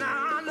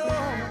 Now I know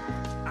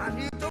I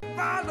need to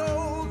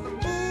follow the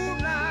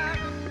moonlight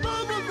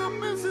over the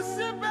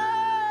Mississippi.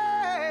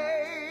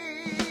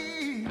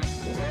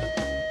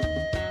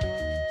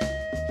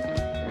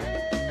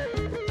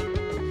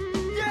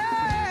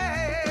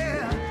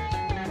 Yeah.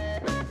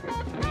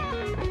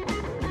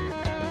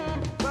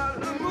 Follow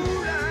the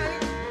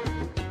moonlight.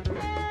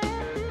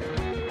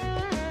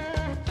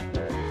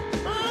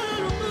 Follow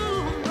the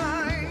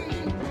moonlight.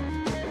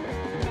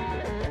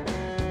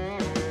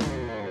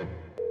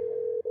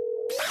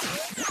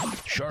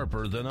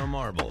 Sharper than a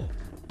marble.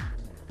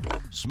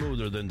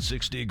 Smoother than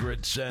 60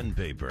 grit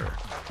sandpaper.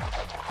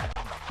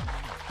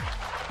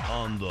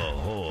 On the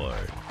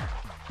Horn.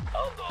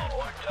 On the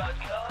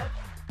Horn.com.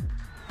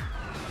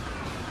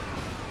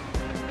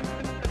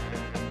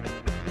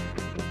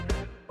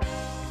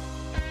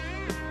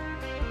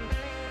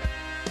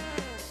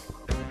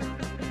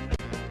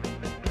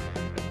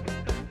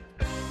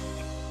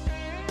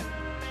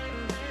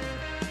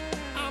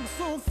 I'm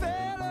so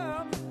fed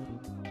up.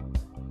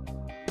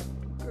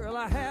 Girl,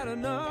 I had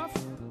enough.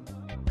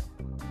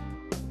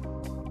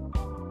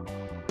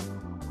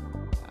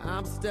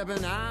 I'm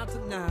stepping out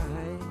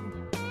tonight.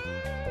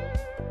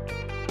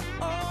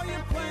 Oh,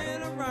 you're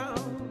playing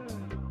around.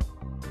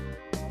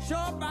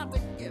 Sure about to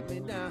get me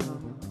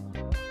down.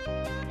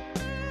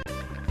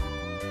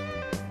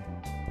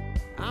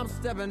 I'm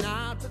stepping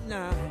out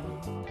tonight.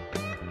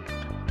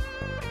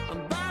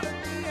 I'm about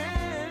at the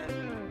end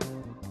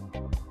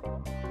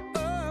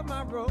of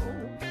my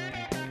road.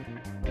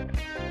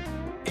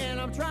 And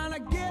I'm trying to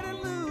get it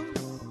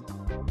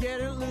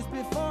loose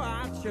before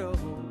I choke.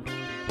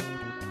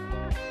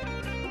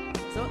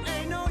 So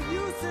ain't no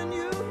use in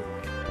you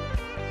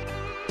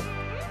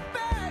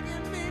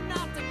begging me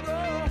not to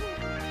go,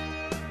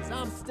 'cause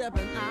I'm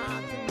stepping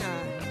out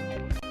tonight.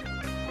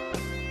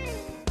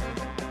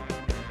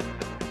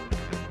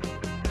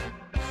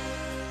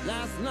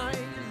 Last night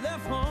you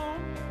left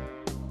home,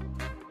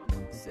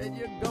 said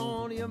you're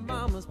going to your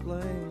mama's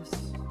place.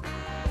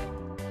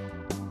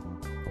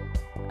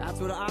 That's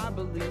what I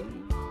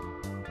believe.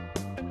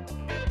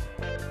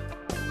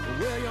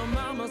 Well, your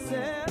mama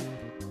said,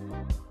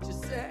 she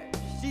said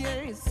she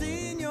ain't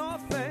seen your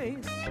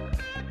face.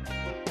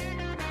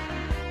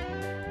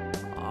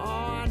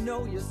 Oh, I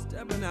know you're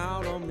stepping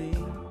out on me.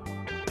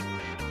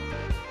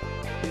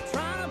 You're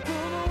trying to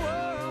pull the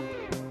world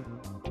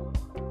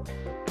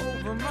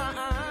over my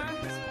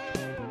eyes.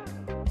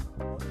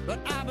 But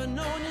I've been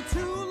knowing you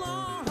too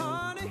long,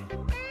 honey,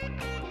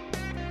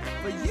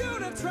 for you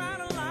to try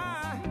to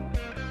lie.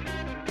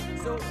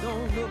 So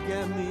don't look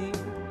at me.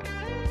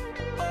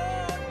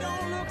 Oh,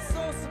 don't look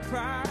so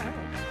surprised.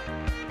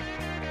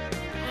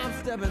 I'm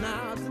stepping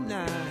out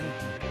tonight.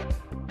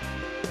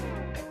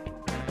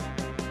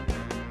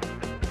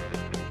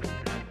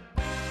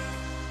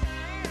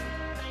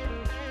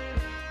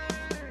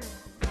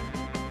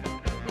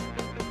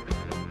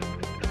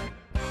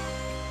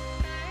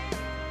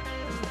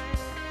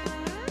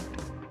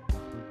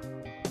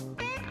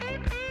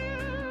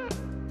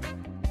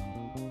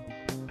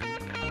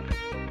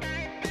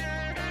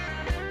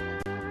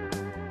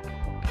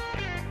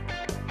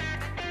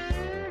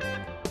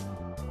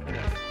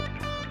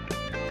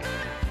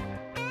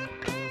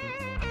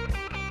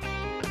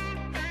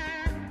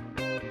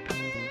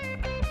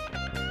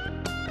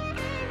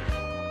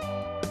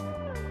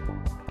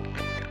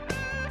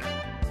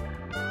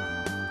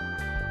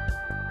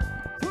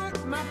 Put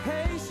my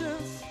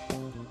patience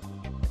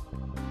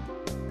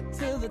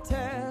to the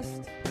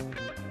test,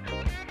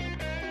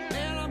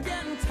 and I'm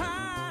getting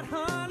tired,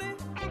 honey.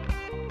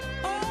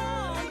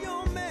 Oh,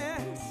 your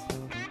mess.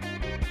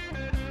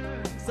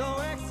 So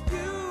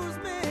excuse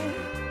me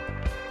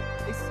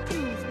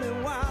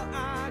while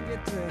I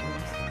get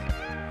dressed,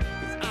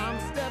 'cause I'm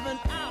stepping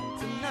out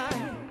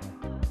tonight.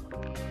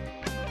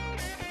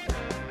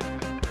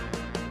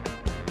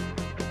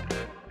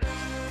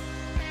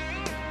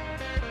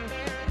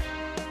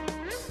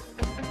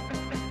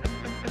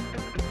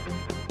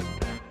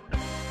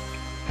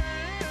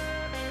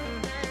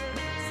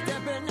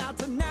 Stepping out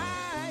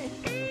tonight.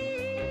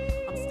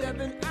 I'm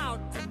stepping out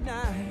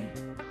tonight.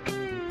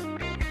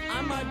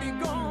 I might be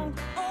gone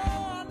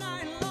all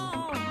night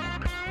long.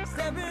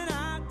 Stepping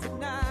out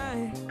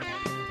tonight.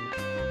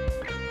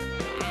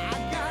 I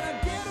gotta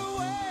get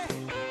away.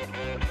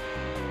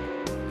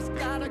 Just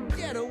gotta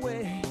get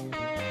away.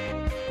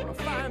 Or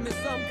find me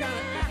some kind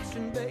of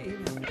action, baby.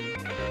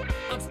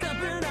 I'm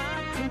stepping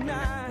out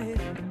tonight.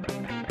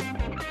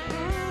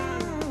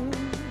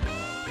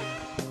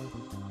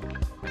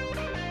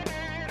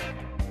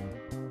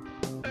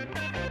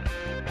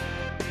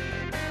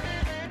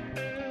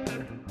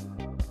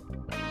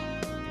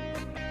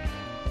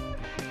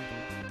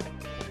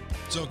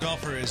 So a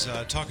golfer is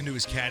talking to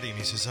his caddy, and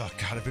he says, "Oh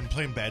God, I've been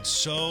playing bad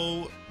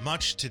so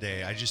much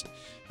today. I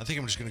think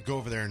I'm just going to go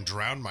over there and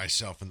drown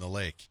myself in the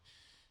lake."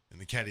 And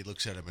the caddy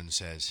looks at him and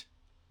says,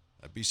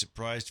 "I'd be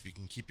surprised if you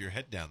can keep your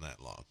head down that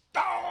long."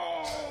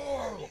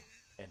 Oh!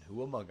 And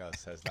who among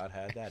us has not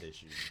had that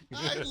issue?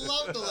 I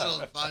love the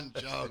little fun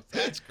jokes.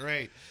 That's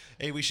great.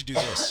 Hey, we should do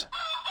this.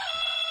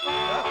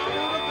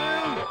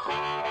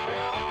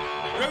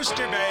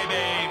 Rooster,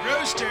 baby.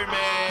 Rooster me.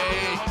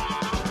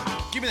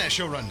 Give me that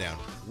show rundown.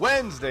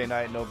 Wednesday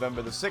night,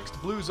 November the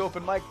 6th, Blues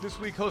Open Mic, this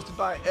week hosted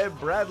by Ed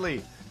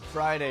Bradley.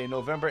 Friday,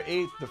 November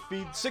 8th, the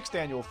 6th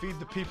annual Feed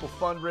the People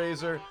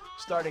fundraiser,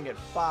 starting at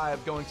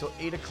 5, going till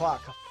 8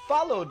 o'clock,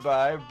 followed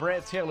by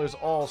Brant Taylor's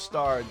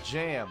All-Star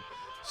Jam.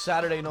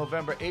 Saturday,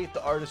 November 8th,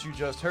 the artist you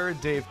just heard,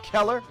 Dave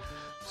Keller.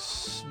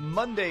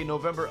 Monday,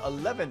 November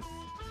 11th,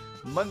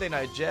 Monday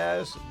Night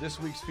Jazz. This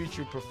week's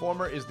featured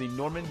performer is the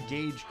Norman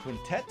Gage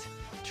Quintet.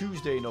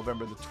 Tuesday,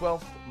 November the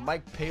 12th,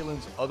 Mike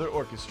Palin's Other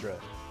Orchestra.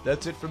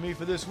 That's it for me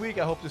for this week.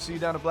 I hope to see you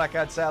down at Black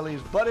Eyed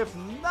Sally's. But if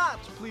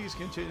not, please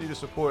continue to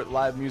support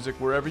live music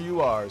wherever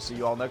you are. See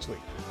you all next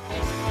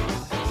week.